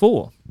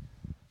Tele2?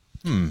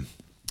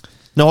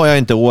 Nu har jag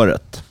inte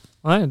året.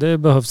 Nej, det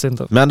behövs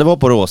inte. Men det var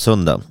på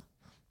Råsunda.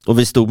 Och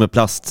vi stod med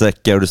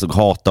plastsäckar och det stod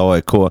hata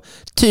AIK.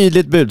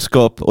 Tydligt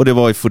budskap och det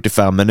var i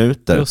 45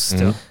 minuter. Just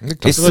det.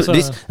 Det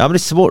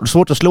är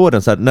svårt att slå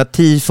den så här. När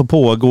tifo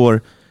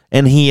pågår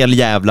en hel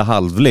jävla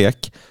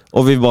halvlek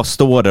och vi bara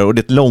står där och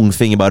det är ett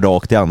långfinger bara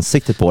rakt i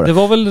ansiktet på det. Det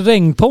var väl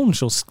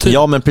regnponchos typ.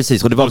 Ja, men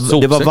precis. Och det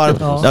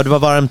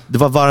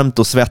var varmt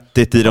och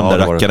svettigt i de där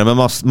rackarna.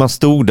 Men man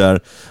stod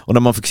där och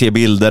när man fick se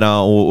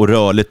bilderna och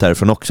rörligt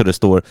därifrån också, det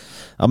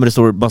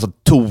står massa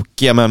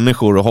tokiga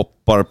människor och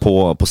hoppar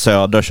på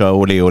Söder, kör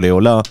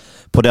ole.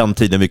 På den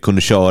tiden vi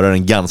kunde köra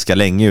den ganska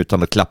länge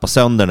utan att klappa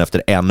sönder den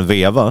efter en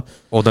veva.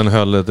 Och den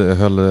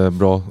höll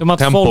bra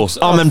tempo.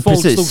 Folk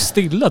stod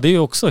stilla, det är ju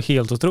också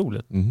helt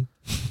otroligt.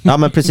 Ja,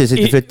 men precis.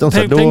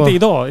 Tänk dig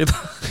idag.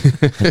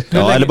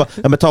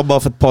 Ta bara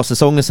för ett par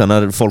säsonger sedan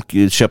när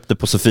folk köpte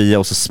på Sofia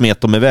och så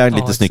smet de iväg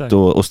lite snyggt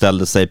och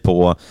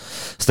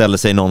ställde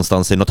sig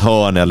någonstans i något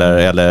hörn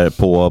eller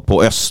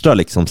på Östra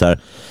liksom så här.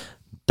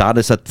 Det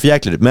hade sett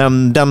förjäkligt ut.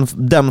 Men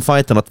den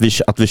fighten, att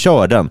vi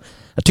kör den,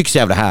 jag tycker så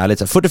jävla härligt.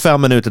 Så här,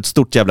 45 minuter, ett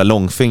stort jävla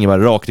långfinger,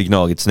 bara rakt i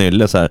gnagigt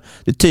snylle. Så här.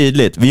 Det är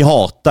tydligt, vi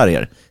hatar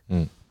er.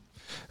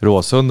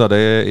 Råsunda,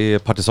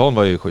 Partisan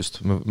var ju schysst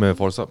med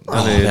Forza.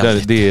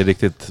 Det är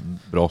riktigt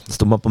bra.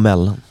 Står man på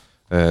mellan.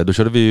 Då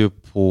körde vi ju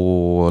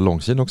på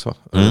långsidan också.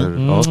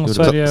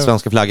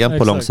 Svenska flaggan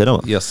på långsidan,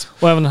 va? Yes.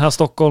 Och även den här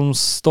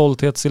Stockholms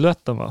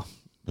stolthetssilhuetten, va?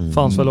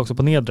 Fanns väl också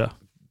på nedre.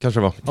 Kanske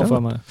var. Ja,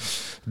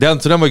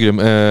 den var grym.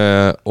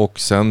 Och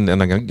sen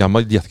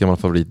en jättegammal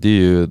favorit, det är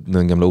ju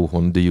den gamla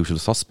OHn The Usual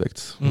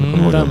Suspects.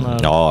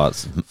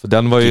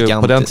 Den var ju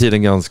gigantisk. På den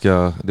tiden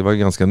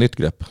ganska nytt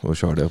grepp och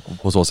körde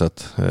på så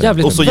sätt.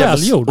 Jävligt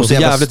välgjord. Och så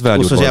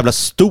jävla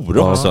stor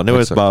också. Ja, det var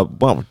ju bara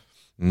wow.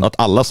 Att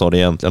alla sa det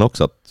egentligen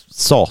också, att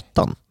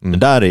satan, det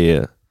där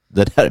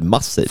är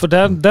massivt. För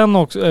den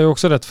är ju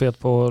också rätt fet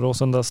på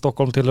Råsunda.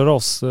 Stockholm till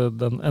oss,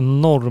 den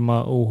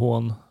enorma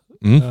OHn.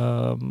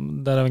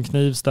 Där även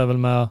Knivs där väl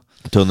med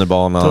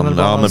tunnelbanan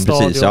ja, men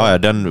stadion. Precis. Ja,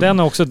 den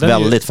är också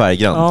väldigt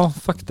färggrann. Ja,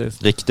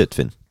 faktiskt. Riktigt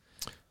fin.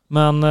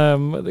 Men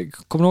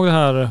kommer ihåg det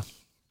här,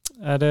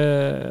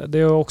 det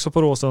är också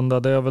på Råsunda,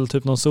 det är väl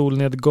typ någon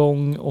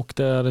solnedgång och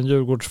det är en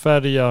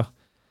Djurgårdsfärja.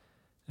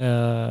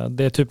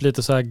 Det är typ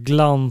lite så här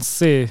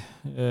glansig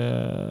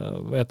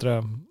vad heter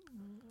det?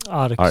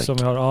 Ark som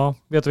vi har. Ja,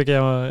 vet du vilka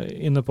jag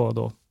är inne på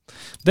då?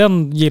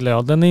 Den gillar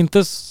jag. Den är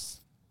inte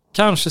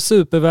kanske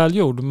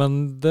supervälgjord,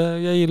 men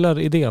jag gillar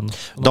idén.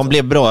 De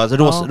blev bra.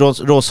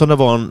 Alltså, Råsunda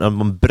var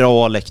en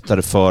bra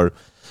läktare för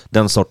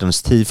den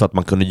sortens tifo, att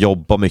man kunde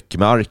jobba mycket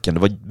med arken. Det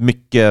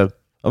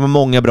var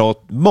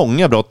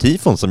många bra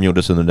tifon som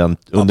gjordes under den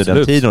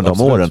tiden och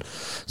de åren.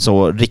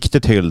 Så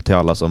riktigt hyll till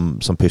alla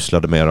som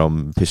pysslade med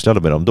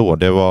dem då.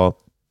 Det var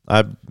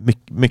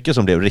mycket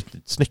som blev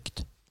riktigt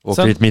snyggt. Och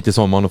sen, mitt i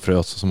sommaren och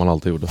frös som man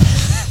alltid gjorde.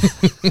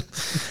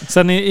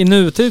 Sen i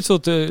nutid så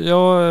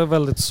jag är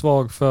väldigt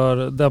svag för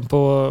den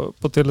på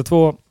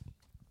Tele2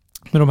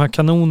 med de här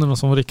kanonerna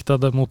som var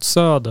riktade mot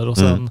söder och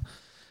sen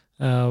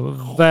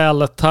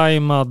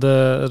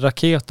vältajmade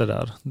raketer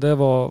där. Det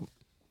var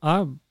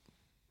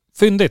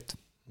fyndigt.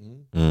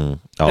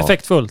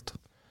 Effektfullt.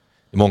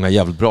 Många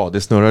jävligt bra.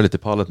 Det snurrar lite i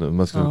pallet nu.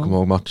 Man ska komma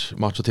ihåg match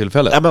och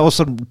tillfälle. Ja, men och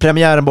så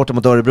premiären borta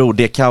mot Örebro,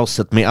 det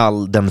kaoset med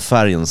all den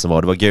färgen som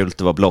var. Det var gult,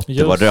 det var blått,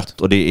 det var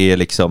rött och det är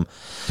liksom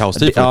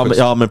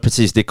ja, men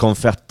precis, det är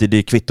konfetti, det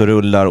är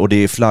kvittorullar och det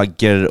är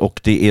flaggor och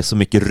det är så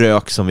mycket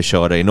rök som vi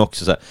kör in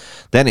också. Så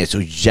den är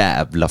så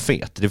jävla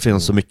fet. Det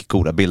finns så mycket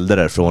coola bilder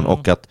därifrån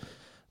och att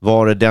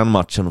var det den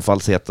matchen och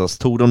Falsetas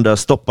tog de där,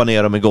 stoppa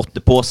ner dem i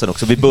gottepåsen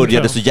också. Vi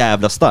började så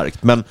jävla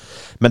starkt. Men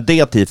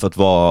det tifot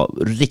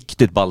var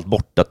riktigt ballt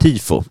borta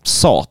tifo.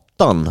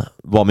 Satan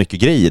vad mycket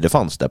grejer det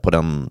fanns där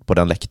på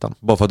den läktaren.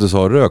 Bara för att du sa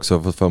rök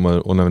så för mig,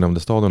 och när vi nämnde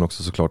staden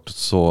också såklart,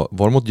 så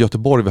var det mot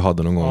Göteborg vi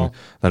hade någon gång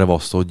när det var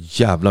så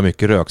jävla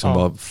mycket rök som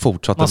bara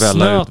fortsatte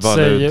välla ut. Man snöt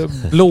sig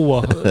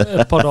blå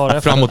ett par dagar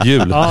efter. Framåt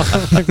jul. Ja,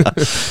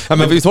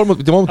 men det var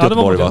mot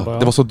Göteborg, va?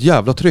 Det var så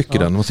jävla tryck i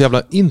den. Det var så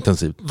jävla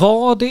intensivt.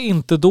 Var det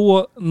inte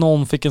då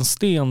någon fick en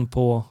sten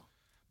på...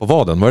 Vad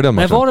var den? Var det den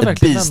matchen? Nej, var det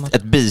verkligen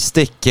ett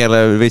bistick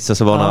eller vissa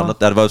så var något annat.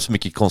 Det var så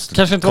mycket konstigt.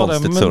 Kanske inte var det,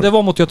 men det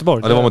var mot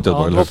Göteborg. Ja, det var mot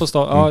Göteborg.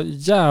 Ja,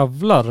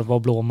 jävlar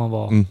vad blå man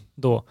var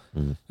då.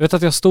 Jag vet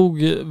att jag stod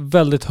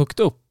väldigt högt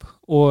upp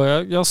och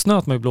jag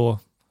snöt mig blå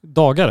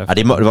dagar efter.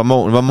 Ja, det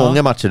var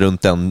många matcher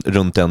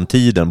runt den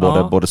tiden,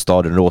 både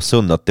staden och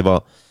Råsunda, att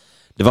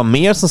det var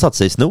mer som satt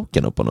sig i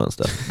snoken upp på någon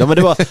ställe. Ja, men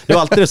det var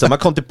alltid det så. Man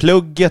kom till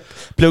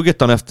plugget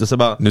dagen efter så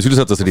bara... Nu skulle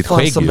du sätta sig ditt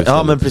skägg.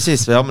 Ja, men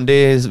precis. Ja, men det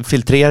är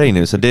filtrering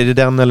nu. Så det är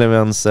den eller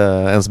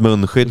ens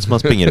munskydd som man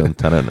springer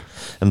runt här.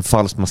 En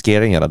falsk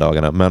maskering hela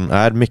dagarna. Men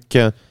är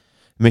mycket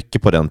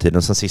på den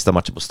tiden. Sen sista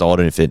matchen på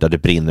staden är fint, där det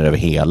brinner över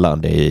hela.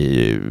 Det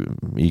är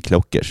i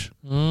klockers.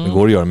 Det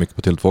går att göra mycket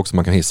på Tele2 också.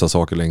 Man kan hissa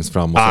saker längst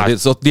fram.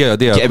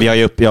 Vi har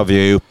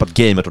ju uppat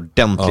gamet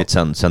ordentligt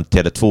sen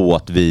Tele2,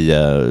 att vi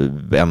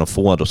en av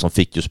få då som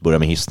fick just börja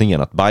med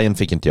hissningen. Att Bayern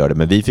fick inte göra det,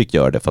 men vi fick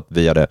göra det för att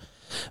vi hade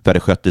Vi hade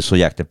skött det så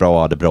jäkligt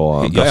bra, hade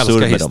bra. Jag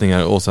älskar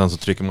hissningar och sen så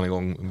trycker man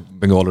igång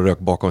bengalerök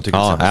bakom och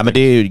tycker men det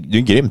är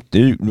grymt. Det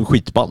är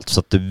skitballt. Så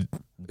att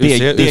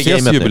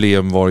UCs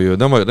jubileum var ju,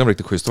 den var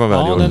riktigt schysst. Den var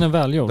välgjord. Den är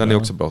välgjord. Den är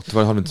också bra.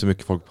 Tyvärr hade inte så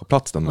mycket folk på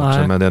plats den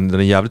matchen, men den är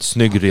jävligt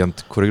snygg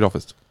rent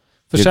koreografiskt.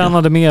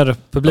 Förtjänade mer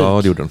publik.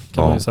 Ja, det gjorde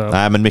den.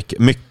 Nej, men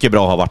mycket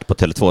bra har varit på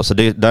Tele2. Så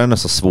det är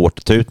nästan svårt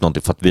att ta ut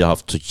någonting för att vi har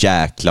haft så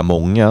jäkla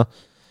många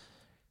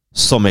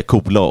som är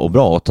coola och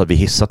bra. Att vi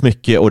hissat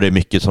mycket och det är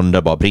mycket som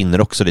där bara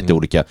brinner också lite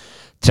olika.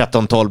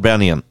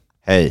 13-12-bränningen.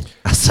 Hej.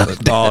 Alltså,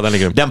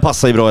 den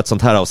passar ju bra ett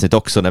sånt här avsnitt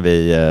också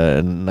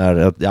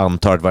när jag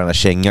antar att varje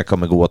känga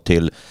kommer gå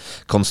till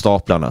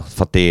konstaplarna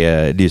för att det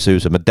är så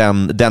ut. Men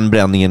den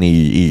bränningen är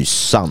ju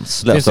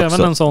sanslös. Det finns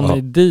även en sån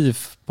i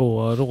DIF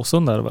på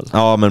Råsund där väl?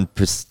 Ja, men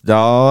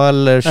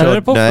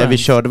vi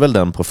körde väl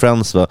den på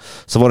Friends, va?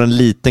 Så var det en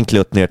liten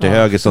klutt ner till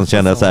höger som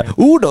kände så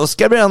här, då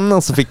ska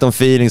bränna, så fick de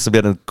feeling, så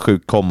blev det en 7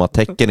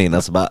 kommatecken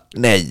innan, så bara,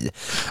 nej.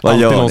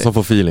 Alltid någon som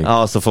får feeling.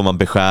 Ja, så får man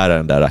beskära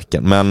den där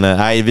racken. Men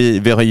nej,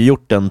 vi har ju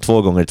gjort den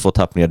 2 gånger i 2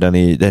 tappningar, den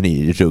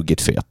är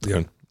ruggigt fet. Det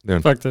är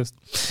den. Faktiskt.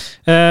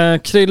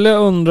 Krille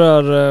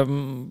undrar,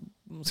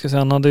 ska säga,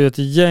 han hade ju ett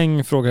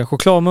gäng frågor.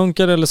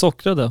 Chokladmunkar eller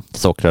sockrade?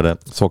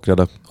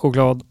 Sockrade.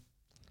 Choklad.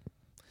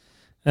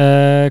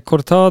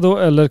 Cortado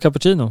eller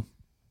cappuccino?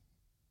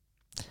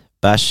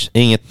 Bärs,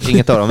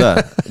 inget av dem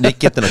där.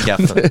 Drick inte något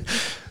kaffe.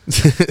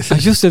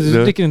 Just det,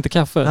 du dricker inte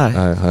kaffe.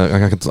 Nej,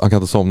 han kan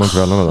inte somna på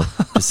kvällarna då.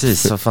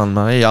 Precis, vad fan,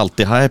 man är ju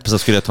alltid hype. Så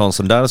skulle jag ta en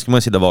sån där, så skulle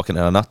man sitta vaken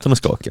hela natten och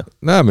skaka.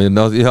 Nej, men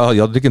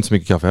jag dricker inte så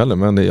mycket kaffe heller,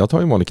 men jag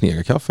tar ju vanlig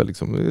knegarkaffe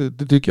liksom.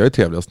 Det tycker jag är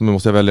trevligast. Men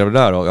måste jag välja det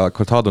där? Och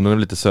Cortado, den är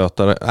lite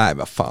sötare. Nej,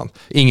 vad fan.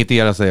 Inget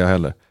era säger jag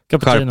heller.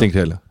 Skärpning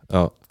till.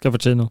 Ja.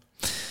 Cappuccino.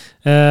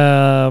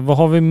 Vad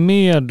har vi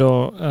mer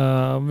då?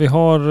 Vi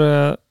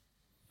har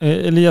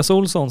Elias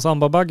Olsson,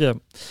 Sambabagge.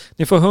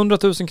 Ni får 100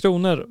 000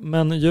 kronor,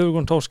 men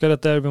Djurgården torskar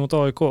ett derby mot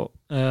AIK.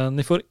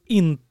 Ni får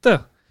inte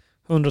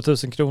 100 000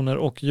 kronor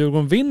och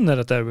Djurgården vinner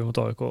ett derby mot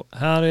AIK.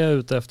 Här är jag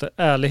ute efter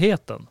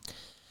ärligheten.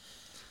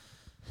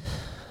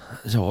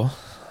 Ja,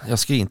 jag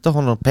ska inte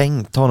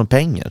ta någon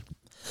pengar.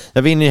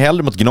 Jag vinner ju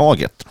hellre mot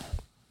Gnaget.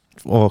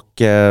 Och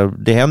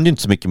det händer ju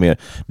inte så mycket mer.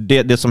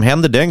 Det som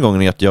händer den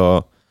gången är att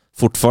jag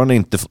fortfarande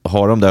inte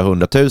har de där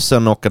 100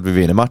 000 och att vi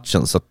vinner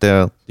matchen. Så att det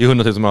är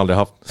 100 000 som jag aldrig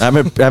haft.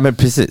 Nej, men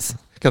precis.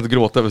 Jag kan inte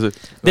gråta. Precis.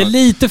 Det är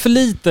lite för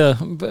lite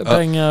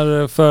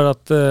pengar för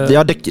att...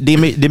 Ja, det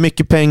är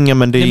mycket pengar,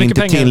 men det är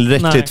inte pengar.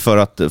 Tillräckligt för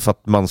att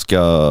man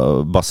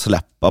ska bara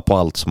släppa på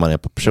allt som man är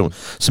på person.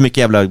 Så mycket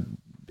jävla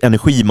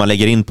energi man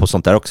lägger in på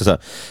sånt där också. Så här,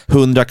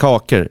 100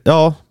 kakor.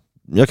 Ja,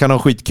 jag kan ha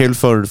skitkul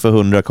för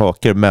 100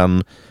 kakor,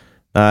 men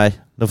nej,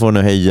 då får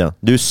du höja.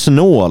 Du är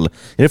snål.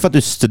 Är det för att du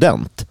är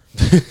student?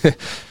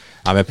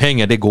 Ja, men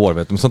pengar, det går,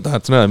 vet du. Sådana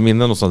här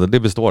minnen och sånt, det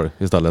består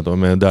istället då,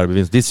 med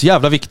derbyvinst. Det är så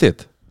jävla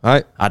viktigt.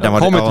 Nej,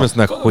 kommer inte med sån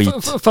här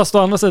skit. Fast å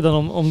andra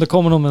sidan, om det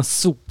kommer någon med en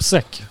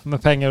sopsäck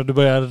med pengar och du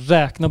börjar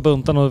räkna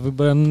buntarna och vi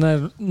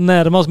börjar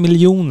närma oss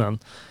miljonen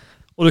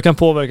och du kan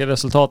påverka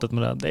resultatet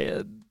med det,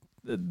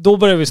 då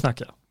börjar vi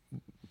snacka.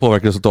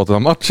 Påverka resultatet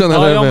av matchen?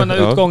 Ja, eller men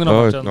utgången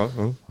av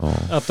matchen.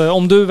 Att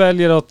om du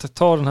väljer att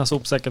ta den här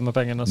sopsäcken med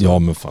pengarna så... Ja,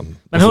 men fan.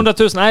 Men 100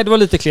 000, nej, det var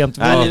lite klent.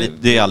 Nej,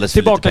 det är alldeles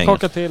för lite pengar.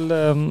 Tillbaka till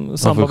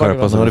samma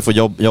varje. Du får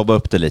jobba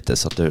upp det lite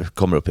så att du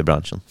kommer upp i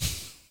branschen.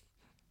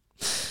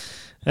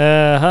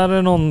 Här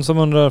är någon som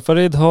undrar,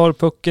 Farid har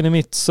pucken i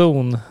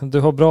mittzon. Du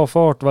har bra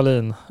fart,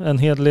 Wallin. En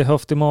hedlig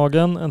höft i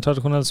magen, en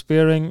traditionell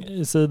spearing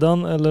i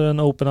sidan eller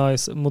en open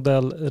ice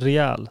modell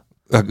rejäl?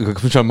 Jag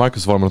kan köra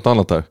Marcus svara med något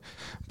annat där.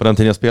 På den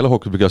tiden jag spelar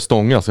hockey brukar jag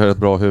stånga, så jag har ett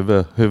bra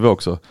huvud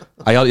också.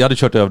 Jag hade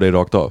kört över dig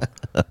rakt av.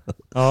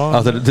 Ja.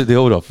 Alltså det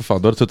är då, för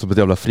fan. Du hade suttit som ett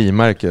jävla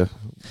frimärke.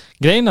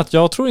 Grejen är att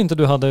jag tror inte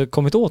du hade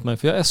kommit åt mig,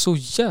 för jag är så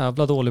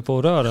jävla dålig på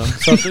att röra.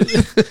 Så att,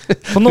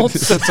 på något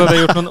sätt så hade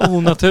jag gjort någon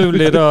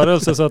onaturlig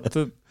rörelse så att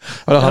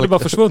jag hade bara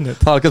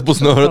försvunnit. Halkat på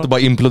snöret och bara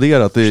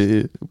imploderat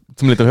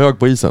som en liten hög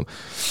på isen.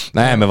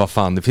 Nej, men vad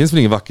fan, det finns väl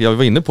ingen vacker. Jag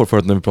var inne på det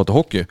förut när vi pratade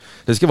hockey.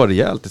 Det ska vara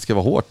rejält, det ska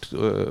vara hårt.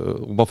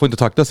 Och man får inte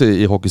takta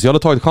sig i hockey. Så jag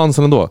hade tagit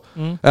chansen ändå.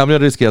 Även om jag hade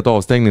riskerat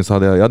avstängning så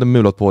hade jag hade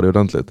mulat på det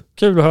ordentligt.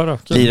 Kul att höra.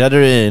 Lirade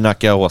du i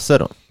Nacka Åse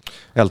då?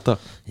 Älta.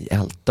 I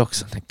Älta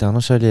också. Jag tänkte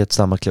annars är det ett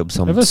samma klubb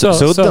som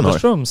Sudden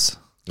har.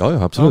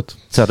 Ja, absolut.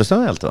 Ja.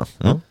 Söderström är Älta,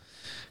 va?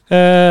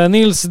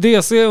 Nils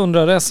DC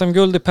undrar,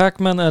 SM-guld i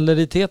Pac-Man eller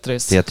i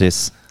Tetris?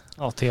 Tetris.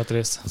 Ja,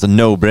 Tetris. Alltså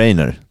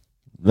no-brainer.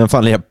 Vem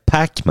fan är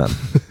Pac-Man?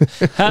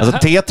 Alltså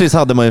Tetris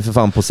hade man ju för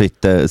fan på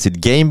sitt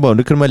Gameboy.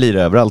 Då kunde man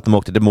lira överallt. De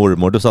åkte till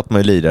mormor. Då satt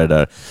man ju lirare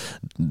där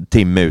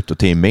timme ut och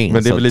timme in.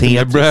 Men det är väl lite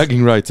mer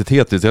bragging rights i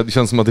Tetris. Det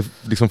känns som att det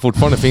liksom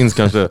fortfarande finns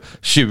kanske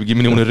 20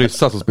 miljoner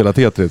ryssar som spelar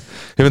Tetris.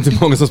 Jag vet inte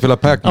hur många som spelar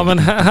Pac-Man. Ja, men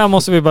här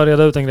måste vi bara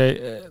reda ut en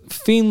grej.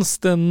 Finns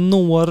det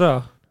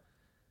några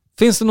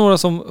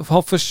som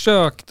har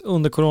försökt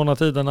under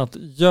coronatiden att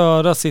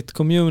göra sitt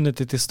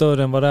community till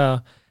större än vad det är?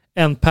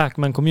 En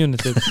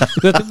Pac-Man-community.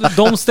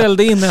 De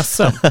ställde in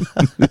SM.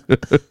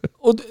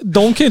 Och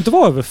de kan ju inte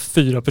vara över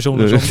 4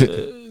 personer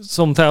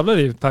som tävlar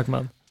i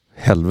Pac-Man.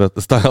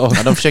 Helvete. Ja,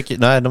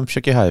 de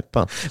försöker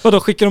hypa. Vadå,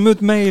 skickar de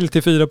ut mail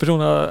till 4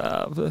 personer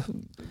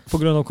på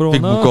grund av corona?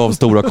 Fick boka av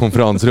stora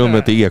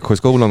konferensrummet i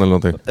Eksjöskolan eller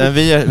någonting.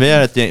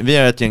 Vi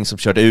är ett gäng som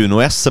körde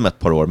Uno-SM ett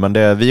par år,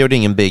 men vi gjorde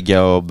ingen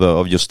bigga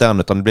av just den,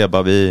 utan det blev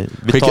bara vi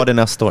tar det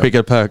nästa år.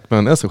 Skickade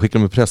Pac-Man SM,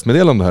 skickade de ett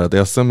pressmeddelande här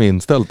att SM är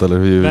inställt eller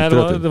hur? Nej,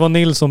 det var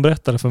Nils som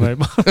berättade för mig.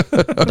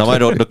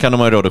 Då kan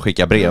de ha råd att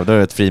skicka brev. Då är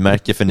det ett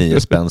frimärke för 9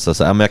 spänn. Så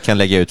men jag kan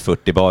lägga ut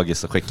 40 bagis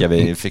så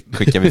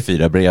skickar vi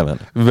 4 breven.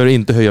 Vi behöver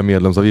inte höja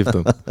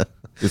medlemsavgiften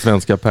i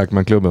svenska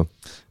Pac-Man-klubben.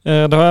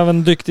 Det har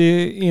även dykt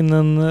in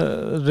en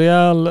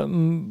rejäl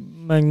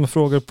mängd med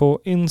frågor på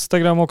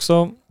Instagram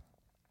också.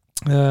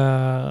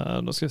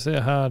 Då ska vi se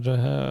här.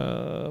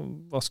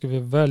 Vad ska vi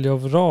välja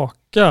av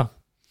raka?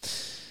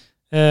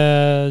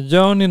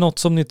 Gör ni något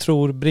som ni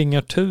tror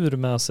bringar tur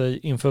med sig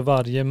inför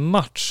varje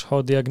match?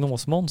 Har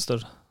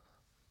diagnosmonster?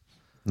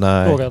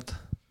 Nej. Frågat.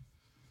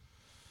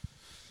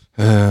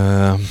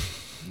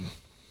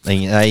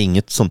 Nej,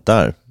 inget sånt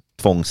där.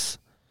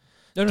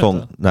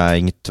 Nej,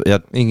 inget.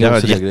 Jag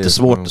har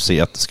jättesvårt att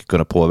se att det ska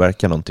kunna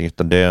påverka någonting,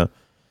 utan det är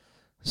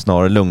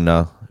snarare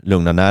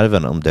lugna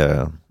nerven om det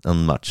är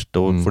en match.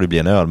 Då får det bli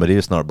en öl, men det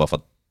är snarare bara för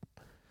att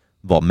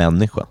vara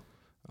människa.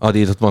 Ja,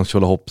 det är att man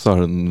skulle hoppsa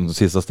de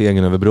sista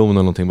stegen över bron eller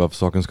någonting bara för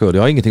sakens skull.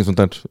 Jag har ingenting sånt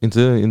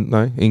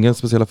där. Inga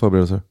speciella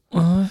förberedelser.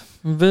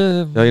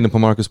 Jag är inne på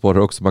Marcus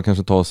Porter också. Man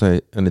kanske tar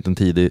sig en liten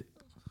tidig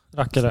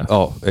rackare.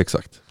 Ja,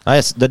 exakt.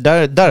 Nej, det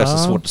där är så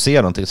svårt att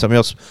se någonting.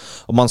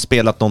 Om man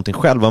spelat någonting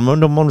själv,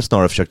 om man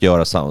snarare försökt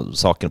göra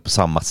saker på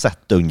samma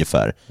sätt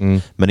ungefär.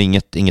 Men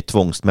inget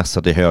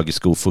tvångsmässigt i höger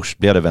sko. Först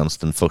blev det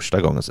vänstern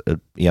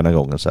ena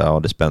gången så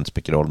det spelar inte så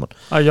mycket roll. Men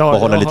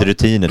hålla lite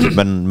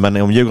rutiner.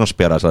 Men om Djurgården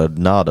spelar så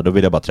nada, då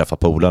vill jag bara träffa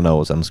polarna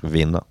och sen ska vi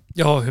vinna.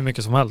 Ja, hur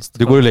mycket som helst.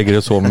 Du går och lägger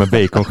det så med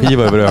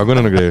baconskiva över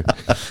ögonen och grejer.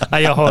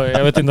 Nej,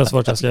 jag vet inte ens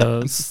vart jag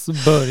ska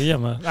börja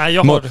med. Nej,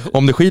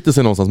 om det skiter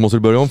sig någonstans, måste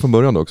du börja om från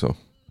början då också?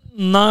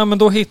 Nej, men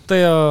då hittar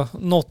jag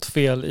något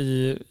fel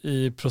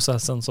i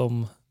processen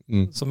som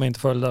jag inte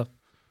följde.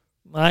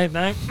 Nej.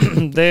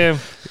 Det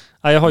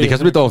kanske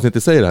blir ett avsnitt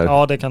i sig det här.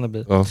 Ja, det kan det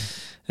bli. Ja.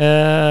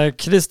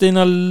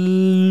 Kristina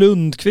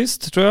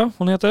Lundqvist, tror jag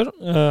hon heter,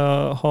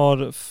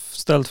 har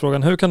ställt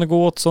frågan: hur kan det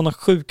gå åt sådana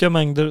sjuka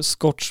mängder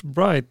Scotch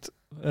Brite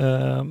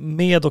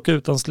med och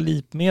utan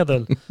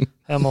slipmedel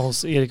hemma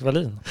hos Erik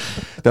Wallin?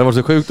 Det hade varit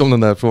så sjukt om den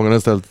där frågan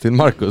hade ställt till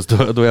Marcus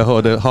då jag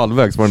hörde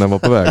halvvägs var den var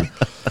på väg.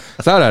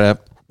 Så här är det.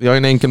 Jag är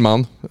en enkel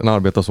man, en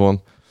arbetarson.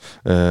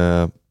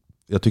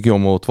 Jag tycker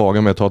om att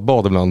tvaga med att ta ett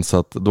bad ibland, så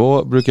att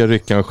då brukar jag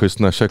rycka en schysst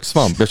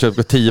kökssvamp. Jag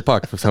köper 10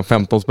 pack för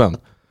 15 spänn.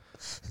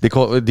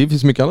 Det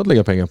finns mycket annat att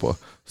lägga pengar på.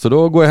 Så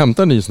då går jag och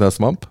hämtar en ny sån här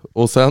svamp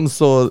och sen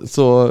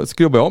så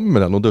skrubbar jag om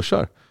med den och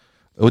duschar.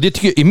 Och det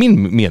tycker jag, i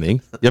min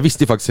mening, jag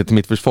visste faktiskt inte till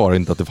mitt försvar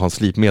inte att det fanns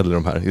slipmedel i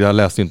de här. Jag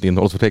läste inte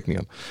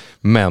innehållsförteckningen.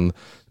 Men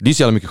det är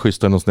så jävla mycket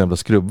schysstare än någon sån jävla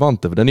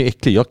skrubbvante, för den är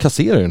äcklig. Jag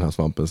kasserar den här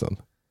svampen sen.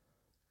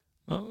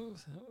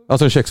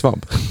 Alltså en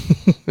kökssvamp.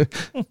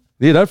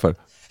 Det är därför.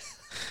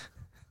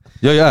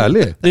 Jag är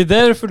ärlig. Det är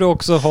därför du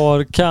också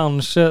har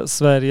kanske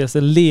Sveriges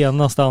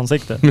lenaste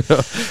ansikte.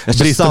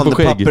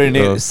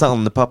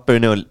 Sandpapper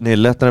i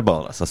nyllet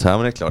bara. Alltså, så här,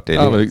 men det är klart. Det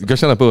är men du kan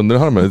känna på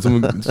underarmen.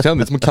 Som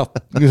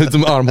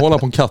armhålan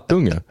på en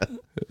kattunge.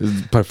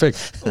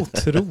 Perfekt.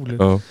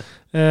 Otroligt. Ja.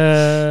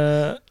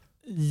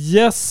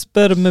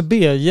 Jesper med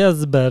B.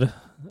 Jesper.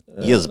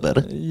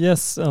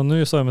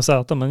 Nu sa jag med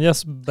Z, men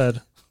Jesper.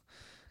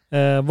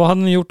 Vad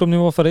hade ni gjort om ni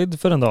var Farid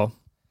för en dag?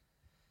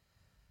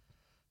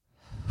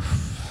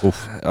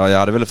 Ja, jag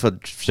hade väl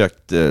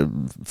försökt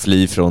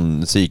fly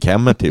från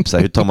psykhemmet typ. Så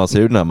här, hur tar man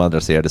sig ur den här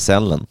madrasserade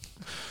cellen?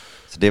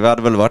 Så det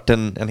hade väl varit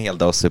en hel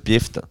dags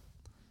uppgift.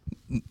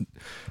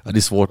 Ja, det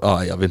är svårt.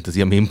 Jag vill inte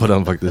se mig in på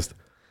den faktiskt.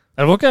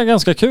 Det var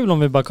ganska kul om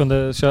vi bara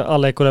kunde köra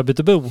alla ekor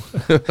byter bo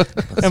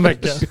en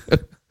vecka.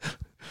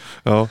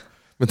 Ja.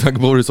 Men tack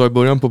på vad du sa i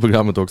början på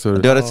programmet också.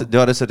 Du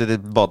hade suttit i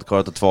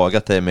badkaret och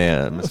tvagat dig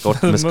med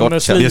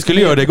skotchen. Det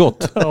skulle göra det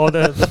gott. Ja,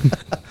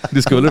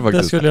 det skulle det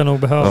faktiskt. Det skulle jag nog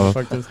behöva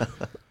faktiskt.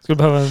 Skulle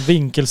behöva en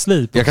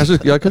vinkelslip. Jag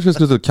kanske skulle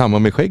sluta kamma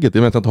med skägget.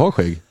 Jag vet inte ha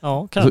skägg.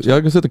 Ja, kanske. Jag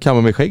skulle sluta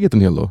kamma med skägget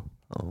en hel dag.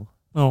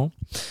 Ja.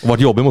 Och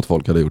varit jobbig mot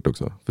folk hade jag gjort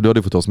också. För du hade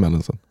ju fått ta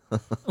smällen sen.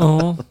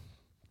 Ja.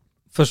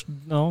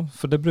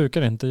 För det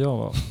brukar inte jag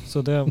vara.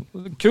 Så det är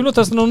kul att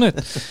testa något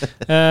nytt.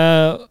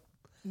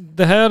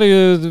 Det här är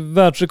ju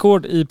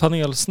världsrekord i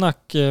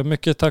panelsnack.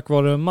 Mycket tack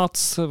vare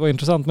Mats. Det var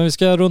intressant. Men vi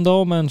ska runda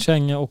om med en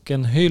känga och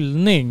en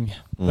hyllning.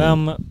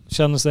 Vem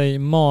känner sig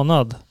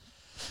manad?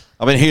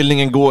 Ja, men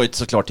hyllningen går ju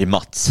såklart till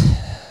Mats.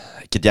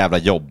 Vilket jävla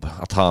jobb.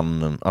 Att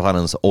han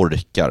ens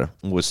orkar.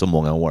 Och i så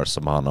många år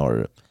som han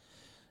har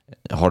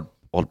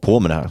hållit på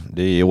med det här.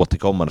 Det är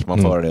återkommande.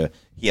 Man får det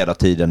hela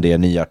tiden. Det är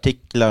nya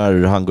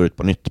artiklar. Han går ut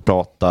på nytt och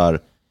pratar.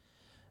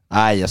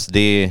 Nej, alltså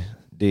det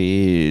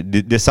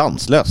är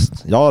sanslöst.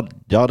 Jag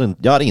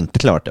hade inte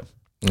klarat det.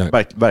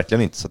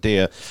 Verkligen inte. Så det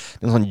är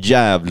en sån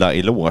jävla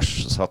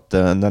eloge. Så att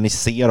när ni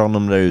ser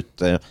honom där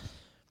ute,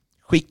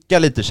 skicka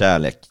lite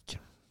kärlek.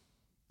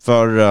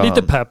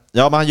 Lite pepp.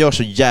 Ja, men han gör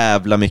så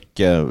jävla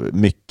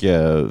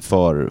mycket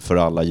för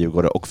alla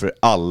Djurgårdare och för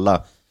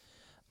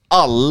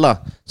alla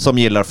som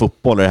gillar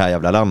fotboll i det här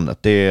jävla landet.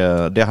 Det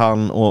är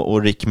han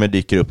och Rickme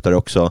dyker upp där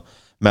också.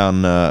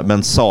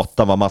 Men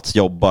satan vad Mats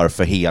jobbar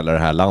för hela det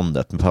här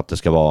landet. För att det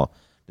ska vara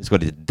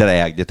lite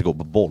drägligt att gå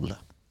på boll.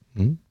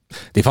 Mm.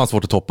 Det är fan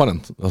svårt att toppa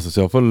den. Alltså,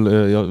 så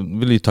jag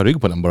vill ju ta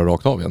rygg på den bara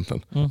rakt av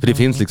egentligen. För det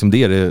finns liksom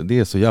det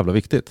är så jävla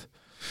viktigt.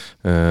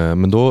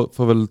 Men då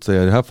får jag väl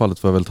säga, i det här fallet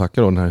får jag väl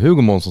tacka då den här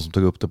Hugo Månsson som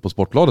tog upp det på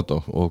Sportbladet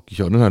då och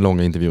körde den här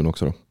långa intervjun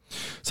också då.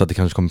 Så att det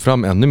kanske kommer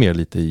fram ännu mer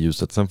lite i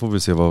ljuset. Sen får vi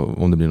se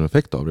om det blir någon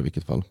effekt av det i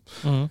vilket fall.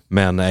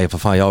 Men nej, för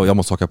fan, jag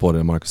måste haka på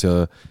det, Marcus.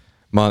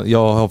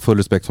 Jag har full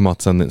respekt för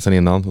Mats sen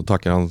innan och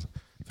tackar hans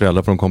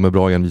föräldrar för att de kommer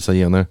bra envisa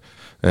gener.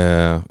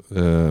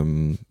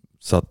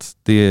 Så att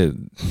det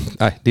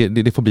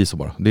får bli så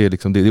bara. Det är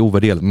liksom, det är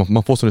ovärderligt.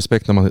 Man får så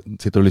respekt när man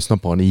sitter och lyssnar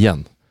på honom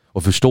igen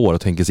och förstår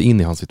och tänker sig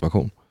in i hans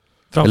situation.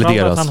 Framförallt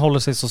att han håller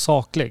sig så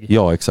saklig.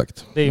 Ja,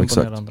 exakt. Det är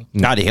imponerande.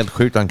 Ja, det är helt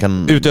sjukt. Han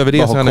kan utöver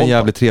det så är han en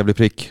jävligt trevlig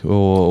prick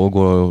och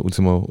går och,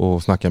 liksom,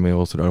 och snacka med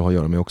och sådär och har att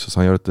göra med också. Så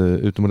han gör ett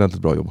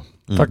utomordentligt bra jobb.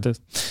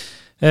 Faktiskt.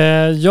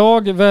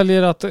 Jag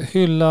väljer att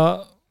hylla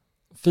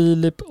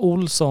Filip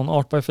Olsson,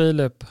 Art by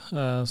Filip,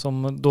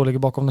 som då ligger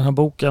bakom den här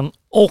boken.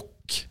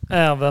 Och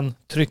även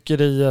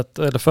tryckeriet,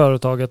 eller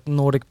företaget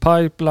Nordic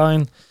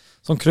Pipeline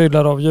som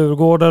kryllar av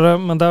djurgårdare.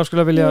 Men där skulle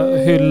jag vilja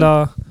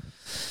hylla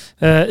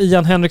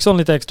Ian Henriksson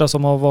lite extra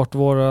som har varit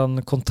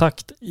våran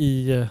kontakt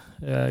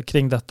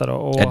kring detta då.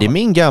 Och är det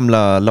min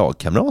gamla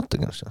lagkamrat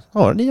kanske?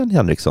 Har ni Ian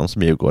Henriksson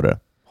som djurgårdare?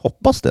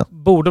 Hoppas det.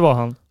 Borde vara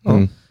han.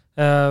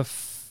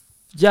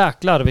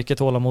 Jäklar vilket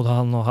tålamod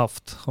han har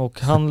haft.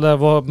 Och han lär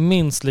vara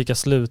minst lika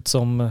slut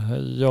som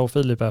jag och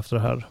Filip efter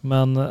det här.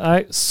 Men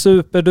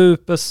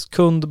superdupes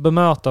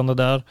kundbemötande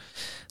där.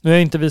 Nu är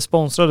inte vi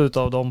sponsrade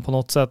utav dem på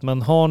något sätt,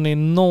 men har ni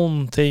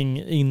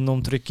någonting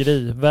inom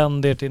tryckeri,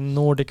 vänd er till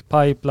Nordic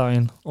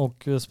Pipeline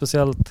och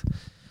speciellt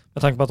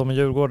med tanke på att de är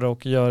djurgårdare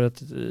och gör ett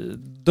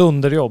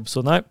dunderjobb.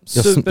 Så nej,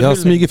 jag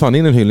smyger fan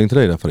in en hyllning till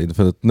dig där, Farid,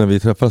 för att när vi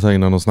träffades här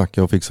innan och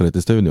snackade och fixade lite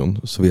i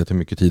studion så vet jag hur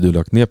mycket tid du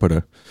lagt ner på det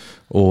där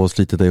och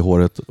slitit dig i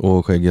håret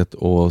och skägget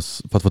och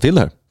för att få till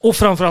det här. Och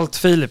framförallt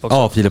Filip också.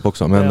 Ja, Filip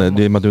också, men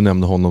det med att du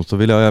nämnde honom så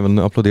vill jag även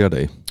applådera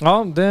dig.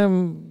 Ja,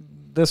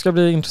 det ska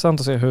bli intressant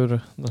att se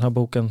hur den här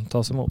boken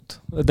tas emot.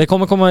 Det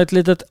kommer komma ett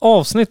litet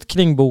avsnitt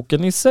kring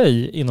boken i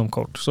sig inom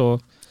kort. Så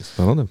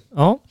spännande.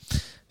 Ja.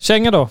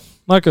 Känga då,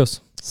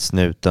 Marcus.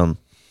 Snuten.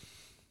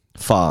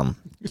 Fan,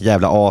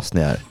 jävla as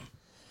ni är.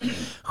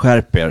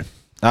 Skärp er.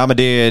 Ja, men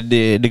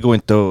det går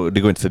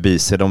inte förbi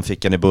sig. De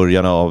fick en i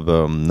början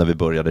av när vi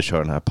började köra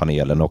den här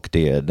panelen och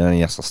den är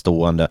nästan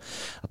stående.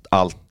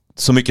 Att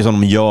så mycket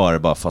som de gör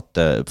bara för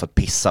att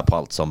pissa på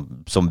allt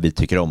som vi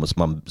tycker om och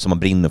som man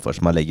brinner för,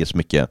 som man lägger så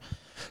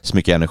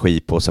mycket energi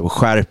på. Så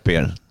skärp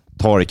er,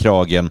 ta i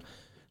kragen,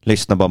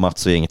 lyssna bara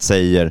Mats och inget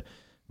säger.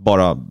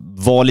 Bara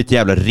var lite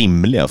jävla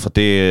rimliga, för att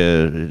det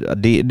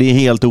är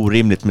helt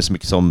orimligt med så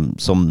mycket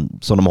som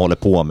de håller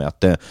på med.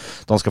 Att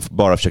de ska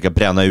bara försöka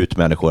bränna ut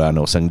människor här nu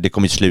och sen det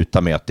kommer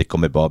sluta med att det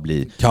kommer bara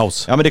bli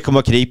kaos. Ja, men det kommer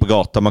vara krig på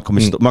gatan, man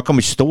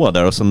kommer stå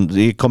där och sen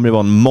det kommer vara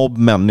en mobb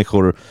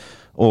människor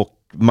och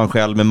man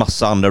själv med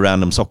massa andra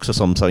randoms också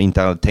som så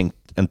inte har tänkt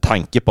en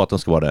tanke på att de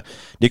ska vara det.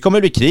 Det kommer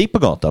bli krig på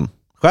gatan.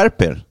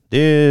 Skärp er.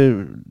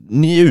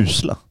 Ni är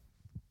usla.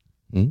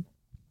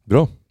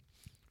 Bra.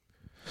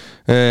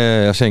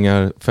 Jag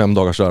känner 5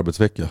 dagars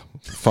arbetsvecka.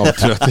 Fan vad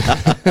trött.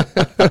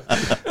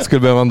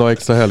 Skulle behöva en dag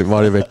extra helg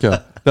varje vecka.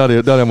 Det hade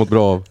jag mått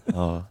bra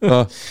av.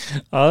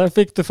 Ja, det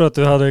fick du för att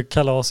du hade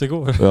kalas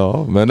igår.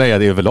 Ja, men nej,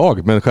 det är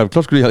överlag. Men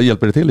självklart skulle jag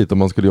hjälpa dig till lite om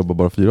man skulle jobba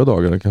bara 4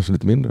 dagar, kanske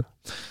lite mindre.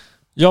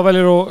 Jag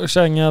väljer att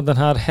känga den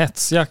här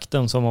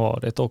hetsjakten som har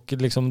varit och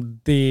liksom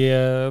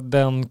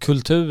den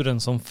kulturen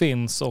som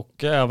finns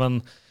och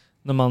även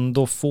när man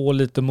då får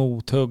lite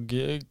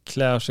mothugg,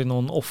 klär sig i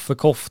någon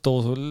offerkoft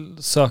och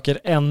söker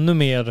ännu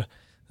mer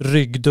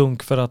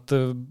ryggdunk för att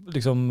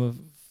liksom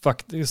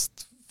faktiskt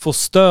få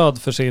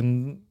stöd för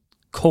sin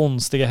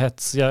konstiga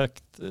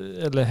hetsjakt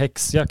eller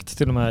häxjakt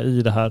till och med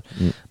i det här.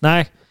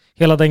 Nej,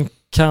 hela den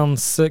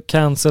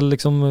cancel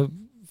liksom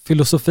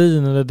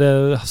filosofin eller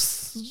det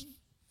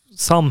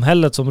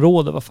samhället som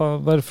råder,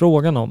 vad är det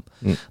frågan om?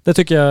 Det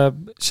tycker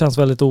jag känns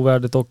väldigt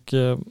ovärdigt och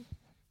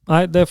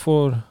nej, det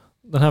får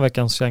den här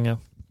veckans känga.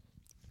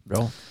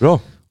 Bra.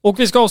 Och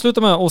vi ska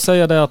avsluta med att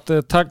säga det att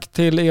tack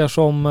till er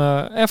som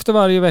efter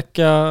varje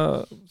vecka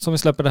som vi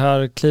släpper det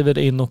här kliver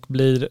in och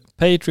blir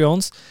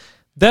Patreons.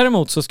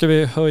 Däremot så ska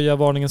vi höja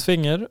varningens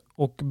finger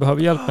och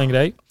behöver hjälp med en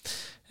grej.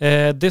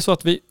 Det är så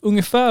att vi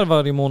ungefär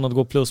varje månad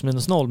går plus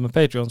minus noll med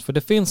Patreons, för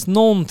det finns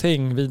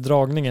någonting vid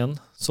dragningen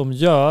som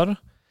gör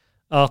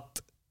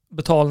att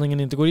betalningen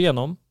inte går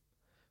igenom.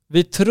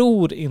 Vi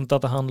tror inte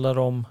att det handlar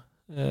om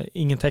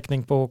ingen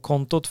täckning på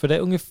kontot, för det är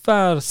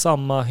ungefär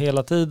samma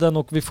hela tiden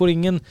och vi får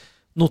ingen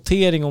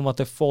notering om att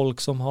det är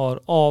folk som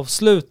har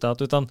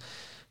avslutat, utan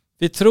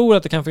Vi tror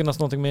att det kan finnas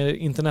någonting med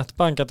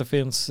internetbank, att det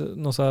finns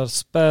någon så här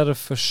spärr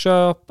för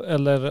köp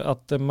eller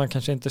att man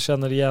kanske inte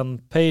känner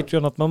igen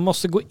Patreon, att man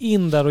måste gå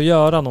in där och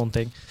göra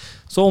någonting.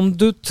 Så om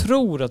du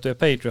tror att du är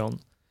Patreon,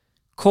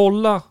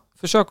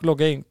 försök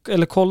logga in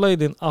eller kolla i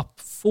din app,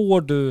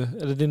 får du,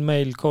 eller din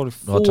mailkorg,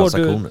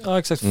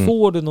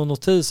 får du någon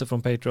notiser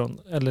från Patreon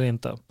eller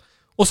inte.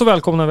 Och så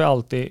välkomnar vi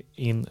alltid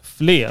in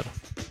fler.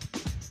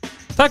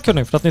 Tack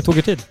hörni för att ni tog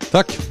er tid.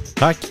 Tack.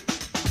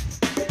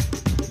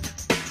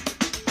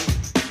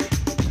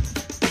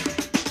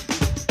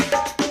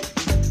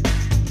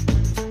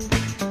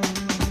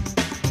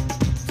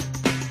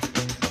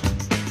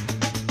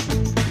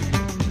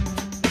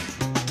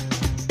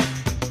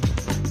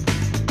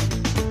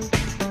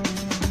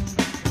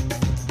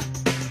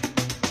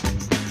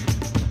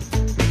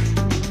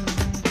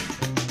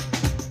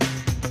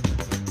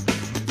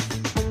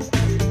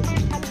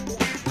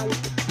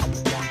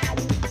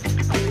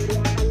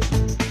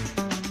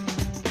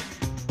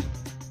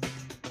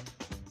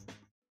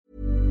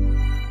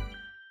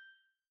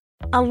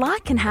 A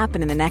lot can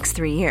happen in the next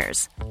 3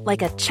 years.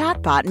 Like a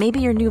chatbot may be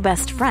your new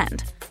best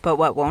friend. But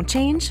what won't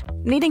change?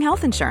 Needing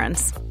health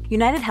insurance.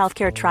 United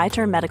Healthcare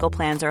Tri-Term Medical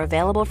Plans are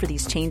available for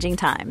these changing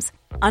times.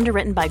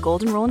 Underwritten by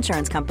Golden Rule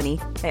Insurance Company,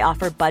 they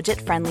offer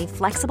budget-friendly,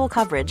 flexible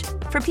coverage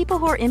for people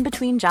who are in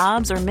between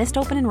jobs or missed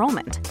open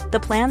enrollment. The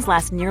plans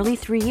last nearly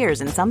 3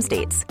 years in some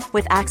states,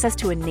 with access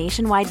to a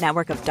nationwide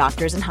network of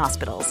doctors and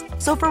hospitals.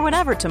 So for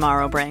whatever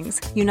tomorrow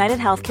brings, United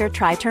Healthcare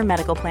Tri-Term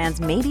Medical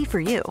Plans may be for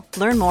you.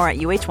 Learn more at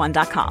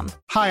uh1.com.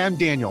 Hi, I'm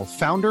Daniel,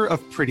 founder of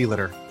Pretty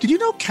Litter. Did you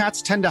know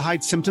cats tend to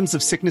hide symptoms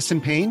of sickness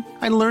and pain?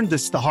 I learned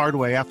this the hard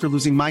way after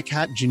losing my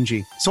cat,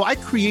 Gingy. So I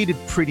created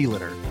Pretty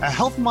Litter, a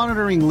health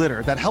monitoring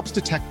litter that helps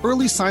detect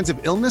early signs of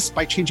illness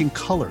by changing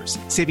colors,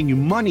 saving you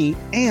money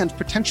and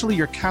potentially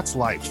your cat's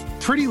life.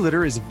 Pretty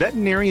Litter is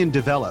veterinarian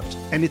developed,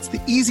 and it's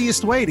the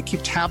easiest way to keep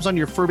tabs on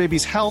your fur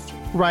baby's health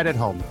right at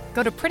home.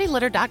 Go to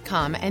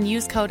prettylitter.com and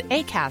use code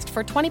ACAST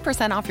for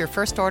 20% off your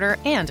first order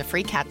and a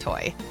free cat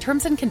toy.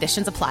 Terms and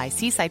conditions apply.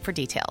 See site for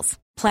details.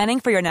 Planning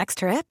for your next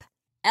trip?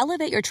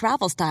 Elevate your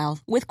travel style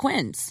with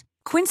Quince.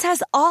 Quince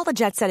has all the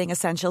jet-setting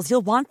essentials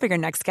you'll want for your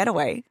next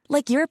getaway,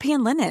 like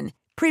European linen,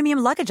 premium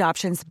luggage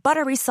options,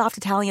 buttery soft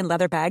Italian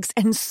leather bags,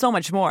 and so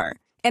much more.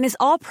 And is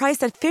all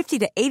priced at 50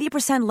 to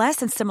 80% less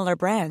than similar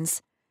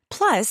brands.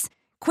 Plus,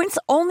 Quince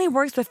only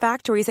works with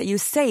factories that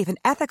use safe and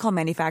ethical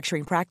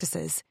manufacturing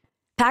practices.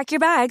 Pack your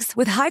bags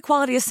with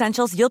high-quality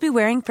essentials you'll be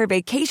wearing for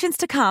vacations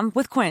to come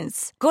with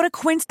Quince. Go to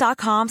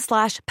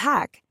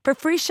quince.com/pack for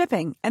free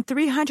shipping and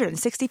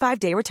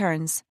 365-day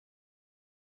returns.